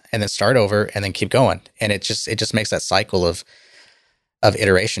you're at, and then start over and then keep going. And it just makes that cycle of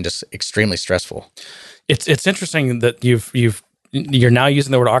iteration just extremely stressful. It's interesting that you're now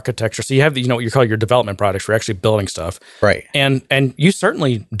using the word architecture. So you have what you call your development projects. You're actually building stuff, right? And you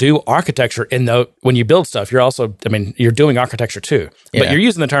certainly do architecture when you build stuff. You're also, you're doing architecture too. Yeah. But you're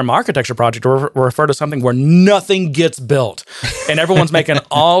using the term architecture project to refer to something where nothing gets built, and everyone's making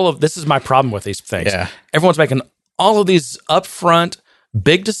all of this. Is my problem with these things. Yeah. Everyone's making all of these upfront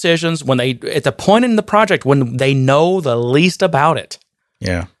big decisions when they at the point in the project when they know the least about it.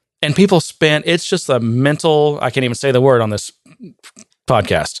 Yeah. And people spend, it's just a mental, I can't even say the word on this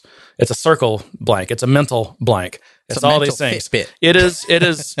podcast. It's a circle blank. It's a mental blank. It's all these things. Fitbit.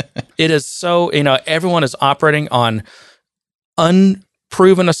 It is so, everyone is operating on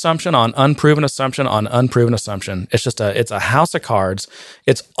unproven assumption on unproven assumption on unproven assumption. It's a house of cards.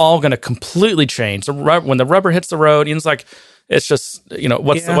 It's all going to completely change. When the rubber hits the road, it's just,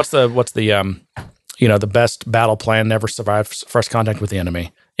 what's the the best battle plan never survives first contact with the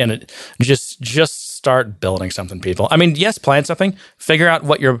enemy. And it just start building something, people. Yes, plan something, figure out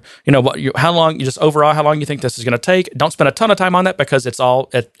how long you think this is going to take. Don't spend a ton of time on that because it's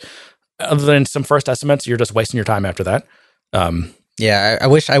all other than some first estimates, you're just wasting your time after that. Yeah. I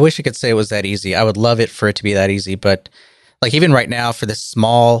wish I could say it was that easy. I would love it for it to be that easy, but like even right now for this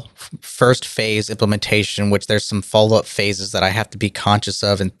small first phase implementation, which there's some follow-up phases that I have to be conscious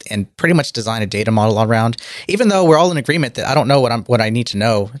of and pretty much design a data model around, even though we're all in agreement that I don't know what I need to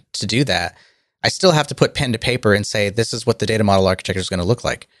know to do that, I still have to put pen to paper and say, this is what the data model architecture is going to look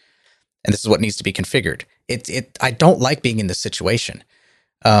like. And this is what needs to be configured. I don't like being in this situation.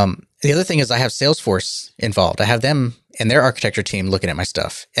 The other thing is I have Salesforce involved. I have them and their architecture team looking at my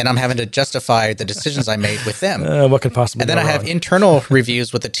stuff, and I'm having to justify the decisions I made with them. What could possibly? And then go I have wrong? internal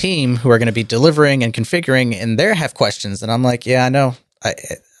reviews with the team who are going to be delivering and configuring, and they have questions. And I'm like, yeah, I know,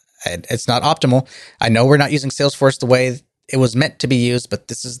 it's not optimal. I know we're not using Salesforce the way it was meant to be used, but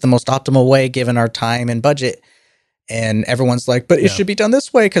this is the most optimal way given our time and budget. And everyone's like, but it should be done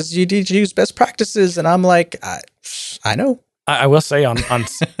this way because you need to use best practices. And I'm like, I know. I will say on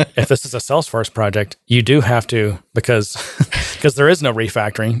if this is a Salesforce project, you do have to, because there is no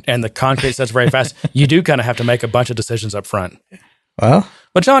refactoring and the concrete sets very fast, you do kind of have to make a bunch of decisions up front. Well,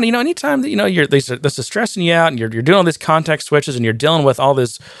 John, anytime that this is stressing you out and you're doing all these context switches and you're dealing with all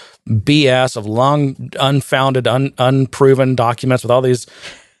this BS of long unfounded, unproven documents with all these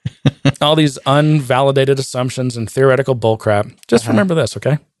unvalidated assumptions and theoretical bullcrap, just remember this,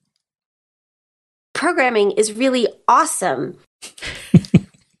 okay? Programming is really awesome.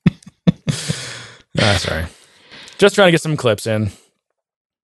 Sorry. Just trying to get some clips in.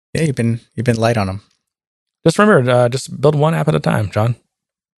 yeah, you've been light on them. Just remember, just build one app at a time, John.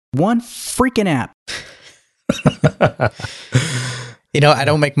 One freaking app. I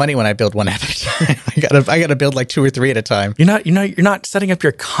don't make money when I build one app at a time. I gotta build like 2 or 3 at a time. You're not setting up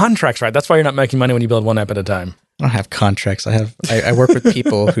your contracts right. That's why you're not making money when you build one app at a time. I don't have contracts. I work with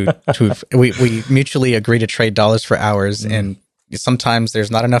people who we mutually agree to trade dollars for hours, and sometimes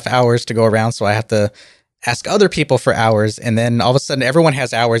there's not enough hours to go around, so I have to ask other people for hours, and then all of a sudden everyone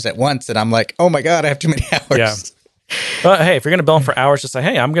has hours at once, and I'm like, oh my god, I have too many hours. Yeah. Well, hey, if you're going to bill them for hours, just say,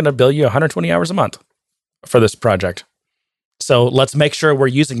 hey, I'm going to bill you 120 hours a month for this project. So let's make sure we're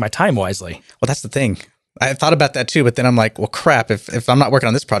using my time wisely. Well, that's the thing. I thought about that too, but then I'm like, well, crap, if I'm not working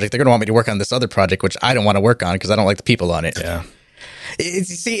on this project, they're going to want me to work on this other project, which I don't want to work on because I don't like the people on it. Yeah.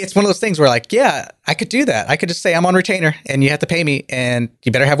 It's one of those things where like, yeah, I could do that. I could just say I'm on retainer and you have to pay me and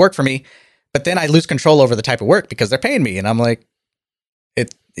you better have work for me. But then I lose control over the type of work because they're paying me. And I'm like,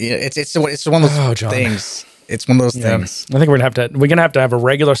 it's one of those things. It's one of those things. I think we're gonna have to have a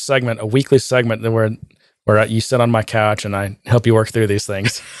regular segment, a weekly segment where you sit on my couch and I help you work through these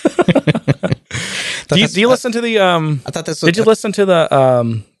things. Do you listen to the? I thought this was. Did you listen to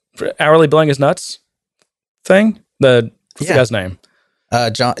the hourly billing is nuts thing? What's the guy's name?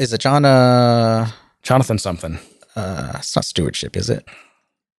 John. Is it John? Jonathan something. It's not stewardship, is it?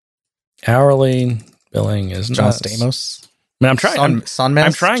 Hourly billing is John nuts. Stamos. I mean, I'm trying. I'm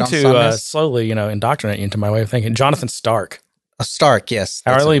trying John to Sonmez? slowly, indoctrinate you into my way of thinking. Jonathan Stark. Stark, yes.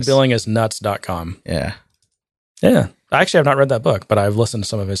 Hourly billing is nuts.com. Yeah. Yeah. I actually have not read that book, but I've listened to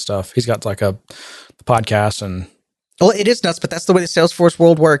some of his stuff. He's got like a podcast and... Well, it is nuts, but that's the way the Salesforce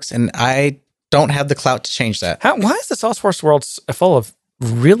world works, and I don't have the clout to change that. Why is the Salesforce world full of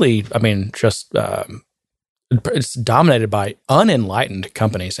really, just it's dominated by unenlightened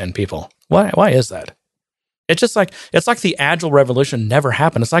companies and people? Why is that? It's like the Agile revolution never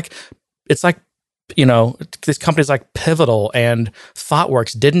happened. It's like these companies like Pivotal and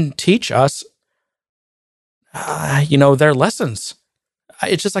ThoughtWorks didn't teach us their lessons.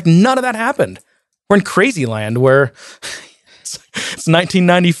 It's just like none of that happened. We're in crazy land where it's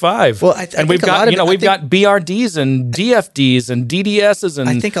 1995. Well, we've got BRDs and DFDs and DDSs, and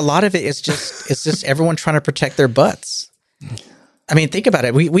I think a lot of it is just everyone trying to protect their butts. I mean, think about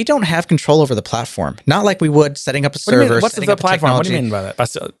it. We don't have control over the platform. Not like we would setting up a server. What's the platform? What do you mean by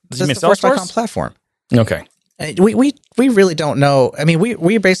that? You mean Salesforce platform? Okay. We really don't know. I mean,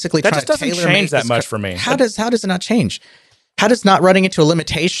 we basically that just doesn't change that much for me. How does it not change? How does not running into a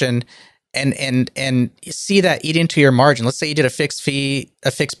limitation and see that eat into your margin? Let's say you did a fixed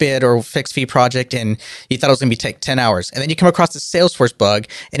bid or fixed fee project, and you thought it was going to take 10 hours, and then you come across this Salesforce bug,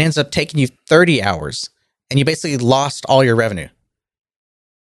 and it ends up taking you 30 hours, and you basically lost all your revenue.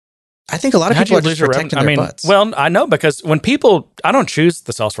 I think a lot of people are just protecting their butts. Well, I know, because when I don't choose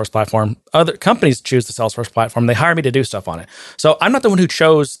the Salesforce platform. Other companies choose the Salesforce platform. They hire me to do stuff on it. So I'm not the one who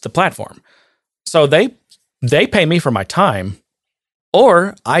chose the platform. So they pay me for my time,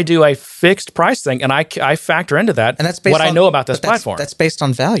 or I do a fixed price thing, and I factor into that and that's based what I know about this platform. That's based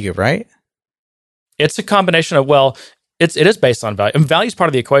on value, right? It's a combination of, it is based on value. And value is part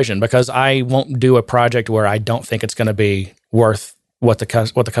of the equation, because I won't do a project where I don't think it's going to be worth what the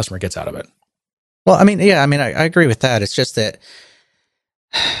customer gets out of it. Well, I agree with that. It's just that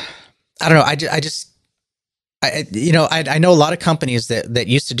I don't know. I know a lot of companies that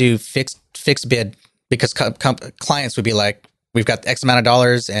used to do fixed bid, because clients would be like, we've got X amount of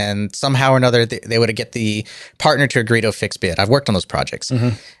dollars, and somehow or another they would get the partner to agree to a fixed bid. I've worked on those projects,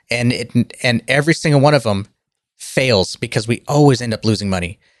 and every single one of them fails because we always end up losing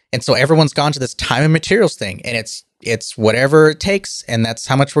money. And so everyone's gone to this time and materials thing, and it's whatever it takes, and that's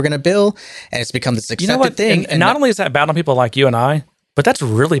how much we're going to bill, and it's become this accepted thing. And not only is that bad on people like you and I, but that's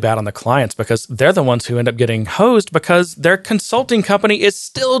really bad on the clients, because they're the ones who end up getting hosed because their consulting company is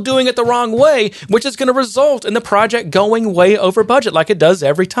still doing it the wrong way, which is going to result in the project going way over budget, like it does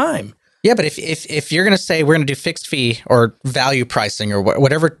every time. Yeah, but if you're going to say we're going to do fixed fee or value pricing or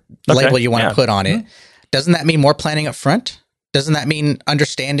whatever label you want to put on it, doesn't that mean more planning up front? Doesn't that mean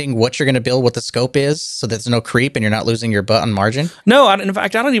understanding what you're going to build, what the scope is, so there's no creep and you're not losing your butt on margin? No, in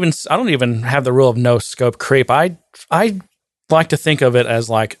fact, I don't even have the rule of no scope creep. I like to think of it as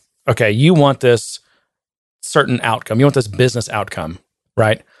like, okay, you want this certain outcome, you want this business outcome,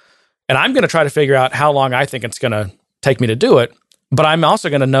 right? And I'm going to try to figure out how long I think it's going to take me to do it. But I'm also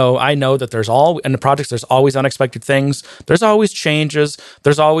going to know, I know that in the projects, there's always unexpected things. There's always changes.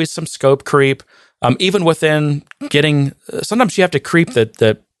 There's always some scope creep. Even within getting, sometimes you have to creep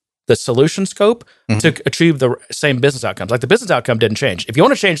the solution scope to achieve the same business outcomes. Like the business outcome didn't change. If you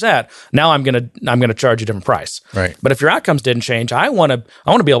want to change that, now I'm gonna charge you a different price. Right. But if your outcomes didn't change, I want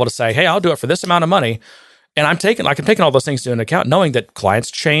to be able to say, hey, I'll do it for this amount of money. And I'm taking all those things into account, knowing that clients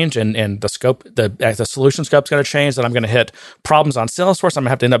change and the scope, the solution scope is going to change, that I'm going to hit problems on Salesforce. I'm going to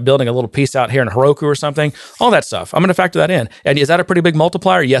have to end up building a little piece out here in Heroku or something, all that stuff. I'm going to factor that in. And is that a pretty big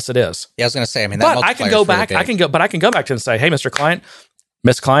multiplier? Yes, it is. Yeah, I was going to say, that but I can go back, I can go back to it and say, hey, Mr. Client,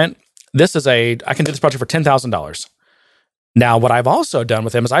 Miss Client, I can do this project for $10,000. Now, what I've also done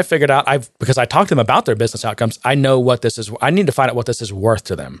with them is I figured out, because I talked to them about their business outcomes, I know what this is. I need to find out what this is worth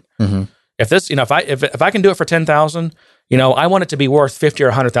to them. Mm-hmm. If this, if I can do it for $10,000, I want it to be worth $50,000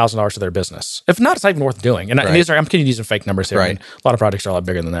 or $100,000 to their business. If not, it's not even worth doing. And I'm using fake numbers here. Right. A lot of projects are a lot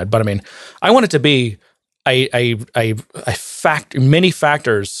bigger than that. But I want it to be many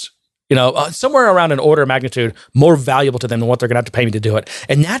factors, somewhere around an order of magnitude more valuable to them than what they're going to have to pay me to do it.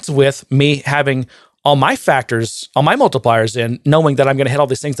 And that's with me having all my factors, all my multipliers in, knowing that I'm going to hit all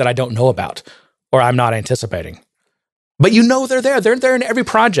these things that I don't know about or I'm not anticipating. But they're there. They're there in every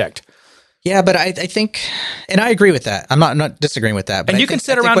project. Yeah, but I think, and I agree with that. I'm not disagreeing with that. But and you can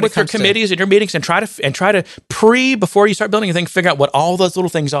sit around with your committees and your meetings and try to before you start building anything, figure out what all those little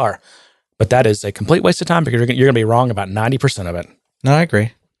things are. But that is a complete waste of time, because you're going to be wrong about 90% of it. No, I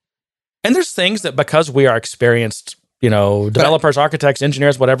agree. And there's things that, because we are experienced, developers, architects,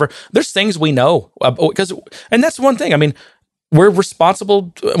 engineers, whatever, there's things we know. And that's one thing. We're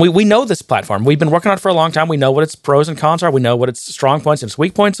responsible. We know this platform. We've been working on it for a long time. We know what its pros and cons are. We know what its strong points and its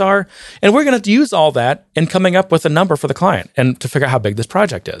weak points are. And we're going to use all that in coming up with a number for the client and to figure out how big this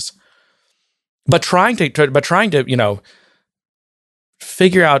project is. but trying to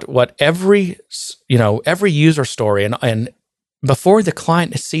figure out what every user story and before the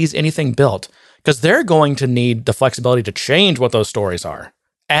client sees anything built, because they're going to need the flexibility to change what those stories are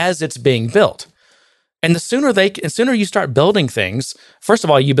as it's being built. And the sooner you start building things, first of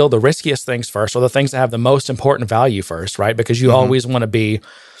all, you build the riskiest things first, or the things that have the most important value first, right? Because you always want to be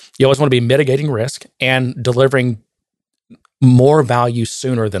mitigating risk and delivering more value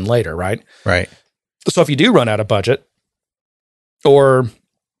sooner than later, right? Right. So if you do run out of budget, or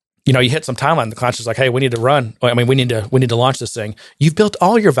you hit some timeline, the client's is like, hey, we need to launch this thing. You've built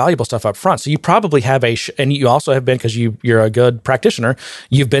all your valuable stuff up front. So you probably have and you also have been, because you're a good practitioner,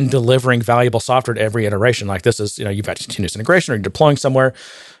 you've been delivering valuable software to every iteration. Like this is, you've got continuous integration, or you're deploying somewhere.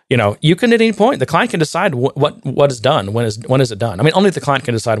 You can at any point, the client can decide what is done, when is it done. I mean, only the client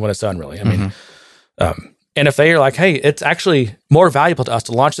can decide when it's done, really. I mean, and if they are like, hey, it's actually more valuable to us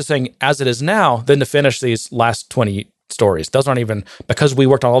to launch this thing as it is now than to finish these last 20 stories. Those aren't even, because we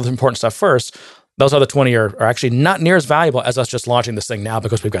worked on all the important stuff first, those other 20 are actually not near as valuable as us just launching this thing now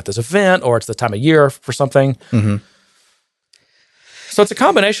because we've got this event, or it's the time of year for something. So it's a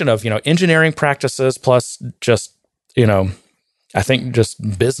combination of, engineering practices plus just, I think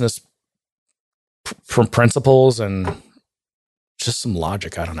just business principles and just some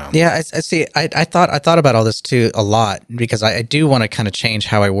logic. I don't know. Yeah, I see. I thought about all this too a lot, because I do want to kind of change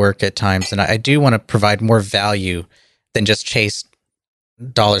how I work at times, and I do want to provide more value than just chase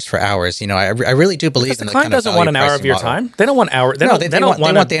dollars for hours. I really do believe in the client doesn't want an hour of your time. They don't want hour. They want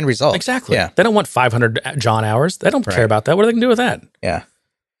the end result. Exactly. Yeah. They don't want 500 John hours. They don't care about that. What are they going to do with that? Yeah.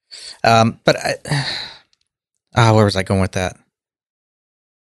 But where was I going with that?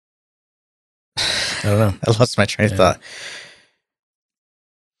 I don't know. I lost my train of thought.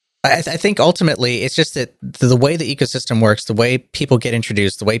 I think ultimately it's just that the way the ecosystem works, the way people get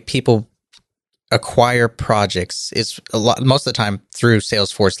introduced, the way people acquire projects is most of the time through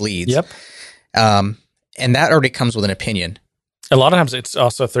Salesforce leads. Yep. And that already comes with an opinion. A lot of times it's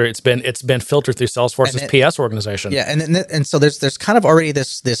also it's been filtered through Salesforce's PS organization. Yeah, and so there's kind of already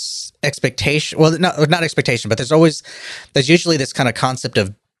this expectation. Well, not expectation, but there's usually this kind of concept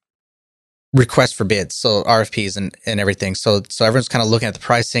of request for bids, so RFPs and everything. So everyone's kind of looking at the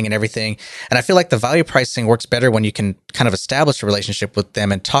pricing and everything. And I feel like the value pricing works better when you can kind of establish a relationship with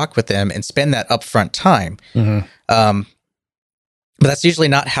them and talk with them and spend that upfront time. But that's usually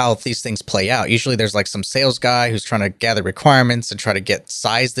not how these things play out. Usually there's like some sales guy who's trying to gather requirements and try to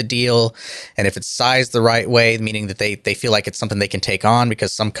size the deal. And if it's sized the right way, meaning that they feel like it's something they can take on,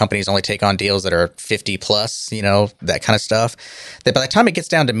 because some companies only take on deals that are 50 plus, that kind of stuff, that by the time it gets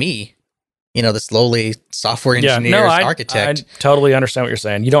down to me, this lowly software engineer, architect. I totally understand what you're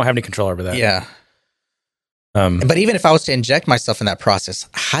saying. You don't have any control over that. Yeah. But even if I was to inject myself in that process,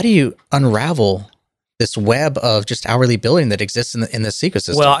 how do you unravel this web of just hourly billing that exists in this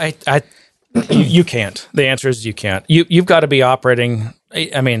ecosystem? Well, you can't. The answer is you can't. You've got to be operating.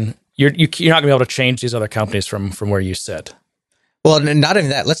 I mean, you're not going to be able to change these other companies from where you sit. Well, not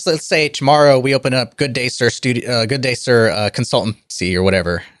even that. Let's say tomorrow we open up Good Day Sir consultancy or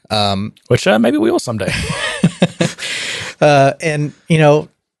whatever. Which maybe we will someday. And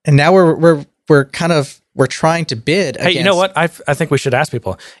now we're trying to bid. Hey, you know what? I think we should ask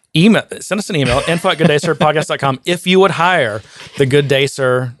people. Send us an email, info@gooddaysirpodcast.com, if you would hire the Good Day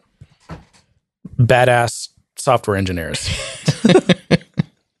Sir badass software engineers.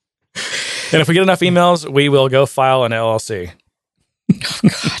 And if we get enough emails, we will go file an LLC. Oh,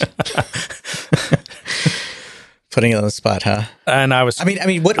 God. Putting it on the spot, huh? And I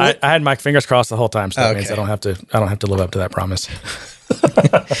had my fingers crossed the whole time, so that means I don't have to live up to that promise.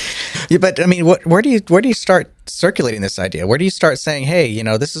 Yeah, but I mean, where do you start circulating this idea? Where do you start saying, hey,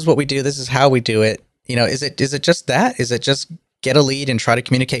 this is what we do, this is how we do it? Is it just that? Is it just get a lead and try to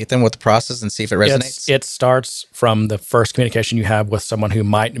communicate with them with the process and see if it resonates? It starts from the first communication you have with someone who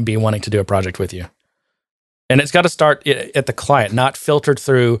might be wanting to do a project with you. And it's got to start at the client, not filtered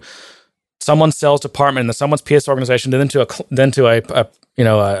through someone's sales department and someone's PS organization, then to a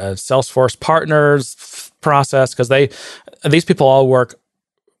Salesforce partners process, because these people all work.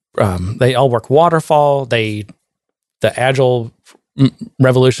 They all work waterfall. The agile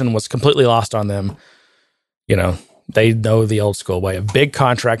revolution was completely lost on them. They know the old school way of big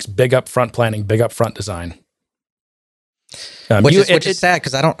contracts, big upfront planning, big upfront design. Which is sad,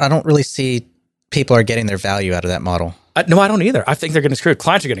 because I don't really see people are getting their value out of that model. No, I don't either. I think they're getting screwed.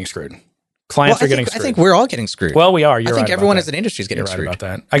 Clients are getting screwed. Clients are getting screwed. I think we're all getting screwed. Well, we are. I think everyone as an industry is getting screwed. Right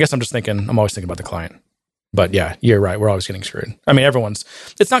about that. I guess I'm always thinking about the client. But yeah, you're right. We're always getting screwed. I mean,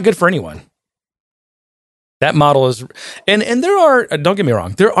 it's not good for anyone. That model is, and there are, don't get me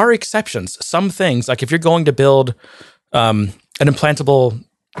wrong, there are exceptions. Some things, like if you're going to build an implantable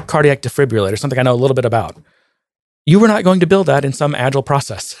cardiac defibrillator, something I know a little bit about, you are not going to build that in some agile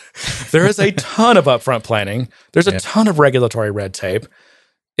process. There is a ton of upfront planning. There's a ton of regulatory red tape.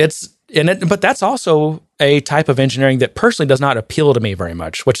 But that's also a type of engineering that personally does not appeal to me very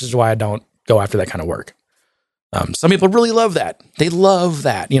much, which is why I don't go after that kind of work. Some people really love that. They love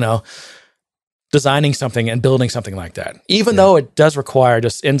that, designing something and building something like that, even though it does require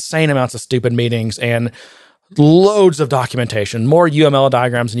just insane amounts of stupid meetings and loads of documentation, more UML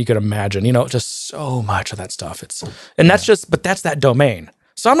diagrams than you could imagine, just so much of that stuff. But that's that domain.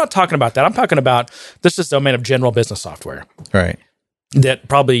 So I'm not talking about that. I'm talking about this domain of general business software. Right. That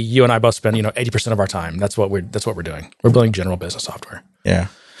probably you and I both spend, 80% of our time. That's what we're doing. We're building general business software. Yeah.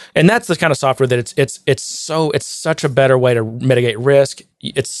 And that's the kind of software that it's such a better way to mitigate risk.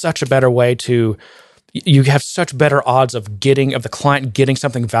 It's such a better way you have such better odds of the client getting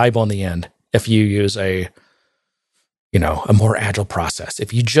something valuable in the end if you use a more agile process.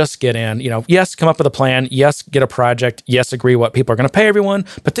 If you just get in, yes, come up with a plan, yes, get a project, yes, agree what people are going to pay everyone,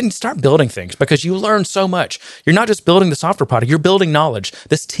 but then start building things because you learn so much. You're not just building the software product, you're building knowledge.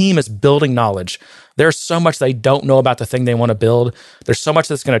 This team is building knowledge. There's so much they don't know about the thing they want to build. There's so much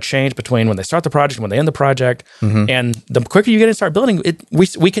that's going to change between when they start the project and when they end the project. Mm-hmm. And the quicker you get in and start building,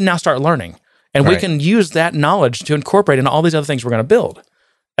 we can now start learning. And we can use that knowledge to incorporate into all these other things we're going to build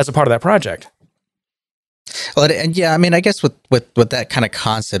as a part of that project. Well, and yeah, I mean, I guess with that kind of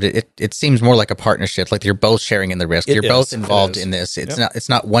concept, it seems more like a partnership. Like you're both sharing in the risk. You're both involved in this. It's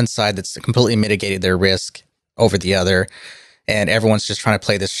not one side that's completely mitigated their risk over the other, and everyone's just trying to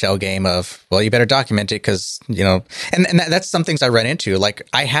play this shell game of, well, you better document it because and that's some things I run into. Like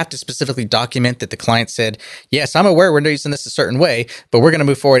I have to specifically document that the client said, yes, I'm aware we're using this a certain way, but we're going to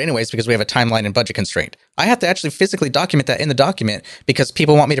move forward anyways because we have a timeline and budget constraint. I have to actually physically document that in the document because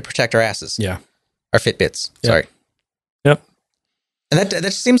people want me to protect our asses. Yeah. Our Fitbits. Sorry. Yep. And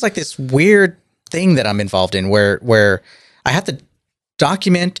that seems like this weird thing that I'm involved in where I have to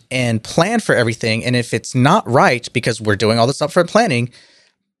document and plan for everything. And if it's not right, because we're doing all this upfront planning,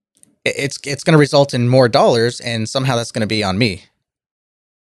 it's going to result in more dollars. And somehow that's going to be on me,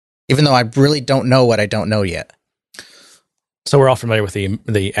 even though I really don't know what I don't know yet. So we're all familiar with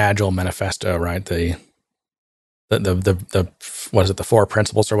the Agile Manifesto, right? The what is it? The 4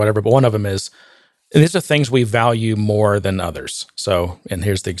 principles or whatever. But one of them is, and these are things we value more than others. So, and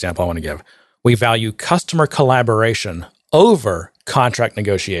here's the example I want to give. We value customer collaboration over contract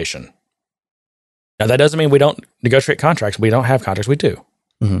negotiation. Now, that doesn't mean we don't negotiate contracts. We don't have contracts. We do.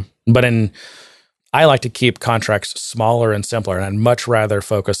 Mm-hmm. But I like to keep contracts smaller and simpler, and I'd much rather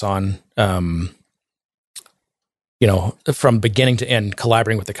focus on, from beginning to end,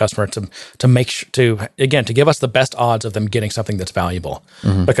 collaborating with the customer to make to give us the best odds of them getting something that's valuable.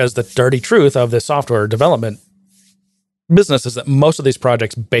 Mm-hmm. Because the dirty truth of the software development business is that most of these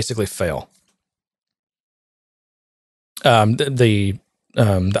projects basically fail. The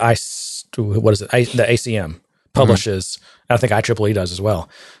ACM publishes, and I think IEEE does as well,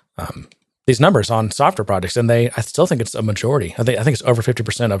 these numbers on software projects, and I still think it's a majority. I think it's over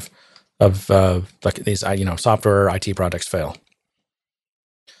 50% of like these, software IT projects fail.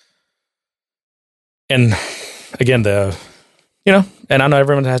 And again, and I know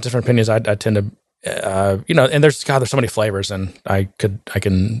everyone has different opinions. I tend to, and there's so many flavors, and I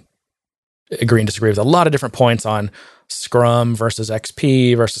can agree and disagree with a lot of different points on Scrum versus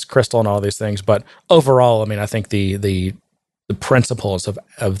XP versus Crystal and all these things. But overall, I mean, I think the principles of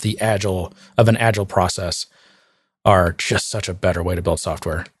an agile process are just such a better way to build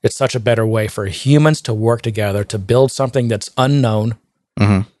software. It's such a better way for humans to work together to build something that's unknown.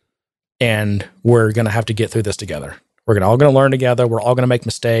 Mm-hmm. And we're going to have to get through this together. We're all going to learn together. We're all going to make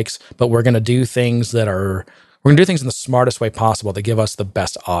mistakes, but we're going to do things in the smartest way possible to give us the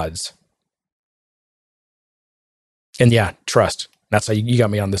best odds. And yeah, trust. That's how you got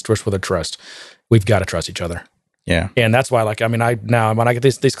me on this twist with a trust. We've got to trust each other. Yeah. And that's why, when I get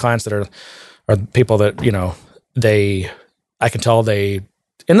these clients that are people that, I can tell and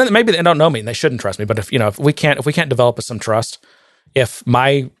then maybe they don't know me and they shouldn't trust me. But if we can't develop some trust, if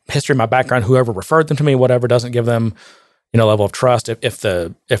my history, my background, whoever referred them to me, whatever, doesn't give them, level of trust, if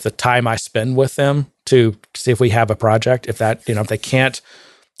the time I spend with them to see if we have a project, if they can't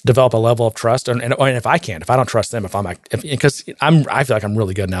develop a level of trust, and if I don't trust them, because I feel like I'm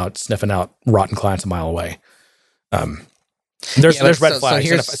really good now at sniffing out rotten clients a mile away. There's red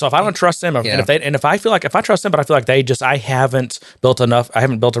flags. So if I don't trust them, if I trust them, but I feel like I haven't built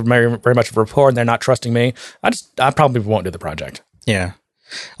very much of a rapport, and they're not trusting me, I probably won't do the project. Yeah.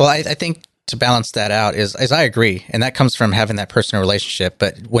 Well, I think to balance that out is I agree, and that comes from having that personal relationship.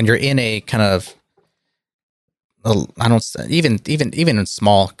 But when you're in a kind of, I don't even in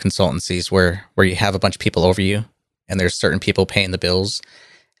small consultancies where you have a bunch of people over you, and there's certain people paying the bills,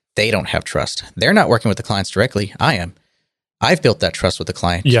 they don't have trust. They're not working with the clients directly. I am. I've built that trust with the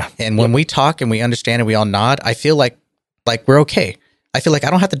client. Yeah. And when we talk and we understand and we all nod, I feel like we're okay. I feel like I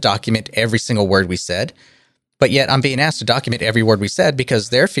don't have to document every single word we said, but yet I'm being asked to document every word we said because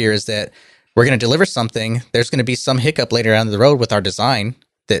their fear is that we're going to deliver something. There's going to be some hiccup later down the road with our design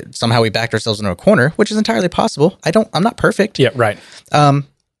that somehow we backed ourselves into a corner, which is entirely possible. I'm not perfect. Yeah, right.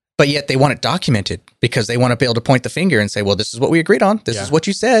 But yet they want it documented because they want to be able to point the finger and say, well, this is what we agreed on. This is what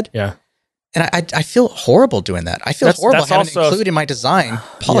you said. Yeah. And I feel horrible doing that. I feel horrible having to include in my design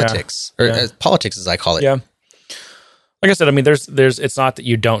politics, politics as I call it. Yeah. Like I said, I mean, there's it's not that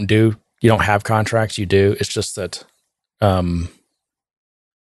you don't have contracts, you do. It's just that I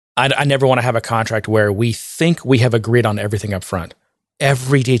never want to have a contract where we think we have agreed on everything up front.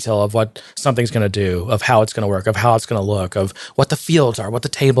 Every detail of what something's going to do, of how it's going to work, of how it's going to look, of what the fields are, what the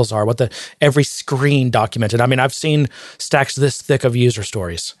tables are, every screen documented. I mean, I've seen stacks this thick of user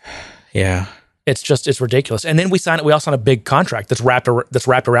stories. Yeah. It's ridiculous. And then we all sign a big contract that's wrapped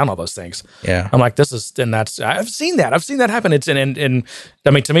around all those things. Yeah. I'm like, I've seen that happen. It's, and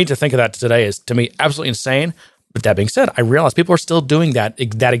I mean, to me, to think of that today is, to me, absolutely insane. But that being said, I realize people are still doing that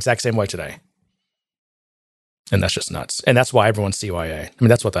exact same way today. And that's just nuts. And that's why everyone's CYA. I mean,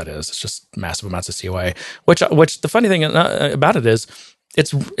 that's what that is. It's just massive amounts of CYA, which the funny thing about it is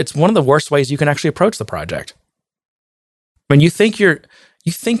it's one of the worst ways you can actually approach the project. I mean, you think you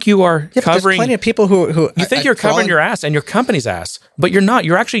are covering plenty of people who you think you're covering your ass and your company's ass, but you're not.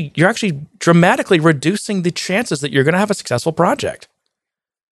 You're actually dramatically reducing the chances that you're going to have a successful project.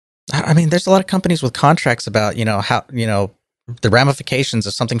 I mean, there's a lot of companies with contracts about, how, the ramifications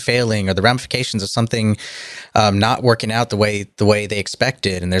of something failing or the ramifications of something not working out the way they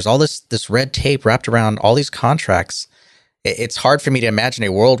expected. And there's all this red tape wrapped around all these contracts. It's hard for me to imagine a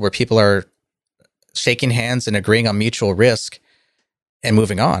world where people are shaking hands and agreeing on mutual risk and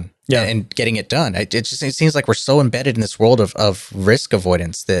moving on and getting it done. It seems like we're so embedded in this world of risk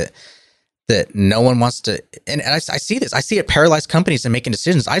avoidance that no one wants to, and I see this. I see it paralyze companies in making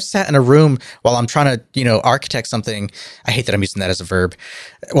decisions. I've sat in a room while I'm trying to, architect something. I hate that I'm using that as a verb.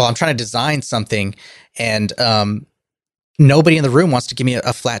 While I'm trying to design something, and nobody in the room wants to give me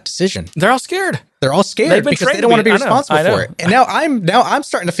a flat decision. They're all scared. Because they don't want to be responsible for it. And now I'm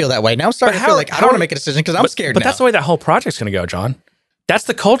starting to feel that way. Now I'm starting to feel like I don't want to make a decision because I'm scared. But that's the way that whole project's going to go, John. That's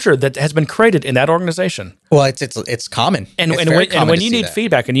the culture that has been created in that organization. Well, it's common. And when you need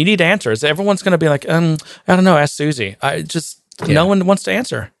feedback and you need answers, everyone's going to be like, I don't know, ask Susie. No one wants to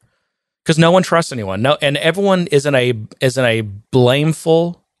answer because no one trusts anyone. No, and everyone is in a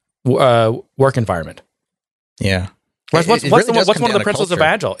blameful work environment. Yeah. What's one of the principles of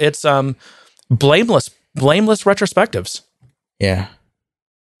Agile? It's blameless retrospectives. Yeah.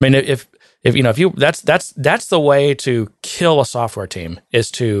 I mean, if that's the way to kill a software team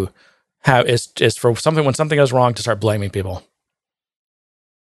is for something, when something goes wrong, to start blaming people.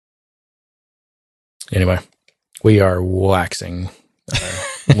 Anyway, we are waxing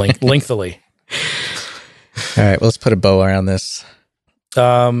lengthily. All right, well, let's put a bow around this.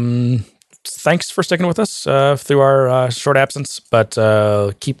 Thanks for sticking with us through our short absence, but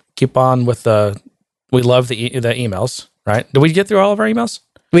keep on with we love the emails, right? Did we get through all of our emails?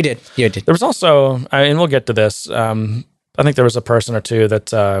 We did. Yeah, did. There was also, and we'll get to this. I think there was a person or two that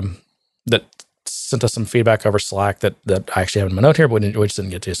sent us some feedback over Slack that I actually have in my note here, but we just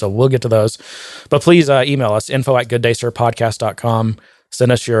didn't get to. So we'll get to those. But please email us, info@gooddaysirpodcast.com.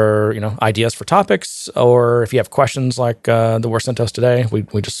 Send us your ideas for topics, or if you have questions like that were sent to us today. We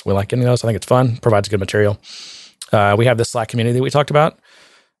like getting those. I think it's fun. Provides good material. We have this Slack community that we talked about.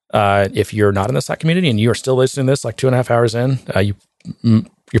 If you're not in the Slack community and you are still listening to this like 2.5 hours in,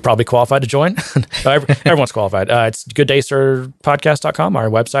 you're probably qualified to join. Everyone's qualified. It's gooddaysirpodcast.com, our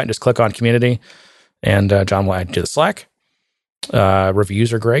website, and just click on community. And John will add you to the Slack.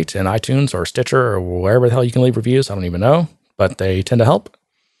 Reviews are great in iTunes or Stitcher or wherever the hell you can leave reviews. I don't even know, but they tend to help.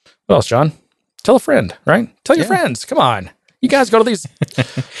 What else, John? Tell a friend, right? Tell your friends. Come on. You guys go to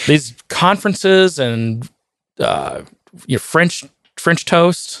these conferences and French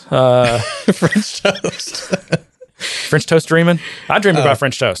toast. French toast. French toast dreaming? I dream about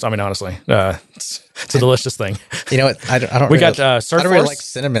French toast. I mean, honestly, it's a delicious thing. You know what? I don't. We really, got Surf I don't really Force. like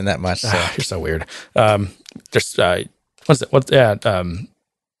cinnamon that much. So. You're so weird. There's what's it? What? Yeah.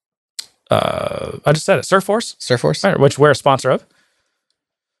 I just said it. Surf Force. Surf Force, which we're a sponsor of.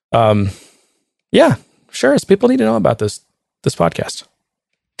 Yeah, sure. People need to know about this podcast.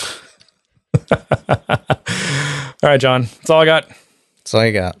 All right, John. That's all I got. That's all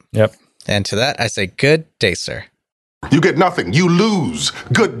you got. Yep. And to that, I say good day, sir. You get nothing. You lose.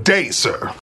 Good day, sir.